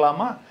 முன்னேறி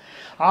இருக்கலாமா?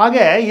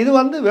 ஆக இது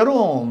வந்து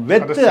வெறும்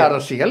வெத்து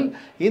அரசியல்.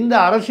 இந்த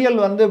அரசியல்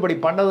வந்து இப்படி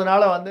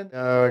பண்ணதுனால வந்து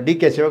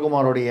DK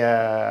சிவகுமாரோடைய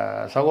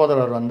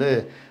சகோதரர் வந்து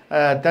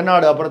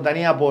தென்னாடு அப்புறம்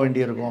தனியாக போக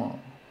வேண்டியிருக்கும்.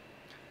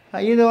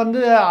 இது வந்து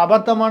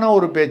அபத்தமான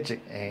ஒரு பேச்சு.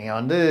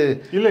 வந்து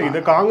இல்லை, இதை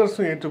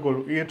காங்கிரஸும்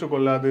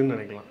ஏற்றுக்கொள்ளாதுன்னு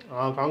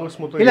நினைக்கலாம். காங்கிரஸ்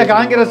மொத்தம் இல்லை,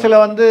 காங்கிரஸில்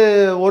வந்து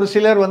ஒரு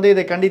சிலர் வந்து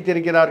இதை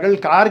கண்டித்திருக்கிறார்கள்.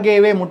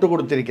 கார்கேவே முட்டு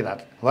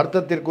கொடுத்திருக்கிறார்.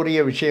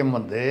 வருத்தத்திற்குரிய விஷயம்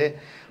வந்து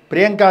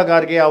பிரியங்கா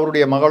கார்கே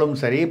அவருடைய மகளும்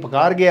சரி, இப்போ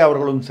கார்கே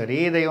அவர்களும் சரி,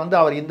 இதை வந்து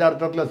அவர் இந்த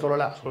அர்த்தத்தில்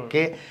சொல்லலை.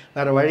 ஓகே,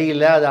 வேறு வழி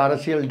இல்லை, அது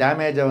அரசியல்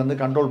டேமேஜை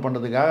வந்து கண்ட்ரோல்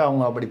பண்ணுறதுக்காக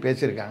அவங்க அப்படி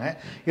பேசியிருக்காங்க.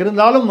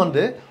 இருந்தாலும்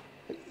வந்து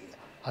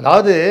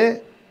அதாவது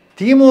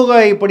திமுக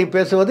இப்படி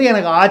பேசுவது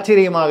எனக்கு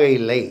ஆச்சரியமாக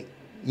இல்லை.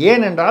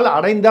 ஏனென்றால்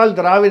அடைந்தால்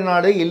திராவிட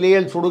நாடு,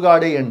 இல்லையேல்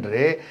சுடுகாடு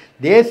என்று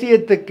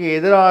தேசியத்துக்கு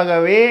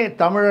எதிராகவே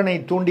தமிழனை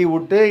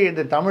தூண்டிவிட்டு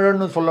இது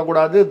தமிழன்னு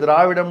சொல்லக்கூடாது,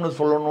 திராவிடம்னு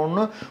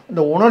சொல்லணும்னு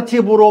இந்த உணர்ச்சி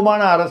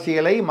பூர்வமான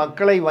அரசியலை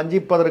மக்களை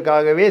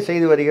வஞ்சிப்பதற்காகவே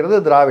செய்து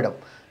வருகிறது திராவிடம்.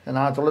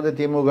 நான் சொல்கிறது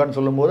திமுகன்னு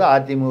சொல்லும்போது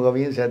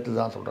அதிமுகவையும் சேர்த்து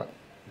தான் சொல்கிறேன்.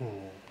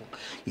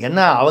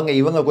 ஏன்னா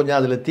இவங்க கொஞ்சம்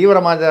அதில்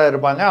தீவிரமாக தான்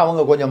இருப்பாங்க,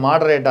 அவங்க கொஞ்சம்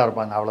மாடரேட்டாக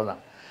இருப்பாங்க,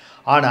 அவ்வளோதான்.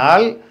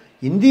 ஆனால்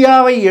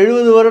இந்தியாவை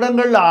 70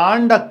 வருடங்கள்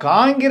ஆண்ட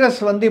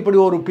காங்கிரஸ் வந்து இப்படி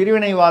ஒரு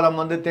பிரிவினைவாதம்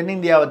வந்து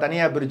தென்னிந்தியாவை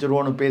தனியாக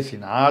பிரிச்சுருவோன்னு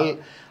பேசினால்,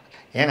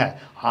 ஏங்க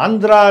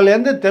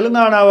ஆந்திராலேருந்து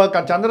தெலுங்கானாவை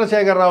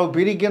சந்திரசேகர ராவ்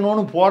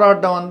பிரிக்கணும்னு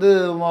போராட்டம் வந்து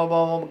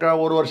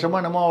 1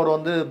 வருஷமாக என்னமோ அவர்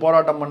வந்து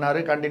போராட்டம்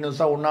பண்ணார்,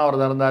 கண்டினியூஸாக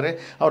உண்ணாவிரதம் இருந்தார்.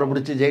 அவரை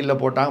பிடிச்சி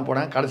ஜெயிலில்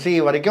போட்டாங்க. கடைசி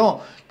வரைக்கும்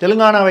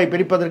தெலுங்கானாவை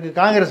பிரிப்பதற்கு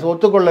காங்கிரஸ்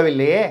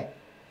ஒத்துக்கொள்ளவில்லையே.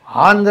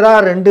 ஆந்திரா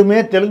ரெண்டுமே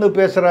தெலுங்கு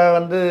பேசுகிற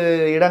வந்து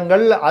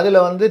இடங்கள். அதில்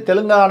வந்து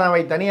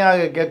தெலுங்கானாவை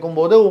தனியாக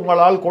கேட்கும்போது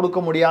உங்களால் கொடுக்க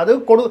முடியாது,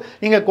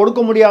 நீங்கள்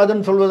கொடுக்க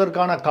முடியாதுன்னு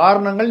சொல்வதற்கான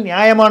காரணங்கள்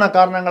நியாயமான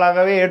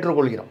காரணங்களாகவே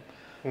ஏற்றுக்கொள்கிறோம்.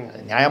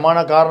 நியாயமான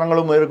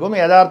காரணங்களும் இருக்கும்,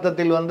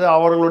 யதார்த்தத்தில் வந்து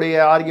அவர்களுடைய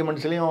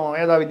ஆர்கியூமெண்ட்ஸ்லையும்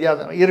ஏதோ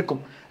வித்தியாசம்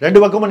இருக்கும்.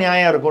 2 பக்கமும்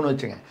நியாயம் இருக்கும்னு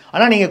வச்சுங்க.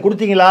 ஆனால் நீங்கள்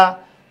கொடுத்தீங்களா?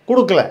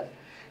 கொடுக்கல.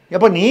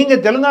 எப்போ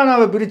நீங்கள்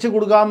தெலுங்கானாவை பிரித்து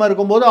கொடுக்காமல்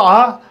இருக்கும்போது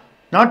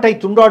நாட்டை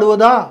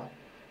துண்டாடுவதா,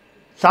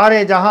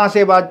 சாரே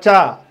ஜஹாசே பாட்சா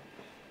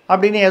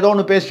அப்படின்னு ஏதோ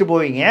ஒன்று பேசிட்டு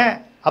போவீங்க.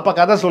 அப்போ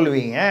கதை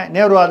சொல்லுவீங்க,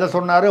 நேரு அதை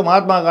சொன்னார்,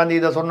 மகாத்மா காந்தி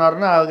இதை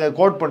சொன்னார்னு அவங்க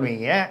கோட்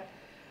பண்ணுவீங்க.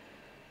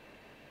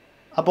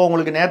 அப்போ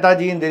உங்களுக்கு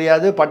நேதாஜியும்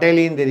தெரியாது,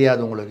 பட்டேலையும்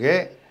தெரியாது உங்களுக்கு.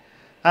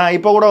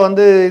 இப்போ கூட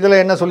வந்து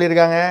இதில் என்ன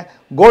சொல்லியிருக்காங்க,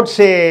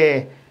 கோட்ஸே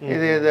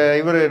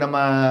இவர் நம்ம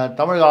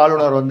தமிழக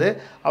ஆளுநர் வந்து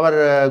அவர்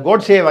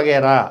கோட்ஸே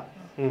வகைரா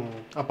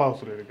அப்பாவை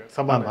சொல்லியிருக்காரு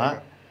சபாமா.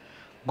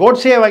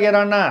 கோட்ஸே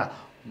வகைரான்னா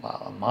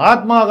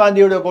மகாத்மா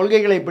காந்தியோட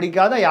கொள்கைகளை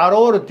பிடிக்காத யாரோ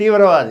ஒரு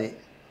தீவிரவாதி.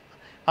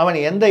 அவன்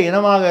எந்த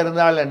இனமாக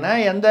இருந்தால் என்ன,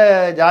 எந்த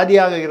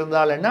ஜாதியாக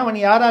இருந்தால் என்ன, அவன்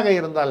யாராக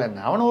இருந்தால் என்ன,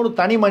 அவன் ஒரு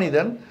தனி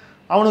மனிதன்,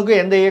 அவனுக்கு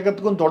எந்த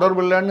இயக்கத்துக்கும்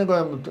தொடர்பு இல்லைன்னு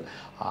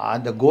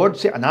அந்த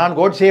நான்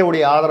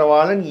கோட்ஸேவுடைய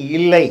ஆதரவாளன்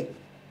இல்லை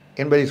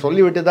என்பதை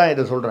சொல்லிவிட்டு தான்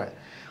இதை சொல்கிறேன்.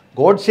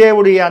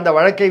 கோட்ஸேவுடைய அந்த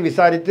வழக்கை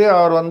விசாரித்து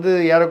அவர் வந்து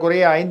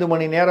ஏறக்குறைய 5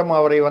 மணி நேரம்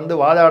அவரை வந்து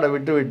வாதாட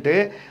விட்டுவிட்டு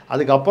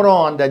அதுக்கப்புறம்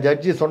அந்த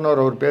ஜட்ஜி சொன்ன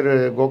ஒரு பேர்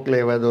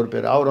கோக்லே ஒரு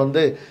பேர், அவர்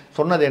வந்து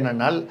சொன்னது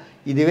என்னென்னால்,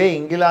 இதுவே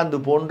இங்கிலாந்து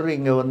போன்று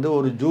இங்கே வந்து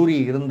ஒரு ஜூரி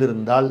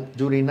இருந்திருந்தால்,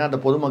 ஜூரின்னா அந்த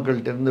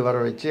பொதுமக்கள்கிட்டருந்து வர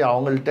வச்சு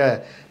அவங்கள்ட்ட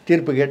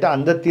தீர்ப்பு கேட்டு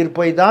அந்த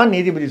தீர்ப்பை தான்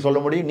நீதிபதி சொல்ல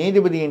முடியும்.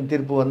 நீதிபதியின்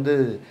தீர்ப்பு வந்து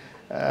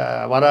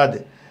வராது.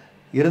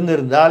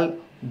 இருந்திருந்தால்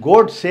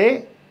கோட்ஸே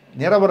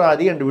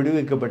நிரபராதி என்று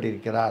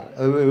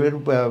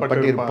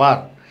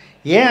விடுவிக்கப்பட்டிருப்பார்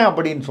ஏன்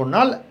அப்படின்னு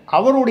சொன்னால்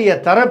அவருடைய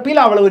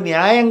தரப்பில் அவ்வளவு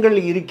நியாயங்கள்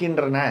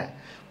இருக்கின்றன.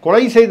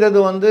 கொலை செய்தது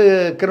வந்து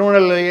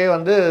கிரிமினல்லையே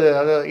வந்து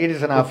அது இட்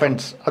இஸ் அன்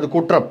அஃபென்ஸ், அது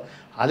குற்றம்.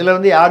 அதில்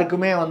வந்து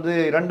யாருக்குமே வந்து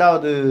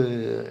இரண்டாவது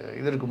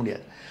இது இருக்க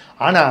முடியாது.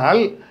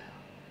 ஆனால்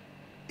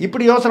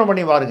இப்படி யோசனை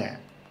பண்ணி பாருங்க,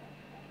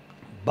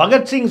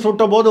 பகத்சிங்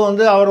சுட்ட போது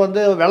வந்து அவர்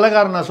வந்து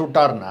வெள்ளைக்காரனை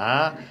சுட்டார்னா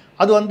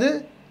அது வந்து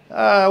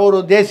ஒரு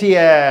தேசிய,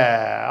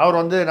 அவர்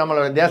வந்து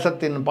நம்மளோட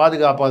தேசத்தின்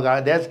பாதுகாப்பாக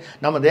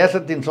நம்ம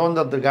தேசத்தின்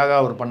சுதந்திரத்துக்காக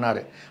அவர்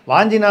பண்ணார்.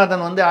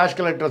 வாஞ்சிநாதன் வந்து ஆஷ்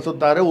கலெக்டரை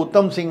சுட்டார்,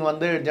 உத்தம் சிங்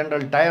வந்து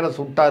ஜெனரல் டயரை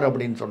சுட்டார்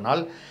அப்படின்னு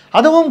சொன்னால்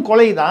அதுவும்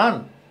கொலை தான்,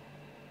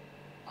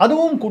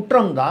 அதுவும்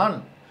குற்றம்தான்.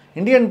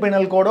 இந்தியன்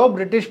பீனல் கோடோ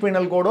பிரிட்டிஷ்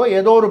பீனல் கோடோ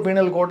ஏதோ ஒரு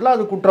பீனல் கோடில்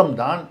அது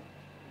குற்றம்தான்,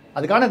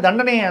 அதுக்கான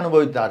தண்டனையை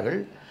அனுபவித்தார்கள்.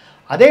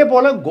 அதே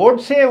போல்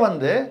கோட்ஸே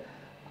வந்து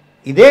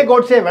இதே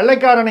கோட்ஸே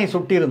வெள்ளைக்காரனை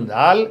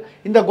சுட்டியிருந்தால்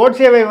இந்த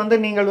கோட்ஸேவை வந்து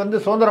நீங்கள் வந்து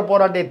சுதந்திர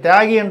போராட்ட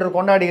தியாகி என்று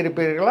கொண்டாடி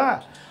இருப்பீர்களா?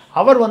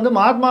 அவர் வந்து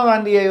மகாத்மா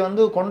காந்தியை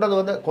வந்து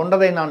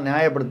கொண்டதை நான்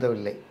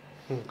நியாயப்படுத்தவில்லை.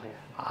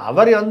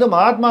 அவர் வந்து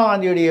மகாத்மா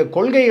காந்தியுடைய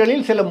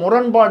கொள்கைகளில் சில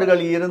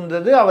முரண்பாடுகள்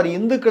இருந்தது, அவர்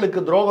இந்துக்களுக்கு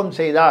துரோகம்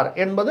செய்தார்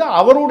என்பது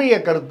அவருடைய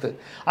கருத்து.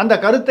 அந்த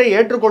கருத்தை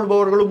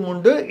ஏற்றுக்கொள்பவர்களும்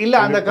உண்டு, இல்லை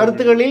அந்த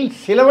கருத்துகளில்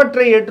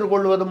சிலவற்றை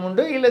ஏற்றுக்கொள்வதும்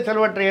உண்டு, இல்லை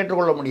சிலவற்றை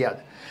ஏற்றுக்கொள்ள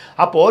முடியாது.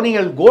 அப்போது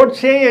நீங்கள்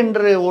கோட்ஸே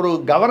என்று ஒரு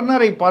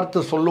கவர்னரை பார்த்து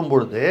சொல்லும்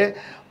பொழுது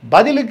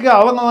பதிலுக்கு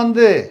அவங்க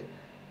வந்து,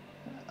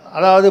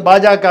 அதாவது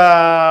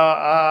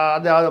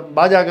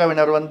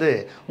பாஜகவினர் வந்து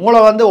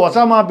உங்களை வந்து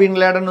ஒசாமா பின்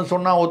லேடன்னு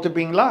சொன்னால்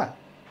ஒத்துப்பீங்களா?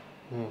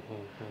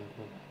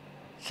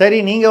 சரி,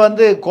 நீங்கள்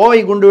வந்து கோவை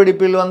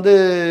குண்டுவெடிப்பில் வந்து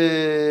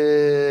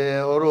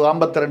ஒரு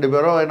 52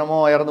 பேரோ என்னமோ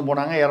இறந்து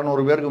போனாங்க,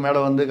 200 பேருக்கு மேலே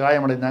வந்து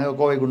காயமடைந்தாங்க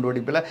கோவை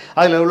குண்டுவெடிப்பில்.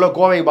 அதில் உள்ள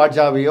கோவை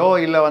பாட்ஷாவையோ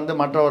இல்லை வந்து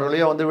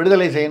மற்றவர்களையோ வந்து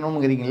விடுதலை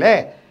செய்யணுங்கிறீங்களே.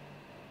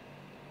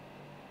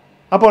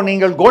 அப்போ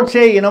நீங்கள்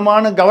கோட்ஸே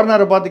இனமான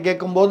கவர்னரை பார்த்து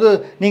கேட்கும்போது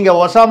நீங்கள்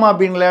ஒசாமா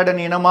பின் லேடன்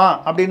இனமா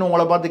அப்படின்னு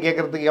உங்களை பார்த்து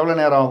கேட்குறதுக்கு எவ்வளோ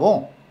நேரம் ஆகும்?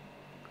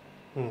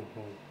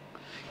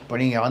 இப்போ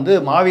நீங்கள் வந்து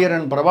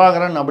மாவீரன்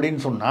பிரபாகரன்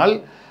அப்படின்னு சொன்னால்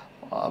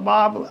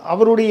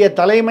அவருடைய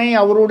தலைமை,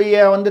 அவருடைய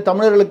வந்து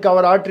தமிழர்களுக்கு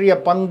அவர் ஆற்றிய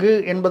பங்கு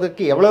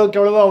என்பதற்கு எவ்வளவுக்கு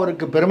எவ்வளவோ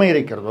அவருக்கு பெருமை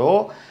இருக்கிறதோ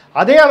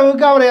அதே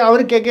அளவுக்கு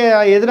அவருக்கு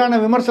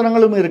எதிரான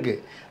விமர்சனங்களும்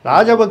இருக்குது.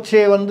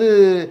 ராஜபக்சே வந்து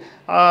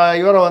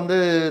இவரை வந்து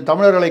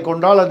தமிழர்களை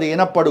கொண்டால் அது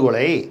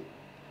இனப்படுகொலை,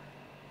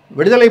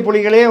 விடுதலை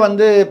புலிகளே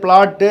வந்து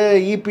பிளாட்டு,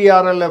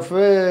 இபிஆர்எல்எஃப்,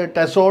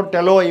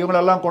 டெலோ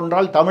இவங்களெல்லாம்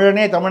கொன்றால்,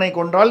 தமிழனை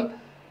கொன்றால்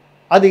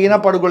அது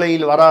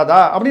இனப்படுகொலையில்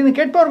வராதா அப்படின்னு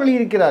கேட்பவர்கள்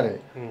இருக்கிறார்கள்.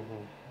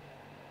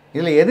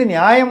 இதில் எது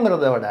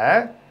நியாயங்கிறத விட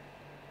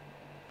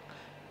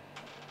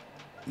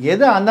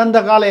எது அந்தந்த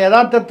கால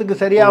யதார்த்தத்துக்கு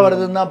சரியாக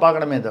வருதுன்னு தான்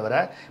பார்க்கணுமே தவிர,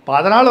 இப்போ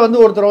அதனால்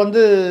வந்து ஒருத்தர்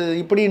வந்து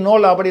இப்படி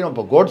நோல் அப்படின்னு,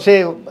 இப்போ கோட்ஸே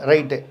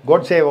ரைட்டு,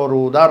 கோட்ஸே ஒரு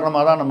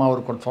உதாரணமாக தான் நம்ம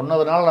அவருக்கு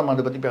சொன்னதுனால நம்ம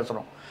அதை பற்றி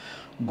பேசுகிறோம்.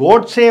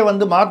 கோட்ஸே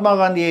வந்து மகாத்மா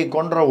காந்தியை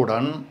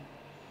கொன்றவுடன்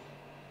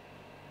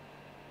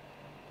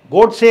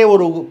கோட்ஸே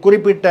ஒரு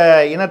குறிப்பிட்ட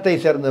இனத்தை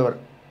சேர்ந்தவர்,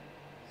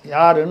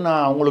 யாருன்னு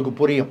நான் உங்களுக்கு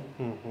புரியும்,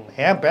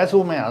 ஏன்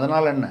பேசுவோமே,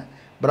 அதனால் என்ன,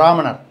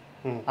 பிராமணர்,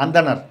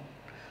 அந்தனர்.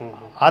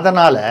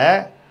 அதனால்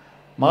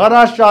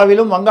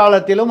மகாராஷ்டிராவிலும்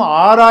வங்காளத்திலும்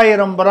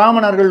 6000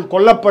 பிராமணர்கள்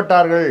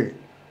கொல்லப்பட்டார்கள்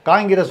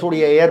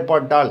காங்கிரஸுடைய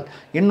ஏற்பாட்டால்.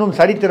 இன்னும்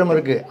சரித்திரம்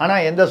இருக்குது.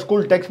 ஆனால் எந்த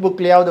ஸ்கூல் டெக்ஸ்ட்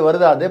புக்லேயாவது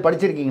வருதா? அது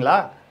படிச்சிருக்கீங்களா?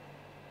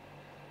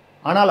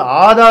 ஆனால்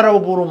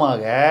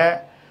ஆதாரபூர்வமாக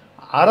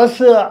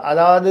அரசு,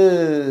 அதாவது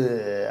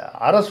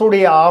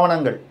அரசுடைய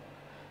ஆவணங்கள்,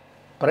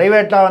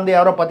 ப்ரைவேட்டாக வந்து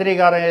யாரோ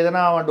பத்திரிகாரன்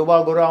எதுனா அவன்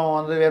டுபாகுரு, அவன்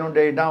வந்து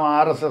வேணும்னு எழுதிட்டான், அவன்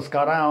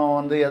ஆர்எஸ்எஸ்காரன், அவன்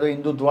வந்து ஏதோ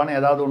இந்துத்துவான்னு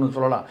ஏதாவது ஒன்று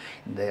சொல்லலாம்.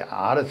 இந்த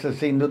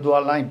ஆர்எஸ்எஸ்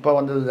இந்துத்துவாலாம் இப்போ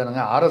வந்தது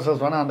தானுங்க.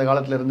 ஆர்எஸ்எஸ் வேணால் அந்த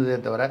காலத்தில் இருந்ததே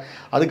தவிர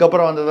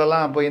அதுக்கப்புறம்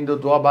வந்ததெல்லாம் இப்போ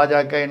இந்துத்துவா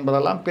பாஜக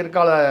என்பதெல்லாம்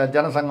பிற்கால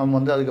ஜனசங்கம்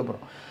வந்து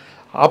அதுக்கப்புறம்.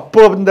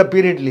 அப்போ இந்த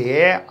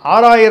பீரியட்லேயே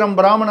 6000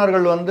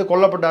 பிராமணர்கள் வந்து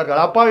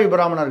கொல்லப்பட்டார்கள், அப்பாவி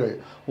பிராமணர்கள்.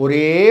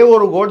 ஒரே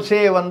ஒரு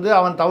கோட்ஸே வந்து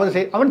அவன்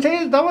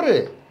செய்தது தவறு.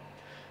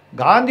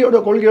 காந்தியோட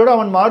கொள்கையோடு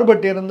அவன்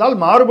மாறுபட்டு இருந்தால்,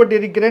 மாறுபட்டு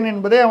இருக்கிறேன்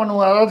என்பதை அவன்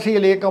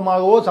அரசியல்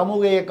இயக்கமாகவோ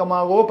சமூக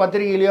இயக்கமாகவோ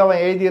பத்திரிகையிலையோ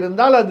அவன்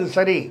எழுதியிருந்தால் அது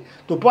சரி.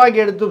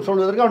 துப்பாக்கி எடுத்து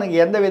சொல்வதற்கு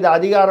அவனுக்கு எந்தவித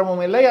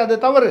அதிகாரமும் இல்லை, அது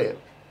தவறு.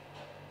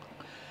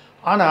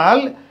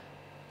 ஆனால்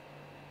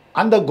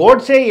அந்த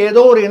கோட்ஸே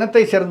ஏதோ ஒரு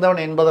இனத்தை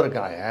சேர்ந்தவன்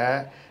என்பதற்காக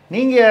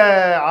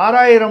நீங்கள்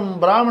 6000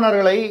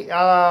 பிராமணர்களை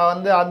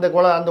வந்து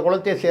அந்த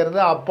குலத்தை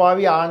சேர்ந்த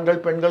அப்பாவி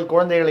ஆண்கள், பெண்கள்,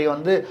 குழந்தைகளை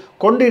வந்து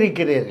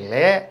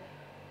கொண்டிருக்கிறீர்களே,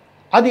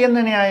 அது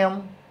என்ன நியாயம்?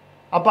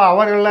 அப்போ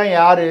அவர்கள்லாம்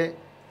யார்?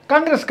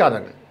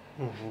 காங்கிரஸ்காரர்கள்.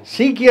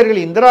 சீக்கியர்கள்,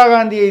 இந்திரா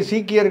காந்தியை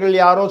சீக்கியர்கள்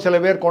யாரோ சில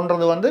பேர்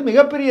கொன்றது வந்து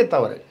மிகப்பெரிய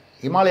தவறு.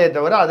 இமாலய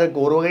தவிர அதற்கு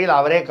ஒரு வகையில்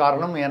அவரே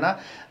காரணம். ஏன்னா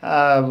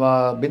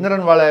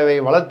பிந்திரன்வாலாவை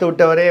வளர்த்து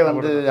விட்டவரே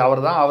வந்து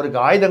அவர் தான், அவருக்கு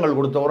ஆயுதங்கள்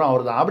கொடுத்தவரும்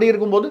அவர் தான். அப்படி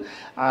இருக்கும்போது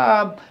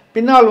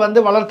பின்னால் வந்து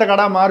வளர்த்த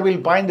கடா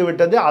மார்பில் பாய்ந்து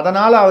விட்டது.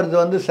 அதனால் அவரது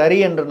வந்து சரி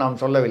என்று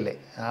நாம் சொல்லவில்லை.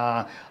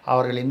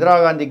 அவர்கள் இந்திரா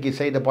காந்திக்கு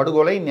செய்த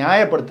படுகொலை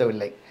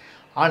நியாயப்படுத்தவில்லை.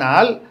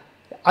 ஆனால்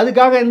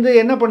அதுக்காக வந்து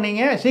என்ன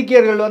பண்ணீங்க,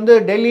 சீக்கியர்கள் வந்து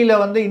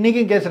டெல்லியில் வந்து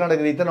இன்றைக்கும் கேஸ்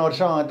நடக்குது. இத்தனை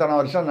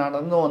வருஷம்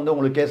நடந்தும் வந்து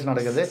உங்களுக்கு கேஸ்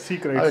நடக்குது.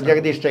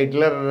 ஜெகதீஷ்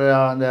டைட்லர்,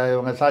 அந்த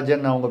இவங்க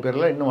சாஜன் அவங்க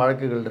பேரில் இன்னும்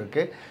வழக்குகள்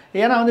இருக்குது.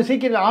 ஏன்னா வந்து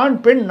சீக்கியர்கள் ஆண்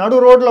பெண் நடு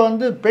ரோட்டில்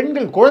வந்து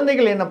பெண்கள்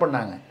குழந்தைகள் என்ன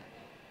பண்ணாங்க?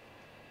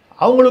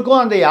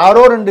 அவங்களுக்கும் அந்த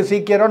யாரோ 2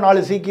 சீக்கியரோ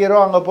 4 சீக்கியரோ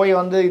அங்கே போய்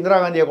வந்து இந்திரா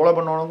காந்தியை கொலை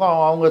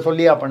பண்ணவனுக்கும் அவங்க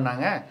சொல்லியா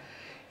பண்ணாங்க?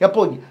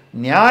 எப்போ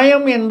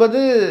நியாயம்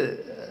என்பது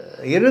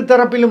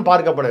இருதரப்பிலும்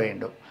பார்க்கப்பட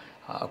வேண்டும்.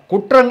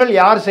 குற்றங்கள்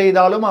யார்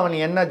செய்தாலும் அவன்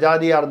என்ன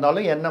ஜாதியாக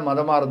இருந்தாலும் என்ன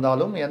மதமாக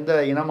இருந்தாலும்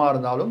எந்த இனமாக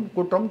இருந்தாலும்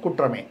குற்றம்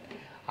குற்றமே.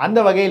 அந்த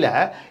வகையில்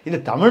இது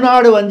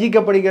தமிழ்நாடு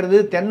வஞ்சிக்கப்படுகிறது,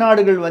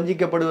 தென்னாடுகள்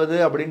வஞ்சிக்கப்படுவது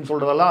அப்படின்னு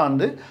சொல்கிறதெல்லாம்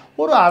வந்து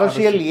ஒரு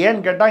அரசியல்.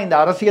 ஏன்னு கேட்டால் இந்த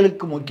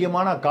அரசியலுக்கு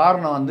முக்கியமான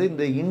காரணம் வந்து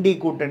இந்த இண்டி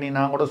கூட்டணி,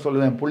 நான் கூட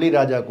சொல்லுவேன் புள்ளி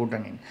ராஜா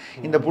கூட்டணி.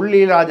 இந்த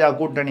புள்ளி ராஜா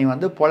கூட்டணி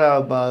வந்து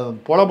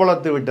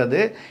பொலபொலத்து விட்டது.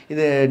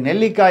 இது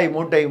நெல்லிக்காய்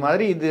மூட்டை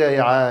மாதிரி. இது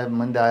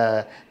இந்த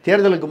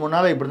தேர்தலுக்கு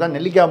முன்னால் இப்படி தான்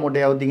நெல்லிக்காய்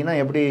மூட்டையை அவுத்திங்கன்னா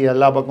எப்படி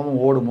எல்லா பக்கமும்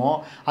ஓடுமோ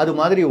அது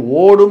மாதிரி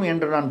ஓடும்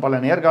என்று நான் பல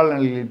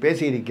நேர்காணல்களில்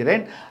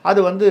பேசியிருக்கிறேன். அது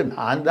வந்து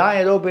நான் தான்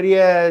ஏதோ பெரிய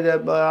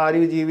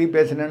அறிவுஜீவி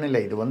பேசினேன்னு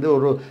இல்லை. இது வந்து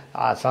ஒரு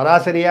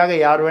சராசரியாக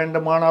யார்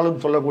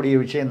வேண்டுமானாலும்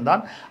சொல்லக்கூடிய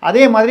விஷயம்தான்.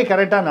 அதே மாதிரி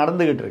கரெக்டாக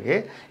நடந்துக்கிட்டு இருக்கு.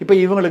 இப்போ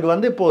இவங்களுக்கு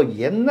வந்து இப்போது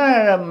என்ன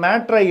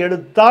மேட்ரை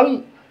எடுத்தால்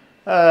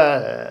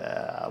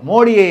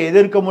மோடியை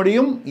எதிர்க்க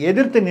முடியும்,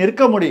 எதிர்த்து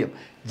நிற்க முடியும்,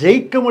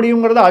 ஜெயிக்க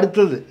முடியுங்கிறது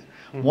அடுத்தது.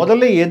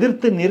 முதல்ல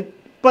எதிர்த்து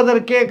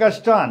நிற்பதற்கே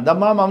கஷ்டம்.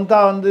 அந்தம்மா மம்தா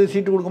வந்து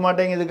சீட்டு கொடுக்க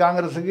மாட்டேங்குது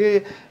காங்கிரஸுக்கு,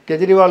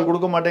 கெஜ்ரிவால்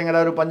கொடுக்க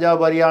மாட்டேங்கிறாரு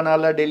பஞ்சாப்,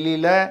 ஹரியானாவில்,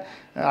 டெல்லியில்.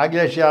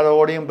 அகிலேஷ்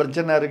யாதவோடையும்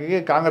பிரச்சனை இருக்குது.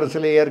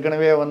 காங்கிரஸில்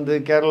ஏற்கனவே வந்து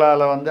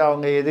கேரளாவில் வந்து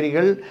அவங்க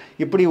எதிரிகள்.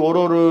 இப்படி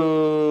ஒரு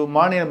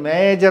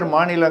மேஜர்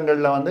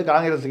மாநிலங்களில் வந்து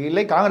காங்கிரஸுக்கு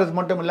இல்லை. காங்கிரஸ்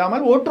மட்டும்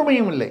இல்லாமல்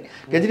ஒற்றுமையும் இல்லை.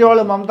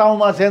 கெஜ்ரிவாலும்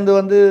மம்தாவுமா சேர்ந்து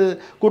வந்து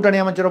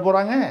கூட்டணி அமைச்சிட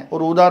போகிறாங்க.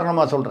 ஒரு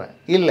உதாரணமாக சொல்கிறேன்.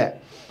 இல்லை,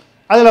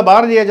 அதில்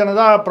பாரதிய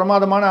ஜனதா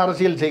பிரமாதமான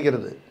அரசியல்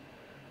செய்கிறது.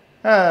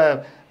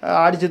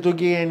 அடித்து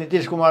தூக்கி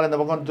நிதிஷ்குமார் இந்த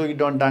பக்கம்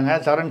தூக்கிட்டு வந்துட்டாங்க,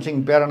 சரண்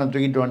சிங் பேரனை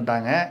தூக்கிட்டு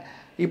வந்துட்டாங்க.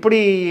 இப்படி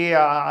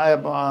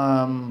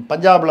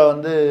பஞ்சாபில்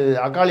வந்து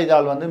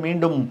அகாலிதால் வந்து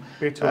மீண்டும்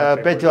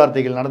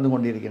பேச்சுவார்த்தைகள் நடந்து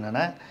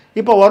கொண்டிருக்கின்றன.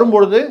 இப்போ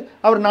வரும்பொழுது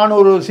அவர்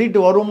 400 சீட்டு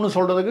வரும்னு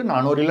சொல்கிறதுக்கு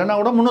 400 இல்லைன்னா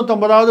கூட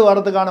 350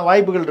 வரதுக்கான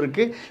வாய்ப்புகள்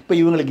இருக்குது. இப்போ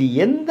இவங்களுக்கு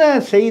எந்த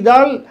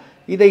செய்தால்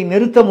இதை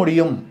நிறுத்த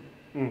முடியும்,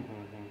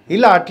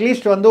 இல்லை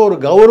அட்லீஸ்ட் வந்து ஒரு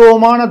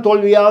கௌரவமான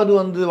தோல்வியாவது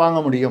வந்து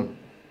வாங்க முடியும்.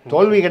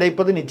 தோல்வி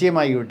கிடைப்பது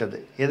நிச்சயமாகிவிட்டது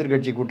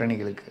எதிர்க்கட்சி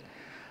கூட்டணிகளுக்கு.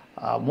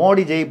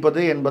 மோடி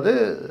ஜெயிப்பது என்பது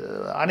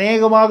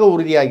அநேகமாக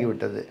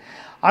உறுதியாகிவிட்டது.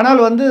 ஆனால்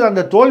வந்து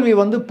அந்த தோல்வி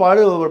வந்து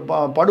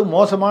படு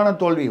மோசமான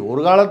தோல்வி.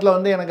 ஒரு காலத்தில்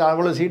வந்து எனக்கு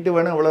அவ்வளோ சீட்டு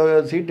வேணும் இவ்வளோ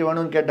சீட்டு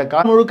வேணும்னு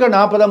கேட்ட முழுக்க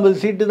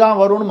 40-50 சீட்டு தான்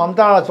வரும்னு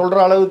மம்தா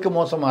சொல்கிற அளவுக்கு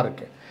மோசமாக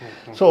இருக்குது.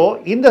 ஸோ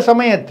இந்த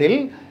சமயத்தில்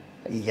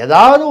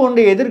ஏதாவது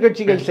ஒன்று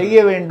எதிர்க்கட்சிகள்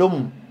செய்ய வேண்டும்,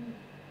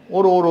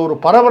 ஒரு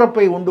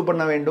பரபரப்பை உண்டு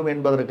பண்ண வேண்டும்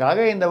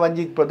என்பதற்காக இந்த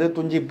வஞ்சிப்பது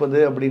துஞ்சிப்பது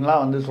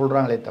அப்படின்லாம் வந்து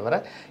சொல்கிறாங்களே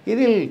தவிர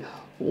இதில்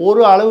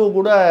ஒரு அளவு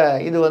கூட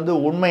இது வந்து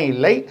உண்மை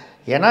இல்லை.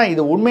 ஏன்னா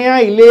இது உண்மையா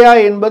இல்லையா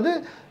என்பது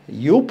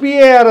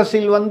யூபிஏ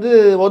அரசில் வந்து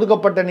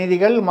ஒதுக்கப்பட்ட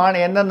நிதிகள்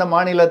எந்தெந்த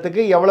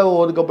மாநிலத்துக்கு எவ்வளவு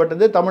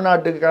ஒதுக்கப்பட்டது,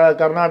 தமிழ்நாட்டுக்கு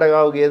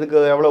கர்நாடகாவுக்கு எதுக்கு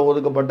எவ்வளவு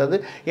ஒதுக்கப்பட்டது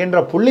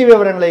என்ற புள்ளி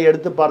விவரங்களை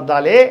எடுத்து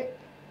பார்த்தாலே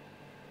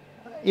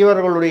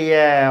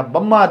இவர்களுடைய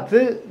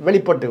பம்மாத்து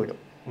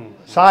வெளிப்பட்டுவிடும்,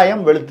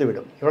 சாயம்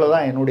வெளுத்துவிடும்.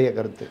 இவ்வளவுதான் என்னுடைய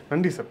கருத்து.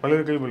 நன்றி சார்.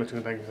 பல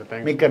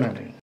கேள்வி. மிக்க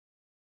நன்றி.